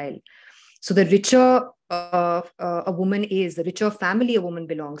quintile. So the richer a woman is, the richer family a woman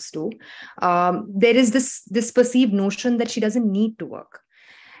belongs to, there is this perceived notion that she doesn't need to work.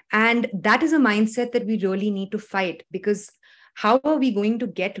 And that is a mindset that we really need to fight, because how are we going to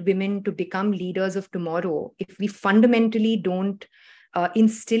get women to become leaders of tomorrow if we fundamentally don't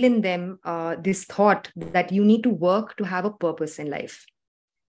instill in them this thought that you need to work to have a purpose in life?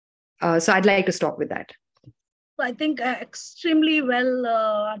 So I'd like to stop with that. So I think extremely well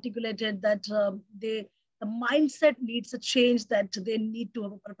articulated that the mindset needs a change, that they need to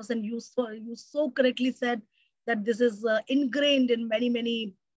have a purpose. And you so correctly said that this is ingrained in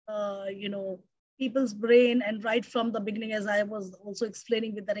many people's brain, and right from the beginning, as I was also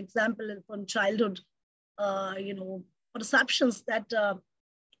explaining with that example from childhood, perceptions that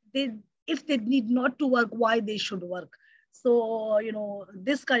if they need not to work, why they should work. So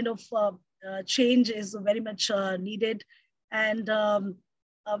this kind of change is very much needed. And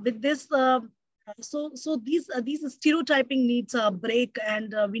with this, so these stereotyping needs a break,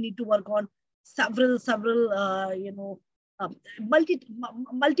 and we need to work on several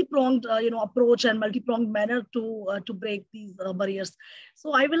multi-pronged approach and multi-pronged manner to break these barriers.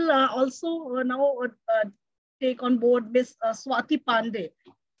 So I will also now take on board Miss Swati Pandey.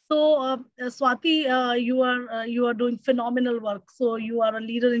 So Swati, you are doing phenomenal work. So you are a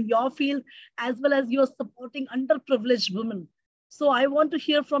leader in your field, as well as you are supporting underprivileged women. So I want to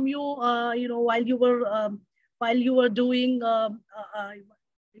hear from you. While you were doing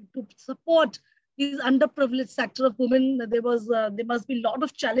to support these underprivileged sector of women, there must be a lot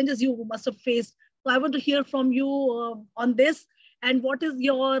of challenges you must have faced. So I want to hear from you on this, and what is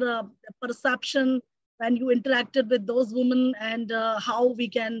your perception when you interacted with those women, and how we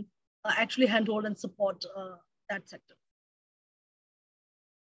can actually handhold and support that sector.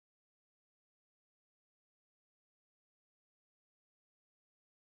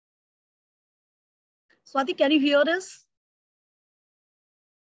 Swati, can you hear us?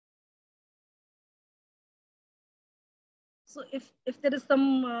 So if there is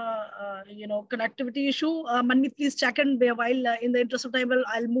some connectivity issue, Manmeet, please check, and while in the interest of time,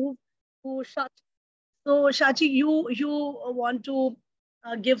 I'll move to Shachi. So Shachi, you want to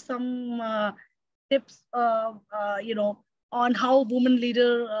give some tips, on how women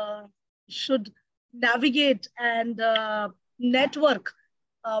leader should navigate and network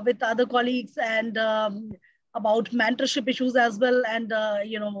with other colleagues, and about mentorship issues as well, and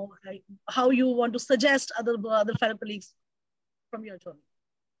how you want to suggest other fellow colleagues from your journey.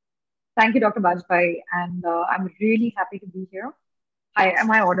 Thank you, Dr. Bajpai, and I'm really happy to be here. Hi, am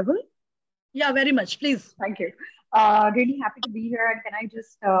I audible? Yeah, very much, please. Thank you. Really happy to be here, and can I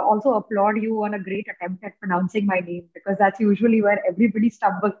just also applaud you on a great attempt at pronouncing my name, because that's usually where everybody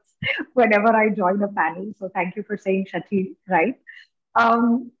stumbles whenever I join a panel. So thank you for saying Shachi right.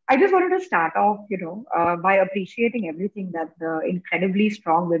 I just wanted to start off, by appreciating everything that the incredibly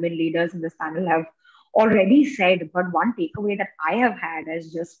strong women leaders in this panel have already said. But one takeaway that I have had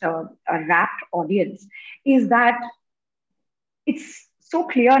as just a rapt audience is that it's so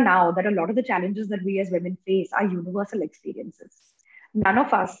clear now that a lot of the challenges that we as women face are universal experiences. None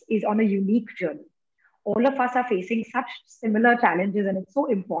of us is on a unique journey. All of us are facing such similar challenges, and it's so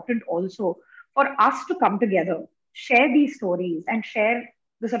important also for us to come together, share these stories, and share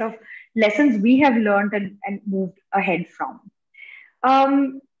the sort of lessons we have learned and moved ahead from.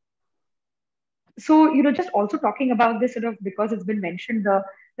 So, just also talking about this sort of, because it's been mentioned, the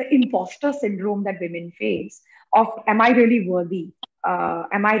imposter syndrome that women face of, am I really worthy?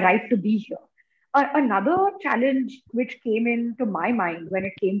 Am I right to be here? Another challenge which came into my mind when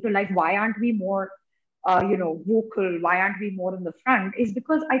it came to like, why aren't we more, vocal? Why aren't we more in the front? Is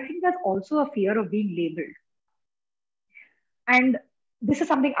because I think there's also a fear of being labeled. And this is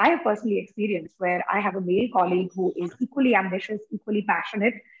something I have personally experienced, where I have a male colleague who is equally ambitious, equally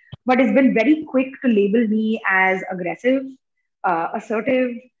passionate, but has been very quick to label me as aggressive,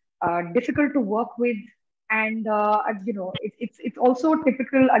 assertive, difficult to work with. And, it's also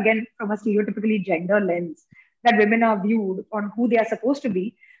typical, again, from a stereotypically gender lens, that women are viewed on who they are supposed to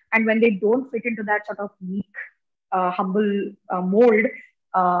be. And when they don't fit into that sort of meek, humble mold,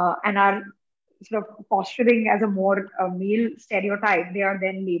 and are sort of posturing as a more male stereotype, they are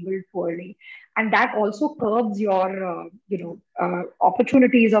then labeled poorly. And that also curbs your,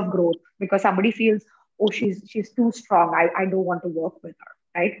 opportunities of growth, because somebody feels, oh, she's too strong, I don't want to work with her.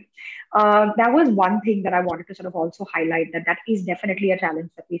 Right. That was one thing that I wanted to sort of also highlight, that is definitely a challenge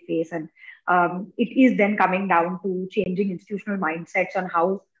that we face. And it is then coming down to changing institutional mindsets on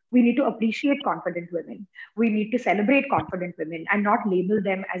how we need to appreciate confident women. We need to celebrate confident women and not label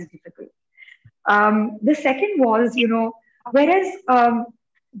them as difficult. The second was, whereas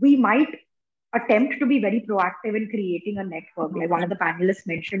we might attempt to be very proactive in creating a network, like one of the panelists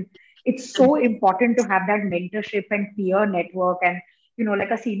mentioned, it's so important to have that mentorship and peer network, and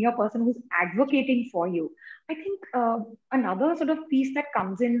like a senior person who's advocating for you. I think another sort of piece that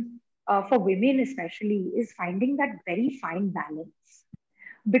comes in for women especially is finding that very fine balance.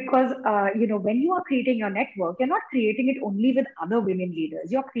 Because, when you are creating your network, you're not creating it only with other women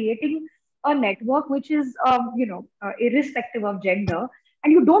leaders. You're creating a network which is, irrespective of gender,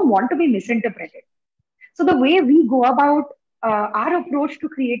 and you don't want to be misinterpreted. So the way we go about our approach to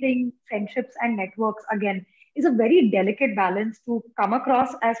creating friendships and networks, again, is a very delicate balance to come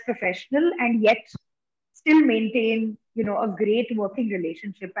across as professional and yet still maintain, a great working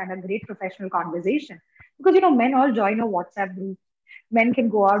relationship and a great professional conversation. Because, men all join a WhatsApp group. Men can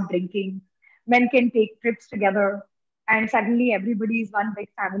go out drinking. Men can take trips together. And suddenly everybody is one big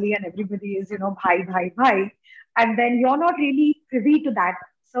family and everybody is, bhai, bhai, bhai. And then you're not really privy to that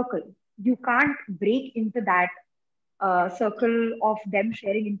circle. You can't break into that circle of them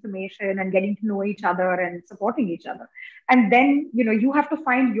sharing information and getting to know each other and supporting each other. And then, you have to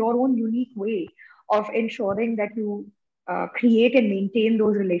find your own unique way of ensuring that you create and maintain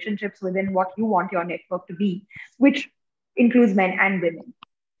those relationships within what you want your network to be, which includes men and women.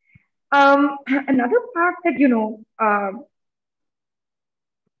 Another part that,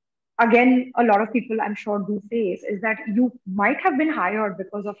 again, a lot of people I'm sure do face is that you might have been hired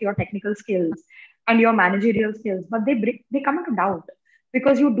because of your technical skills and your managerial skills, but they come into doubt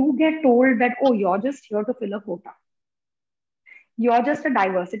because you do get told that, oh, you're just here to fill a quota. You're just a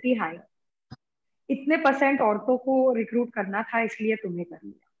diversity hire. इतने % औरतों को recruit करना था इसलिए तुम्हें कर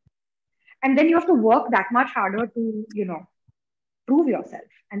लिया. And then you have to work that much harder to, prove yourself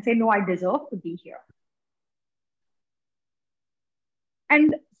and say, no, I deserve to be here.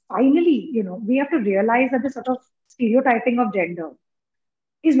 And finally, we have to realize that the sort of stereotyping of gender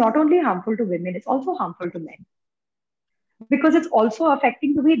is not only harmful to women, it's also harmful to men. Because it's also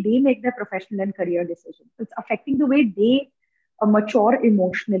affecting the way they make their professional and career decisions. It's affecting the way they mature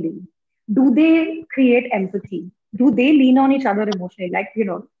emotionally. Do they create empathy? Do they lean on each other emotionally? Like,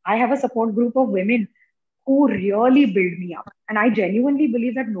 I have a support group of women who really build me up. And I genuinely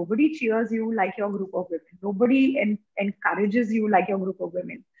believe that nobody cheers you like your group of women. Nobody encourages you like your group of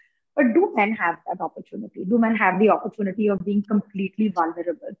women. But do men have that opportunity? Do men have the opportunity of being completely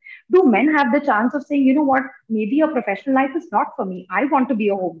vulnerable? Do men have the chance of saying, you know what, maybe a professional life is not for me. I want to be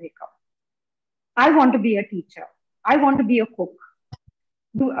a homemaker. I want to be a teacher. I want to be a cook.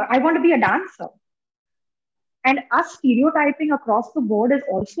 I want to be a dancer. And us stereotyping across the board is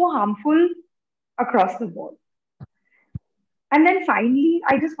also harmful across the board. And then finally,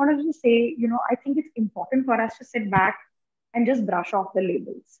 I just wanted to say, I think it's important for us to sit back and just brush off the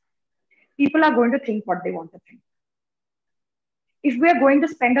labels. People are going to think what they want to think. If we are going to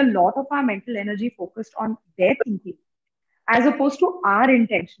spend a lot of our mental energy focused on their thinking, as opposed to our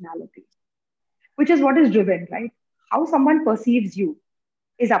intentionality, which is what is driven, right? How someone perceives you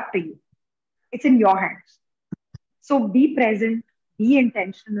is up to you. It's in your hands. So be present, be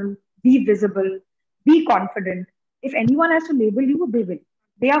intentional, be visible, be confident. If anyone has to label you, they will.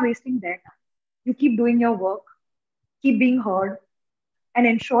 They are wasting their time. You keep doing your work, keep being heard, and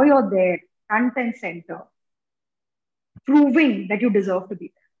ensure you're there, front and center, proving that you deserve to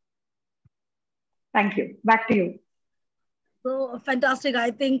be there. Thank you. Back to you. So fantastic.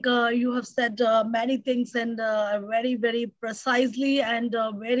 I think you have said many things and very, very precisely and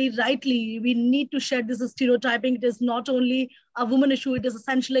very rightly. We need to shed this stereotyping. It is not only a woman issue, it is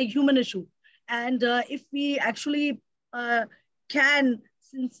essentially a human issue. And if we actually can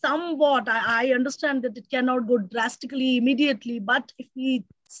somewhat, I understand that it cannot go drastically immediately, but if we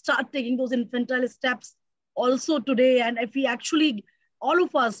start taking those infantile steps also today, and if we actually, all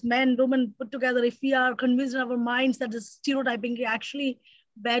of us, men, women put together, if we are convinced in our minds that this stereotyping is actually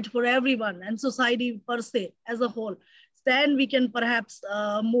bad for everyone and society per se as a whole, then we can perhaps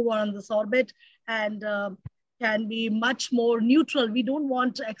move on this orbit and can be much more neutral. We don't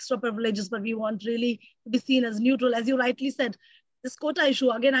want extra privileges, but we want really to be seen as neutral. As you rightly said, this quota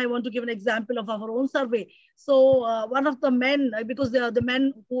issue, again, I want to give an example of our own survey. So one of the men, because they are the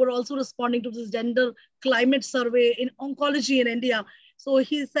men who are also responding to this gender climate survey in oncology in India. So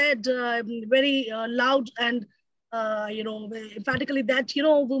he said very loud and, emphatically that,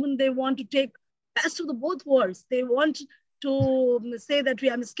 women, they want to take best of the both worlds. They want to say that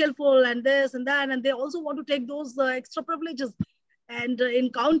we are skillful and this and that, and they also want to take those extra privileges. And in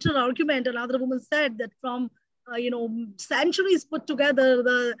counter argument, another woman said that from centuries put together,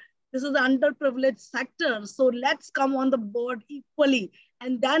 this is the underprivileged sector. So let's come on the board equally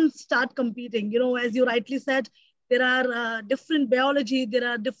and then start competing. As you rightly said, there are different biology, there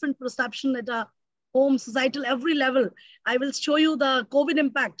are different perception at a home, societal, every level. I will show you the COVID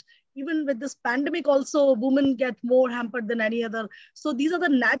impact. Even with this pandemic also, women get more hampered than any other. So these are the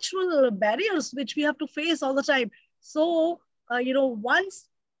natural barriers which we have to face all the time. So, once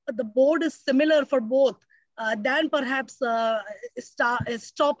the board is similar for both, then perhaps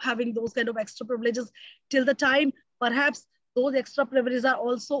stop having those kind of extra privileges till the time perhaps those extra privileges are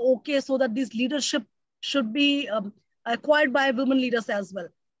also okay, so that this leadership should be acquired by women leaders as well.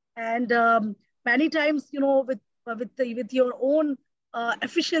 And many times, with your own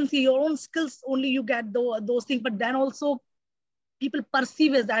efficiency, your own skills, only you get those things. But then also people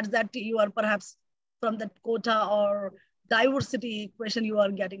perceive as that you are perhaps from that quota or diversity equation, you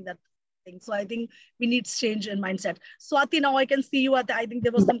are getting that thing. So I think we need change in mindset. Swati, now I can see you. I think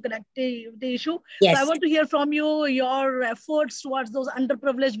there was some connectivity issue. Yes. So I want to hear from you, your efforts towards those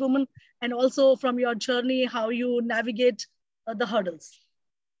underprivileged women, and also from your journey, how you navigate the hurdles.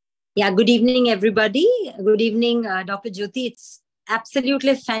 Yeah, good evening, everybody. Good evening, Dr. Jyoti. It's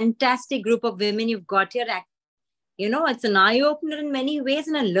absolutely a fantastic group of women you've got here. It's an eye-opener in many ways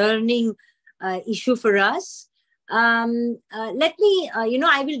and a learning issue for us. Let me,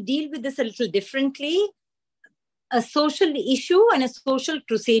 I will deal with this a little differently. A social issue and a social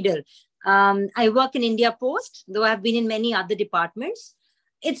crusader. I work in India Post, though I've been in many other departments.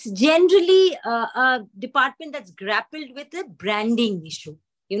 It's generally a department that's grappled with a branding issue.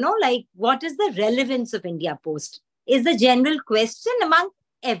 Like, what is the relevance of India Post? Is the general question among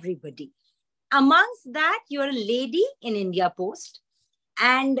everybody. Amongst that, you're a lady in India Post.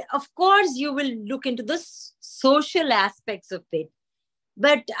 And of course, you will look into the social aspects of it.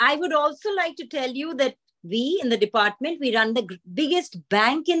 But I would also like to tell you that we in the department, we run the biggest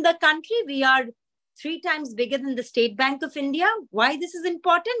bank in the country. We are 3 times bigger than the State Bank of India. Why this is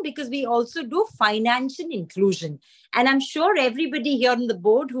important? Because we also do financial inclusion. And I'm sure everybody here on the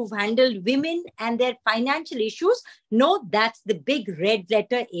board who've handled women and their financial issues know that's the big red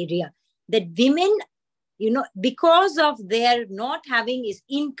letter area. That women, because of their not having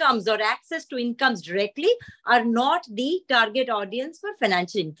incomes or access to incomes directly, are not the target audience for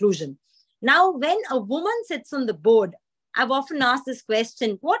financial inclusion. Now, when a woman sits on the board, I've often asked this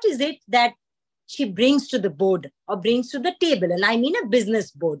question, what is it that she brings to the board or brings to the table? And I mean a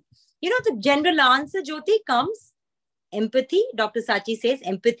business board. The general answer, Jyoti, comes empathy. Dr. Sachi says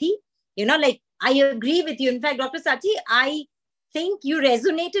empathy. Like, I agree with you. In fact, Dr. Sachi, I think you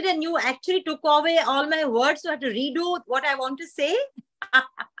resonated and you actually took away all my words. So I have to redo what I want to say.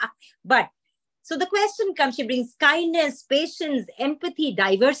 But, so the question comes, she brings kindness, patience, empathy,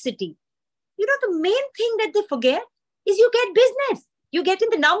 diversity. The main thing that they forget is you get business. You get in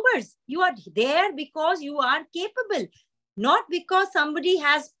the numbers. You are there because you are capable, not because somebody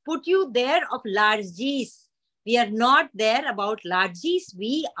has put you there of large G's. We are not there about large G's.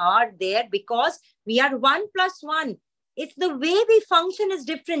 We are there because we are 1 + 1. It's the way we function is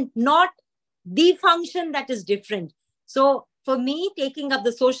different, not the function that is different. So for me, taking up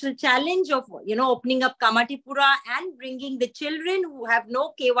the social challenge of, opening up Kamatipura and bringing the children who have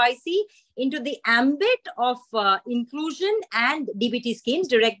no KYC into the ambit of inclusion and DBT schemes,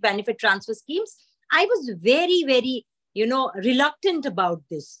 direct benefit transfer schemes, I was very, very, reluctant about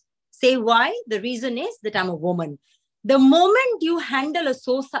this. Say why? The reason is that I'm a woman. The moment you handle a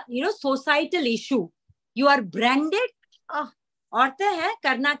societal issue, you are branded. औरतें हैं,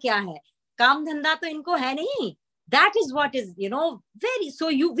 करना क्या है? काम धंधा तो इनको है नहीं. That is what is, we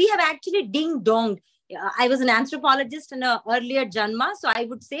have actually ding-donged. I was an anthropologist in an earlier Janma, so I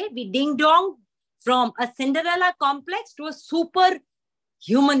would say we ding-donged from a Cinderella complex to a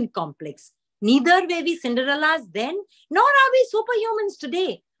superhuman complex. Neither were we Cinderellas then, nor are we superhumans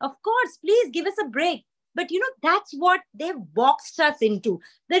today. Of course, please give us a break. But, that's what they've boxed us into.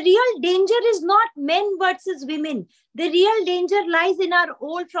 The real danger is not men versus women. The real danger lies in our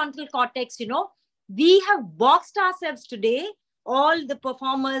old frontal cortex, We have boxed ourselves today, all the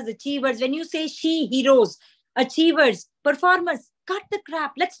performers, achievers. When you say she, heroes, achievers, performers, cut the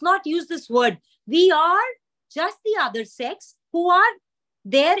crap. Let's not use this word. We are just the other sex who are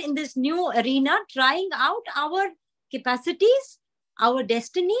there in this new arena, trying out our capacities, our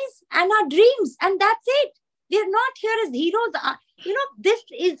destinies, and our dreams. And that's it. We are not here as heroes. This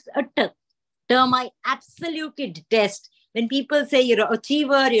is a term I absolutely detest. When people say you're an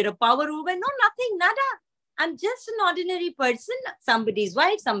achiever, you're a power woman, no, nothing, nada. I'm just an ordinary person, somebody's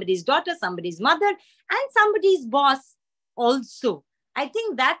wife, somebody's daughter, somebody's mother, and somebody's boss also. I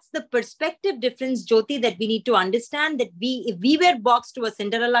think that's the perspective difference, Jyoti, that we need to understand, that if we were boxed to a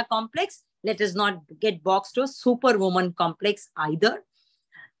Cinderella complex, let us not get boxed to a superwoman complex either.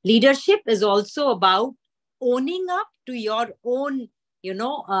 Leadership is also about owning up to your own,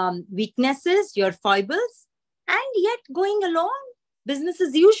 weaknesses, your foibles, and yet going along business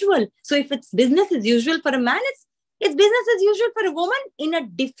as usual. So if it's business as usual for a man, it's business as usual for a woman in a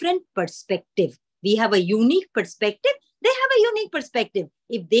different perspective. We have a unique perspective. They have a unique perspective.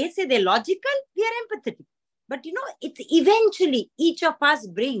 If they say they're logical, we are empathetic. But, it's eventually each of us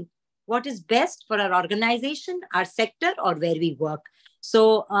bring what is best for our organization, our sector, or where we work.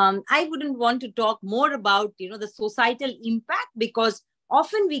 So I wouldn't want to talk more about, the societal impact, because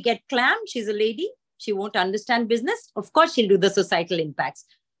Often we get clam. She's a lady. She won't understand business. Of course, she'll do the societal impacts.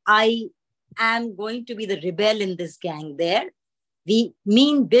 I am going to be the rebel in this gang there. We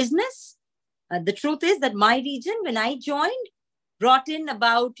mean business. The truth is that my region, when I joined, brought in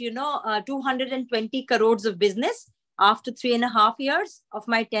about, 220 crores of business after 3.5 years of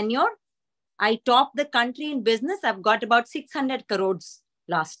my tenure. I topped the country in business. I've got about 600 crores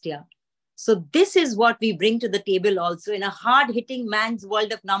last year. So this is what we bring to the table also. In a hard-hitting man's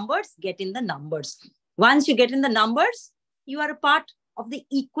world of numbers, get in the numbers. Once you get in the numbers, you are a part of the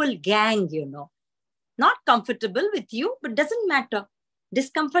equal gang, Not comfortable with you, but doesn't matter.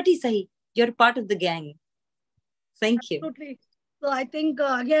 Discomfort is sahi. You're part of the gang. Thank you. Absolutely. So I think,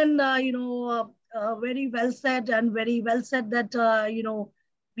 again, very well said, and very well said that,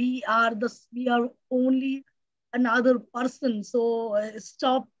 we are only another person. So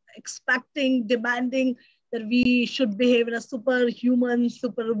stop expecting, demanding that we should behave in a superhuman,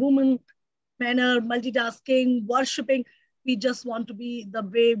 superwoman manner, multitasking, worshipping. We just want to be the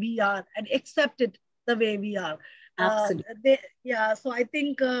way we are and accept it the way we are. Absolutely. So I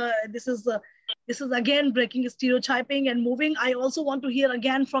think this is again breaking stereotyping and moving. I also want to hear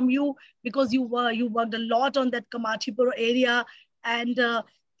again from you, because you worked a lot on that Kamathipura area, and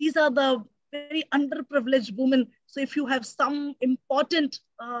these are the very underprivileged women. So if you have some important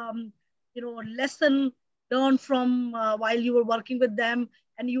lesson learned from while you were working with them,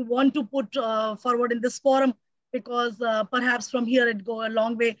 and you want to put forward in this forum, because perhaps from here it go a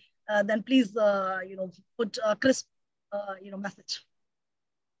long way, then please put a crisp message.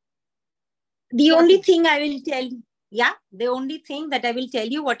 The only thing I will tell you, the only thing that I will tell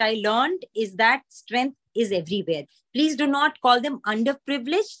you, what I learned is that strength is everywhere. Please do not call them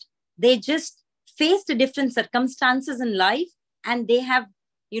underprivileged. They just faced different circumstances in life, and they have,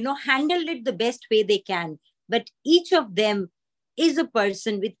 handled it the best way they can. But each of them is a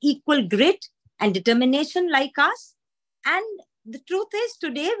person with equal grit and determination like us. And the truth is,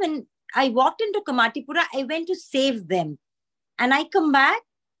 today when I walked into Kamathipura, I went to save them. And I come back,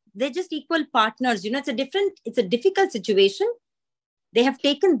 they're just equal partners. It's a difficult situation. They have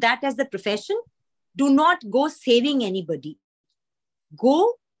taken that as the profession. Do not go saving anybody.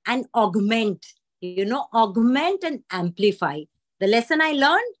 Go and augment, augment and amplify. The lesson I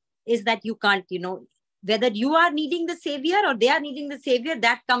learned is that you can't, whether you are needing the savior or they are needing the savior,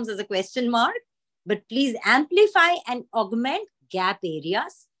 that comes as a question mark. But please amplify and augment gap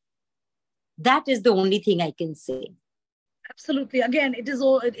areas. That is the only thing I can say. Absolutely. Again, it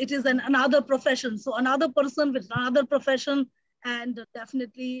is another profession. So another person with another profession, and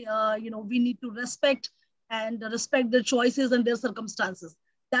definitely, we need to respect their choices and their circumstances.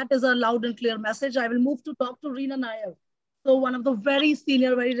 That is a loud and clear message. I will move to Dr. Reena Nair. So one of the very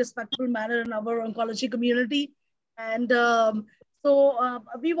senior, very respectful manner in our oncology community. And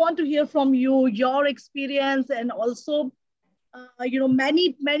we want to hear from you, your experience, and also,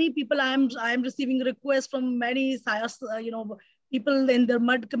 many people. I am receiving requests from many, people in their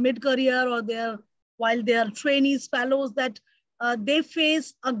mid-career or while they are trainees, fellows, that they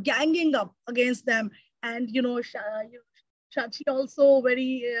face a ganging up against them. And, Shachi also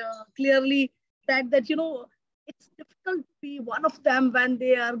very clearly said that, it's difficult to be one of them when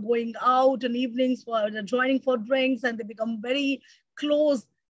they are going out in evenings joining for drinks, and they become very close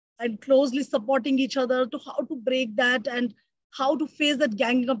and closely supporting each other to how to break that and how to face that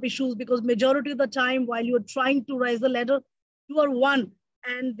ganging up issues, because majority of the time while you are trying to rise the ladder, you are one,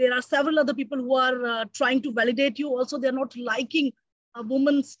 and there are several other people who are trying to validate you. Also, they're not liking a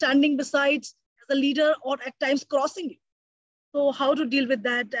woman standing besides as a leader, or at times crossing you. So how to deal with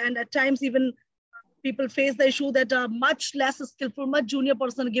that? And at times even people face the issue that a much less skillful, much junior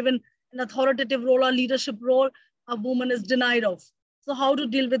person given an authoritative role or leadership role, a woman is denied of. So how to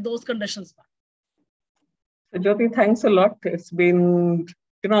deal with those conditions? So Jyoti, thanks a lot. It's been,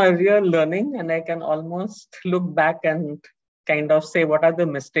 a real learning, and I can almost look back and kind of say what are the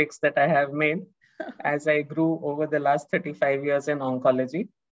mistakes that I have made as I grew over the last 35 years in oncology.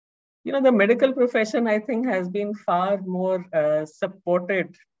 The medical profession, I think, has been far more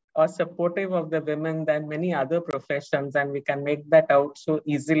supportive of the women than many other professions. And we can make that out so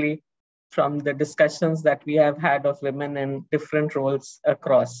easily from the discussions that we have had of women in different roles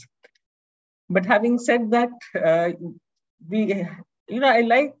across. But having said that, I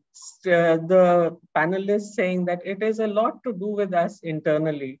like the panelists saying that it is a lot to do with us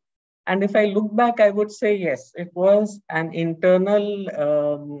internally. And if I look back, I would say, yes, it was an internal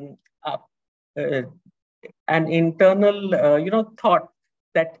thought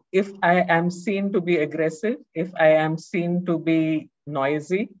that if I am seen to be aggressive, if I am seen to be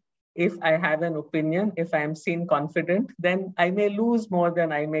noisy, if I have an opinion, if I am seen confident, then I may lose more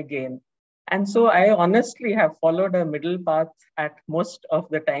than I may gain. And so I honestly have followed a middle path at most of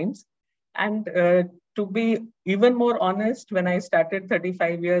the times. And to be even more honest, when I started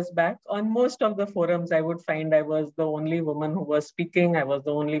 35 years back, on most of the forums, I would find I was the only woman who was speaking. I was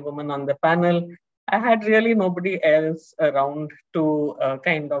the only woman on the panel. I had really nobody else around to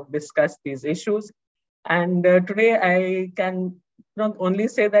kind of discuss these issues. And today I can not only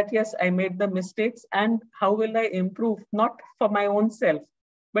say that, yes, I made the mistakes, and how will I improve? Not for my own self,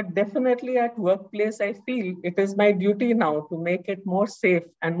 but definitely at workplace, I feel it is my duty now to make it more safe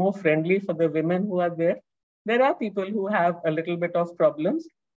and more friendly for the women who are there. There are people who have a little bit of problems.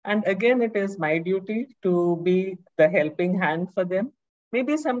 And again, it is my duty to be the helping hand for them.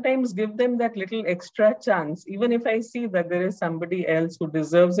 Maybe sometimes give them that little extra chance, even if I see that there is somebody else who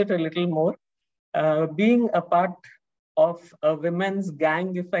deserves it a little more. Being a part of a women's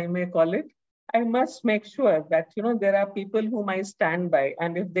gang, if I may call it, I must make sure that, there are people whom I stand by,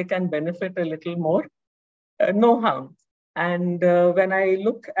 and if they can benefit a little more, no harm. And when I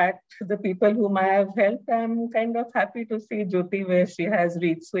look at the people whom I have helped, I'm kind of happy to see Jyoti where she has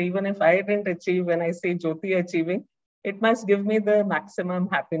reached. So even if I didn't achieve, when I see Jyoti achieving, it must give me the maximum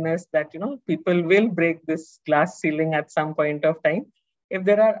happiness that, people will break this glass ceiling at some point of time if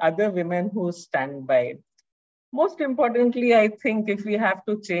there are other women who stand by. Most importantly, I think if we have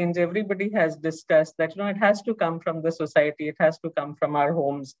to change, everybody has discussed that, it has to come from the society. It has to come from our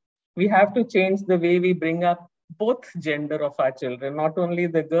homes. We have to change the way we bring up both gender of our children, not only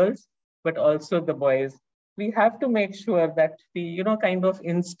the girls, but also the boys. We have to make sure that we, kind of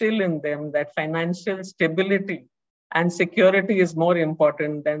instill in them that financial stability and security is more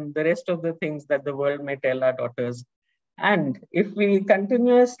important than the rest of the things that the world may tell our daughters. And if we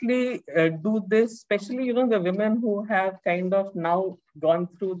continuously do this, especially, the women who have kind of now gone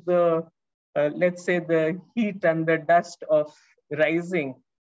through the, let's say, the heat and the dust of rising,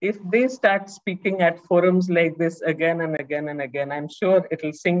 if they start speaking at forums like this again and again and again, I'm sure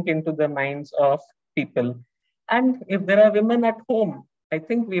it'll sink into the minds of people. And if there are women at home, I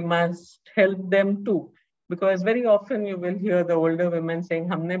think we must help them too. Because very often you will hear the older women saying,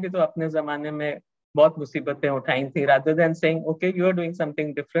 "Humne bhi to apne zamane mein bahut musibatein uthai thi," rather than saying, "Okay, you are doing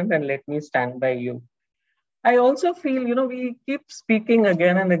something different and let me stand by you." I also feel, we keep speaking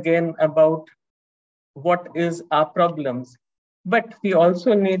again and again about what is our problems, but we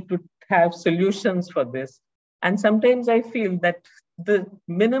also need to have solutions for this. And sometimes I feel that the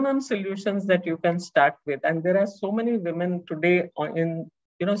minimum solutions that you can start with, and there are so many women today in,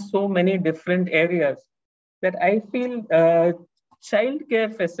 so many different areas, that I feel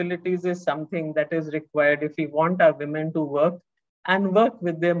childcare facilities is something that is required if we want our women to work and work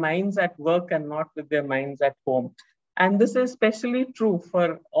with their minds at work and not with their minds at home. And this is especially true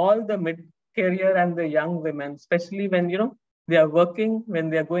for all the mid-career and the young women, especially when, they are working,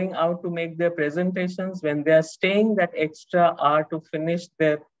 when they're going out to make their presentations, when they are staying that extra hour to finish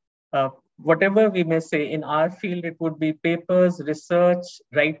their, whatever we may say, in our field, it would be papers, research,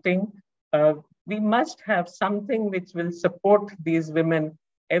 writing. We must have something which will support these women.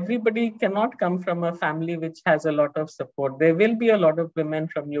 Everybody cannot come from a family which has a lot of support. There will be a lot of women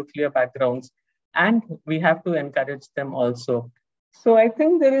from nuclear backgrounds, and we have to encourage them also. So I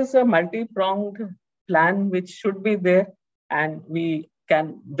think there is a multi-pronged plan which should be there, and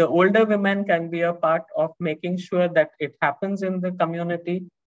the older women can be a part of making sure that it happens in the community.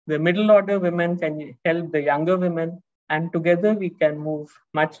 The middle order women can help the younger women, and together we can move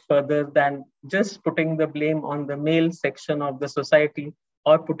much further than just putting the blame on the male section of the society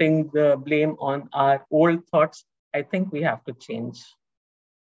or putting the blame on our old thoughts. I think we have to change.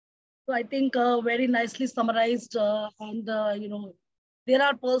 So I think very nicely summarized, and there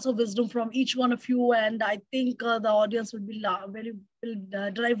are pearls of wisdom from each one of you, and I think the audience will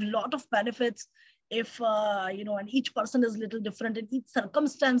derive a lot of benefits if and each person is a little different, and each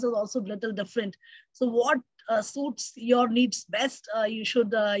circumstance is also a little different. So what suits your needs best, you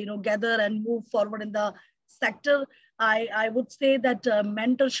should gather and move forward in the sector. I would say that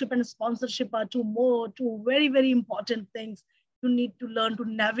mentorship and sponsorship are two very, very important things. You need to learn to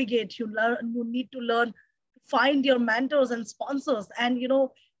navigate. You need to learn to find your mentors and sponsors, and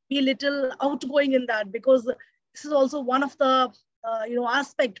be a little outgoing in that, because this is also one of the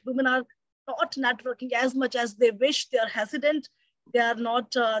aspect. Women are not networking as much as they wish. They are hesitant. They are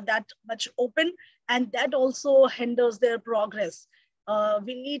not that much open, and that also hinders their progress.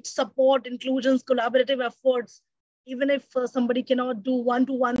 We need support, inclusions, collaborative efforts. Even if somebody cannot do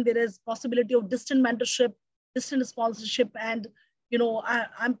one-to-one, there is possibility of distant mentorship, distant sponsorship. And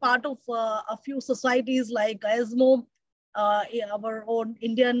I'm part of a few societies like ESMO, our own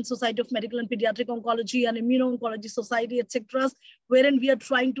Indian Society of Medical and Pediatric Oncology and Immuno-Oncology Society, etc., wherein we are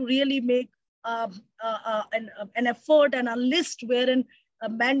trying to really make an effort and a list wherein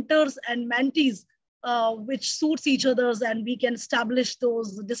mentors and mentees, which suits each other's, and we can establish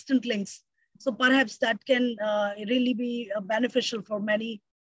those distant links. So perhaps that can really be beneficial for many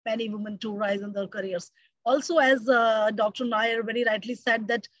women to rise in their careers. Also, as Dr. Nair very rightly said,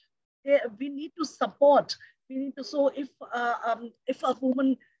 that we need to support. We need to. So if a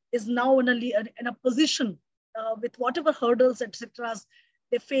woman is now in a position with whatever hurdles, etc.,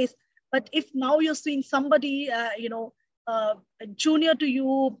 they face, but if now you're seeing somebody, junior to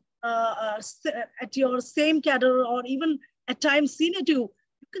you, at your same cadre, or even at times senior to you,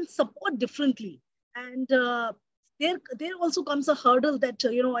 you can support differently. And there also comes a hurdle that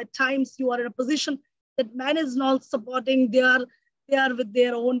at times you are in a position that man is not supporting. They are with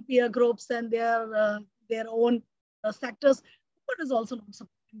their own peer groups and their own sectors, but is also not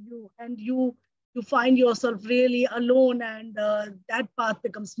supporting you, and you find yourself really alone, and that path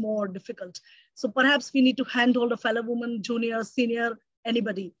becomes more difficult. So perhaps we need to handhold a fellow woman, junior, senior,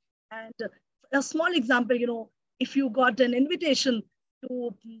 anybody. And a small example, if you got an invitation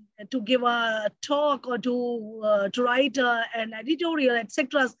to give a talk or to write an editorial,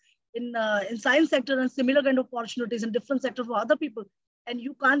 etc., in science sector, and similar kind of opportunities in different sectors for other people, and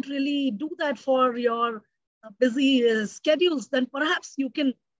you can't really do that for your busy schedules, then perhaps you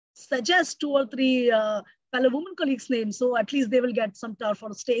can suggest 2 or 3 fellow women colleagues' names, so at least they will get some turf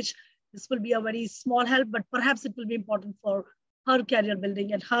on stage. This will be a very small help, but perhaps it will be important for her career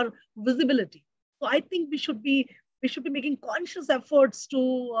building and her visibility. So I think we should be making conscious efforts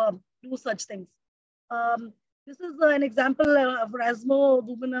to do such things. This is an example of ESMO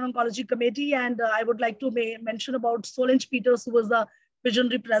Women in Oncology Committee, and I would like to mention about Solange Peters, who was the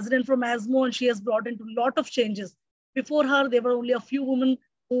visionary president from ESMO, and she has brought into a lot of changes. Before her, there were only a few women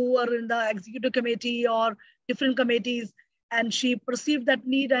who were in the executive committee or different committees, and she perceived that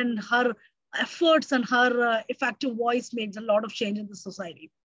need, and her efforts and her effective voice makes a lot of change in the society.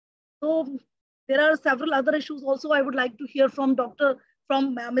 So there are several other issues also I would like to hear from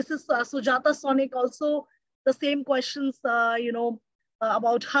Mrs. Sujata Sonic, also the same questions,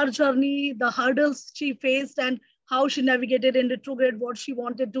 about her journey, the hurdles she faced, and how she navigated in retrograde, what she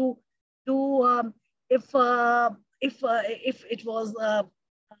wanted to do if it was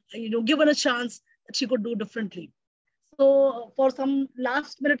given a chance that she could do differently. So for some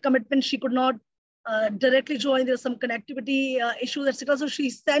last minute commitment, she could not directly join. There's some connectivity issues, etc. So she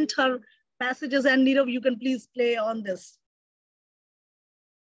sent her messages, and Nirav, you can please play on this.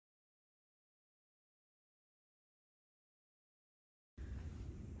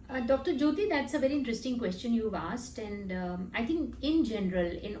 Dr. Jyoti, that's a very interesting question you've asked. And I think in general,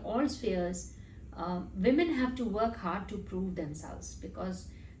 in all spheres, women have to work hard to prove themselves, because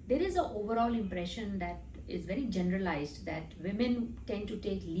there is an overall impression that is very generalized that women tend to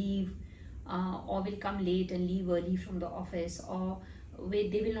take leave or will come late and leave early from the office, or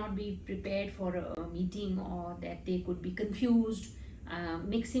they will not be prepared for a meeting, or that they could be confused,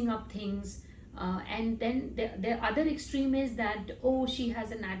 mixing up things. And then the other extreme is that, oh, she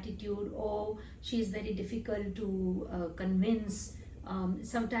has an attitude, oh, she is very difficult to convince.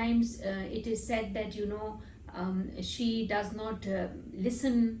 Sometimes it is said that, she does not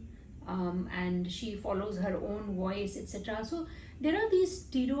listen, and she follows her own voice, etc. So there are these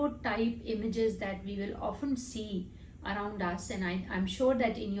stereotype images that we will often see around us, and I'm sure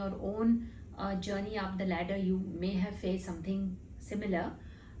that in your own journey up the ladder, you may have faced something similar.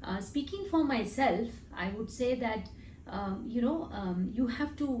 Speaking for myself, I would say that you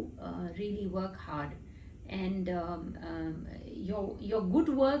have to really work hard, and your good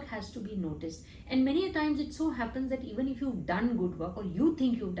work has to be noticed. And many a times it so happens that even if you've done good work, or you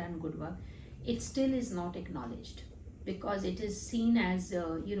think you've done good work, it still is not acknowledged, because it is seen as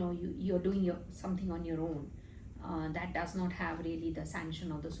you're doing something on your own. That does not have really the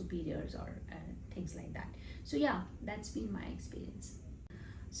sanction of the superiors or things like that. So yeah, that's been my experience.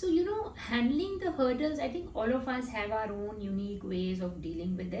 So, handling the hurdles, I think all of us have our own unique ways of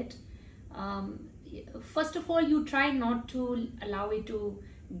dealing with it. First of all, you try not to allow it to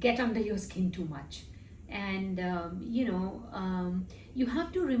get under your skin too much. And, you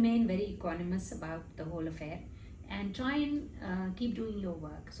have to remain very equanimous about the whole affair and try and keep doing your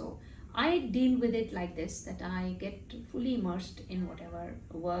work. So I deal with it like this, that I get fully immersed in whatever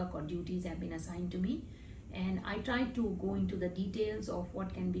work or duties have been assigned to me. And I try to go into the details of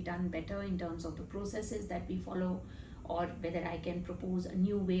what can be done better in terms of the processes that we follow, or whether I can propose a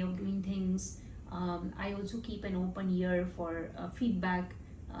new way of doing things. I also keep an open ear for feedback,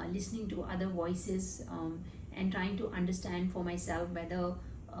 listening to other voices, and trying to understand for myself whether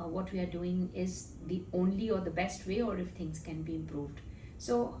what we are doing is the only or the best way, or if things can be improved.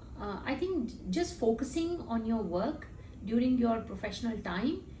 So I think just focusing on your work during your professional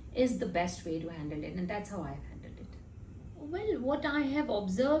time is the best way to handle it, and that's how I've handled it. Well, what I have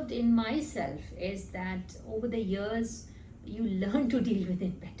observed in myself is that over the years, you learn to deal with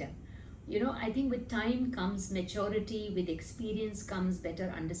it better. I think with time comes maturity, with experience comes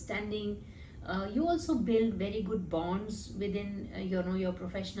better understanding. You also build very good bonds within your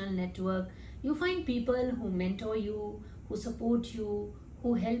professional network. You find people who mentor you, who support you,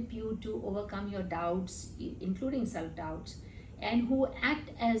 who help you to overcome your doubts, including self-doubts, and who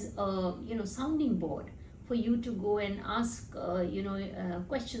act as a sounding board for you to go and ask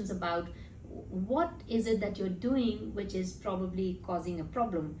questions about what is it that you're doing which is probably causing a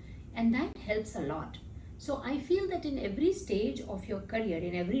problem, and that helps a lot. So I feel that in every stage of your career,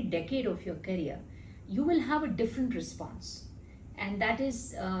 in every decade of your career, you will have a different response. And that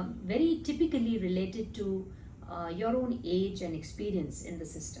is very typically related to your own age and experience in the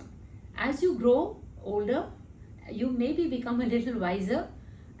system. As you grow older, you maybe become a little wiser,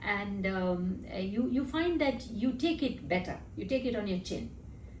 and you find that you take it better. You take it on your chin.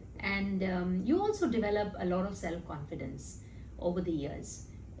 And you also develop a lot of self-confidence over the years.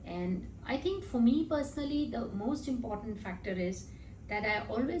 And I think for me personally, the most important factor is that I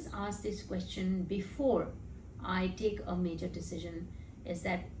always ask this question before I take a major decision, is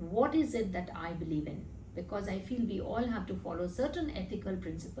that what is it that I believe in? Because I feel we all have to follow certain ethical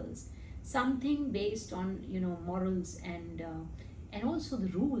principles, something based on morals and also the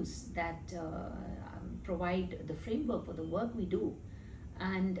rules that provide the framework for the work we do.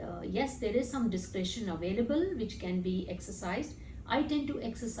 And yes, there is some discretion available which can be exercised. I tend to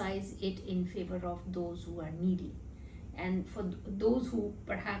exercise it in favor of those who are needy, and for those who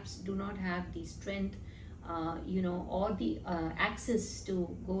perhaps do not have the strength, or the access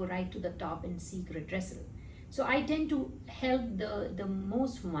to go right to the top and seek redressal. So I tend to help the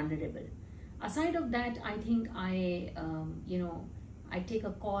most vulnerable. Aside of that, I think I take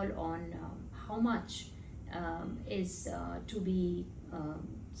a call on how much is to be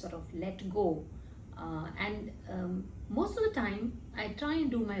sort of let go. And most of the time, I try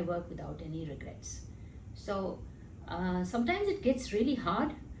and do my work without any regrets. So sometimes it gets really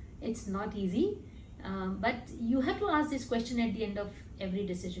hard. It's not easy. But you have to ask this question at the end of every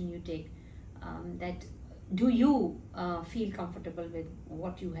decision you take, that do you feel comfortable with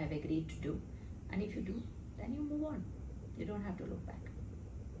what you have agreed to do? And if you do, then you move on. You don't have to look back.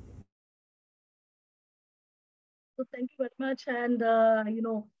 So thank you very much. And,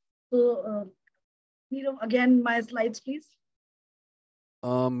 again, my slides, please.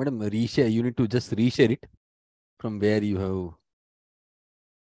 Madam, reshare. You need to just reshare it from where you have.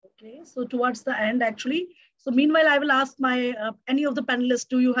 Okay, so towards the end, actually. So meanwhile, I will ask my any of the panelists,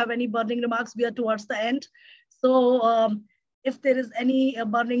 do you have any burning remarks? We are towards the end. So if there is any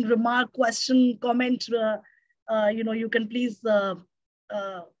burning remark, question, comment, you can please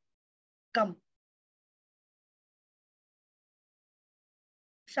come.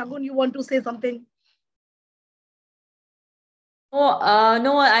 Shagun, you want to say something?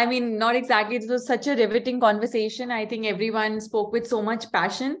 No, I mean, not exactly. It was such a riveting conversation. I think everyone spoke with so much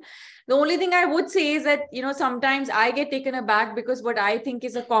passion. The only thing I would say is that, sometimes I get taken aback because what I think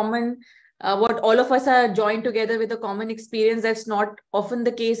is a common, what all of us are joined together with a common experience, that's not often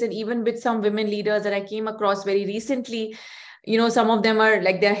the case. And even with some women leaders that I came across very recently, some of them are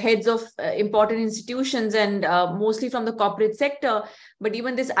like they're heads of important institutions and mostly from the corporate sector. But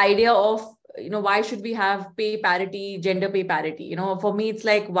even this idea of, why should we have pay parity, gender pay parity? For me, it's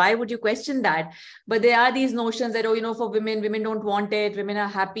like, why would you question that? But there are these notions that, for women don't want it. Women are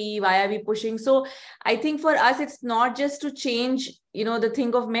happy. Why are we pushing? So I think for us, it's not just to change, the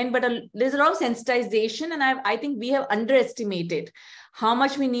thing of men, but there's a lot of sensitization. And I think we have underestimated how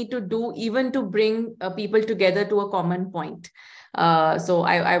much we need to do even to bring people together to a common point. So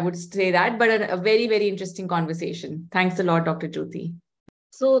I would say that, but a very, very interesting conversation. Thanks a lot, Dr. Jyoti.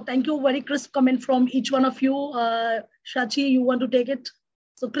 So thank you. Very crisp comment from each one of you. Shachi, you want to take it?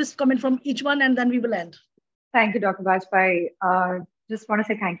 So crisp comment from each one, and then we will end. Thank you, Dr. Bajpai. Just want to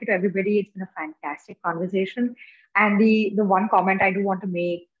say thank you to everybody. It's been a fantastic conversation. And the one comment I do want to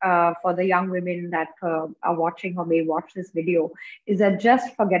make for the young women that are watching or may watch this video is that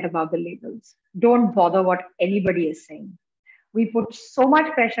just forget about the labels. Don't bother what anybody is saying. We put so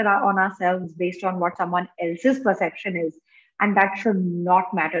much pressure on ourselves based on what someone else's perception is. And that should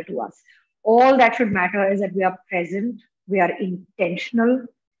not matter to us. All that should matter is that we are present, we are intentional,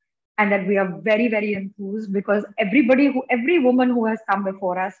 and that we are very, very enthused, because every woman who has come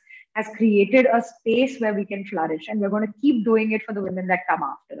before us has created a space where we can flourish. And we're going to keep doing it for the women that come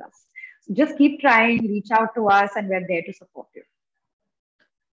after us. So just keep trying, reach out to us, and we're there to support you.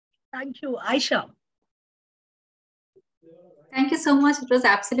 Thank you. Aisha. Thank you so much. It was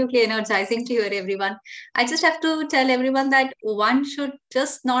absolutely energizing to hear everyone. I just have to tell everyone that one should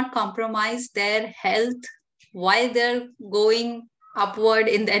just not compromise their health while they're going upward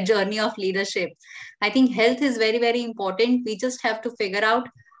in their journey of leadership. I think health is very, very important. We just have to figure out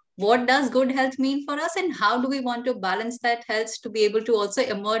what does good health mean for us and how do we want to balance that health to be able to also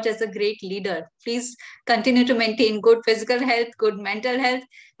emerge as a great leader. Please continue to maintain good physical health, good mental health.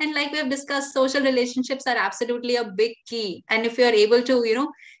 And like we have discussed, social relationships are absolutely a big key. And if you're able to,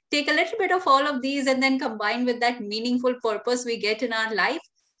 take a little bit of all of these and then combine with that meaningful purpose we get in our life,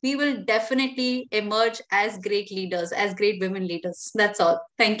 we will definitely emerge as great leaders, as great women leaders. That's all.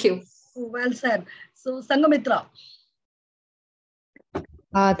 Thank you. Well said. So, Sanghamitra.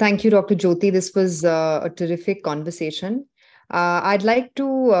 Thank you, Dr. Jyoti. This was a terrific conversation. I'd like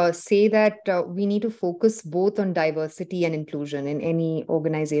to say that we need to focus both on diversity and inclusion in any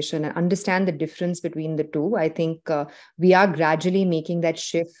organization and understand the difference between the two. I think we are gradually making that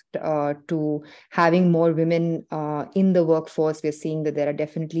shift to having more women in the workforce. We're seeing that there are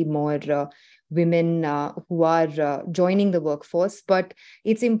definitely more women who are joining the workforce. But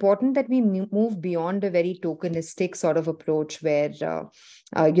it's important that we move beyond a very tokenistic sort of approach where,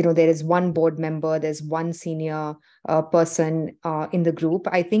 there is one board member, there's one senior person in the group.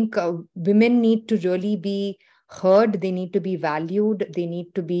 I think women need to really be heard, they need to be valued, they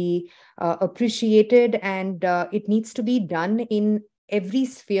need to be appreciated, and it needs to be done in every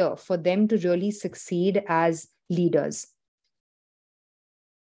sphere for them to really succeed as leaders.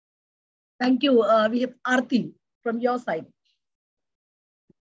 Thank you. We have Aarti from your side.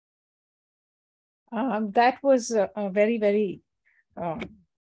 That was a very, very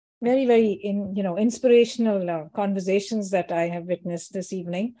inspirational conversations that I have witnessed this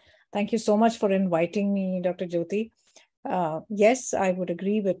evening. Thank you so much for inviting me, Dr. Jyoti. Yes, I would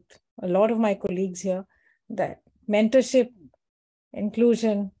agree with a lot of my colleagues here that mentorship,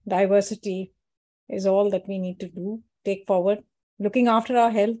 inclusion, diversity is all that we need to do, take forward, looking after our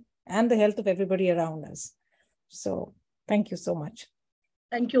health and the health of everybody around us. So thank you so much.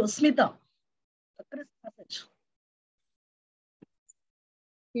 Thank you. Smita.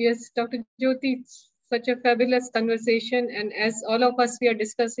 Yes, Dr. Jyoti, it's such a fabulous conversation. And as all of us we are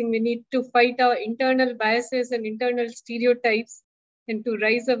discussing, we need to fight our internal biases and internal stereotypes and to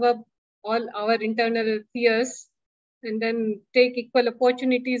rise above all our internal fears and then take equal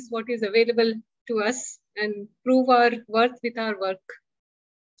opportunities, what is available to us, and prove our worth with our work.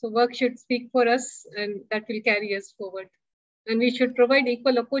 So work should speak for us and that will carry us forward. And we should provide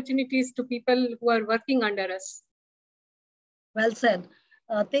equal opportunities to people who are working under us. Well said.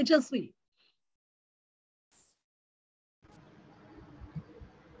 Tejaswi.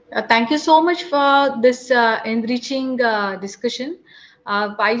 Thank you so much for this enriching discussion.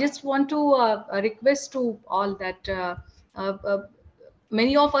 I just want to request to all that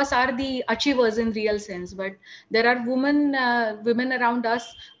many of us are the achievers in real sense, but there are women around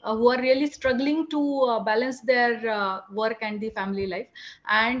us who are really struggling to balance their work and the family life.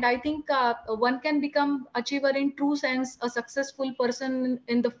 And I think one can become achiever in true sense, a successful person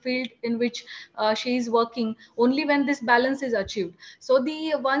in the field in which she is working, only when this balance is achieved. So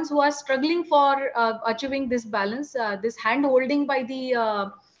the ones who are struggling for achieving this balance, this hand holding by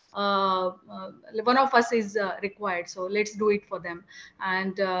the one of us is required. So let's do it for them,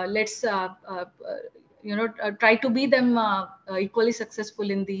 and let's try to be them equally successful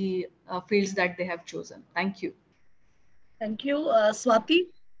in the fields that they have chosen. Thank you. Thank you. Swati.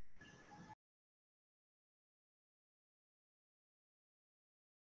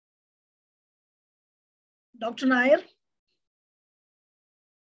 Dr. Nair.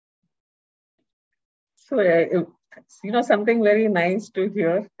 So something very nice to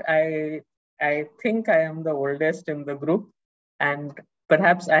hear. I think I am the oldest in the group, and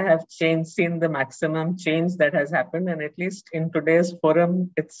perhaps I have seen the maximum change that has happened. And at least in today's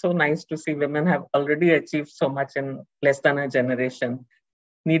forum, it's so nice to see women have already achieved so much in less than a generation.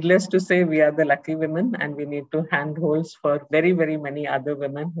 Needless to say, we are the lucky women, and we need to handholds for very, very many other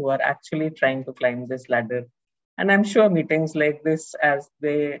women who are actually trying to climb this ladder. And I'm sure meetings like this, as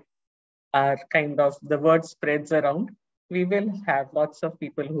they are kind of, the word spreads around, we will have lots of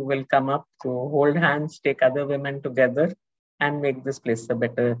people who will come up to hold hands, take other women together, and make this place a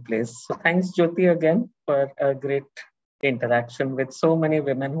better place. So thanks, Jyoti, again for a great interaction with so many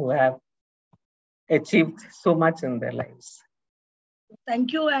women who have achieved so much in their lives.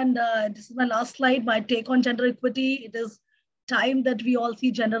 Thank you. And this is my last slide, my take on gender equity. It is time that we all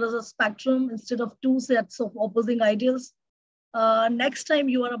see gender as a spectrum instead of two sets of opposing ideals. Next time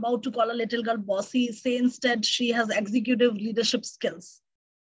you are about to call a little girl bossy, say instead she has executive leadership skills.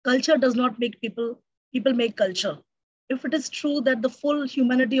 Culture does not make people, people make culture. If it is true that the full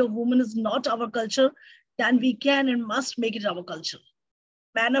humanity of women is not our culture, then we can and must make it our culture.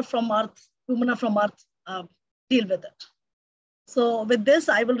 Men are from earth, women are from earth, deal with it. So with this,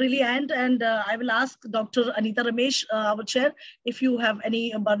 I will really end, and I will ask Dr. Anita Ramesh, our chair, if you have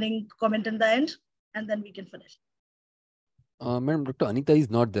any burning comment in the end, and then we can finish. Madam, Dr. Anita is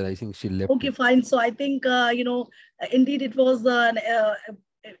not there. I think she left. Okay, fine. So I think, indeed it was,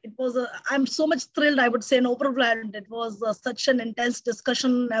 I'm so much thrilled, I would say, and overwhelmed. It was such an intense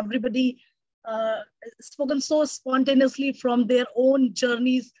discussion. Everybody spoken so spontaneously from their own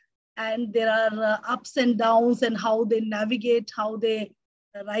journeys, and there are ups and downs and how they navigate, how they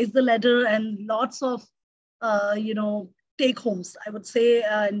rise the ladder, and lots of, take homes, I would say.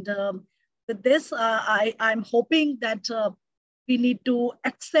 And with this, I'm hoping that we need to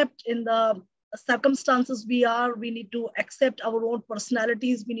accept in the circumstances we need to accept our own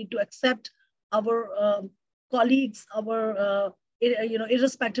personalities. We need to accept our colleagues, our,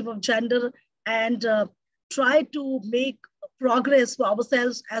 irrespective of gender, and try to make progress for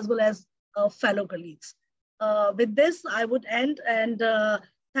ourselves as well as fellow colleagues. With this, I would end, and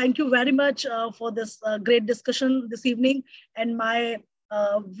thank you very much for this great discussion this evening, and my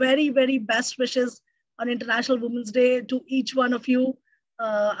very, very best wishes on International Women's Day to each one of you.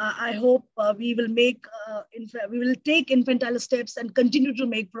 I hope we will take infantile steps and continue to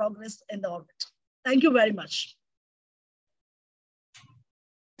make progress in the orbit. Thank you very much.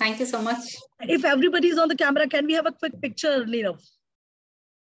 Thank you so much. If everybody is on the camera, can we have a quick picture, Nirav?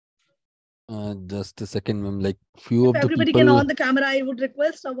 Just a second, ma'am. Like few of the people. Everybody can on the camera, I would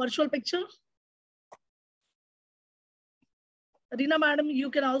request a virtual picture. Reena madam,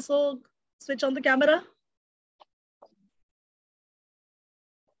 you can also switch on the camera.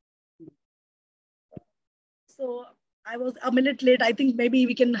 So I was a minute late. I think maybe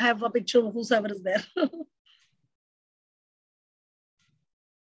we can have a picture of whosoever is there.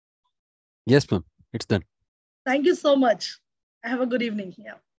 Yes, ma'am. It's done. Thank you so much. Have a good evening.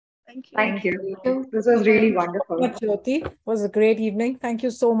 Yeah. Thank you. Thank you. This was really wonderful. Jyoti, it was a great evening. Thank you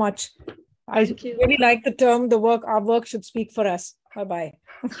so much. I really like the term, our work should speak for us. Bye-bye.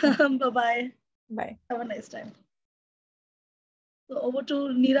 Bye-bye. Bye. Have a nice time. So over to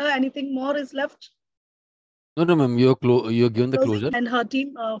Neera. Anything more is left? No, ma'am. You're given the closure. And her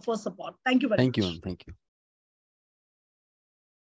team for support. Thank you very much. Thank you, ma'am. Thank you.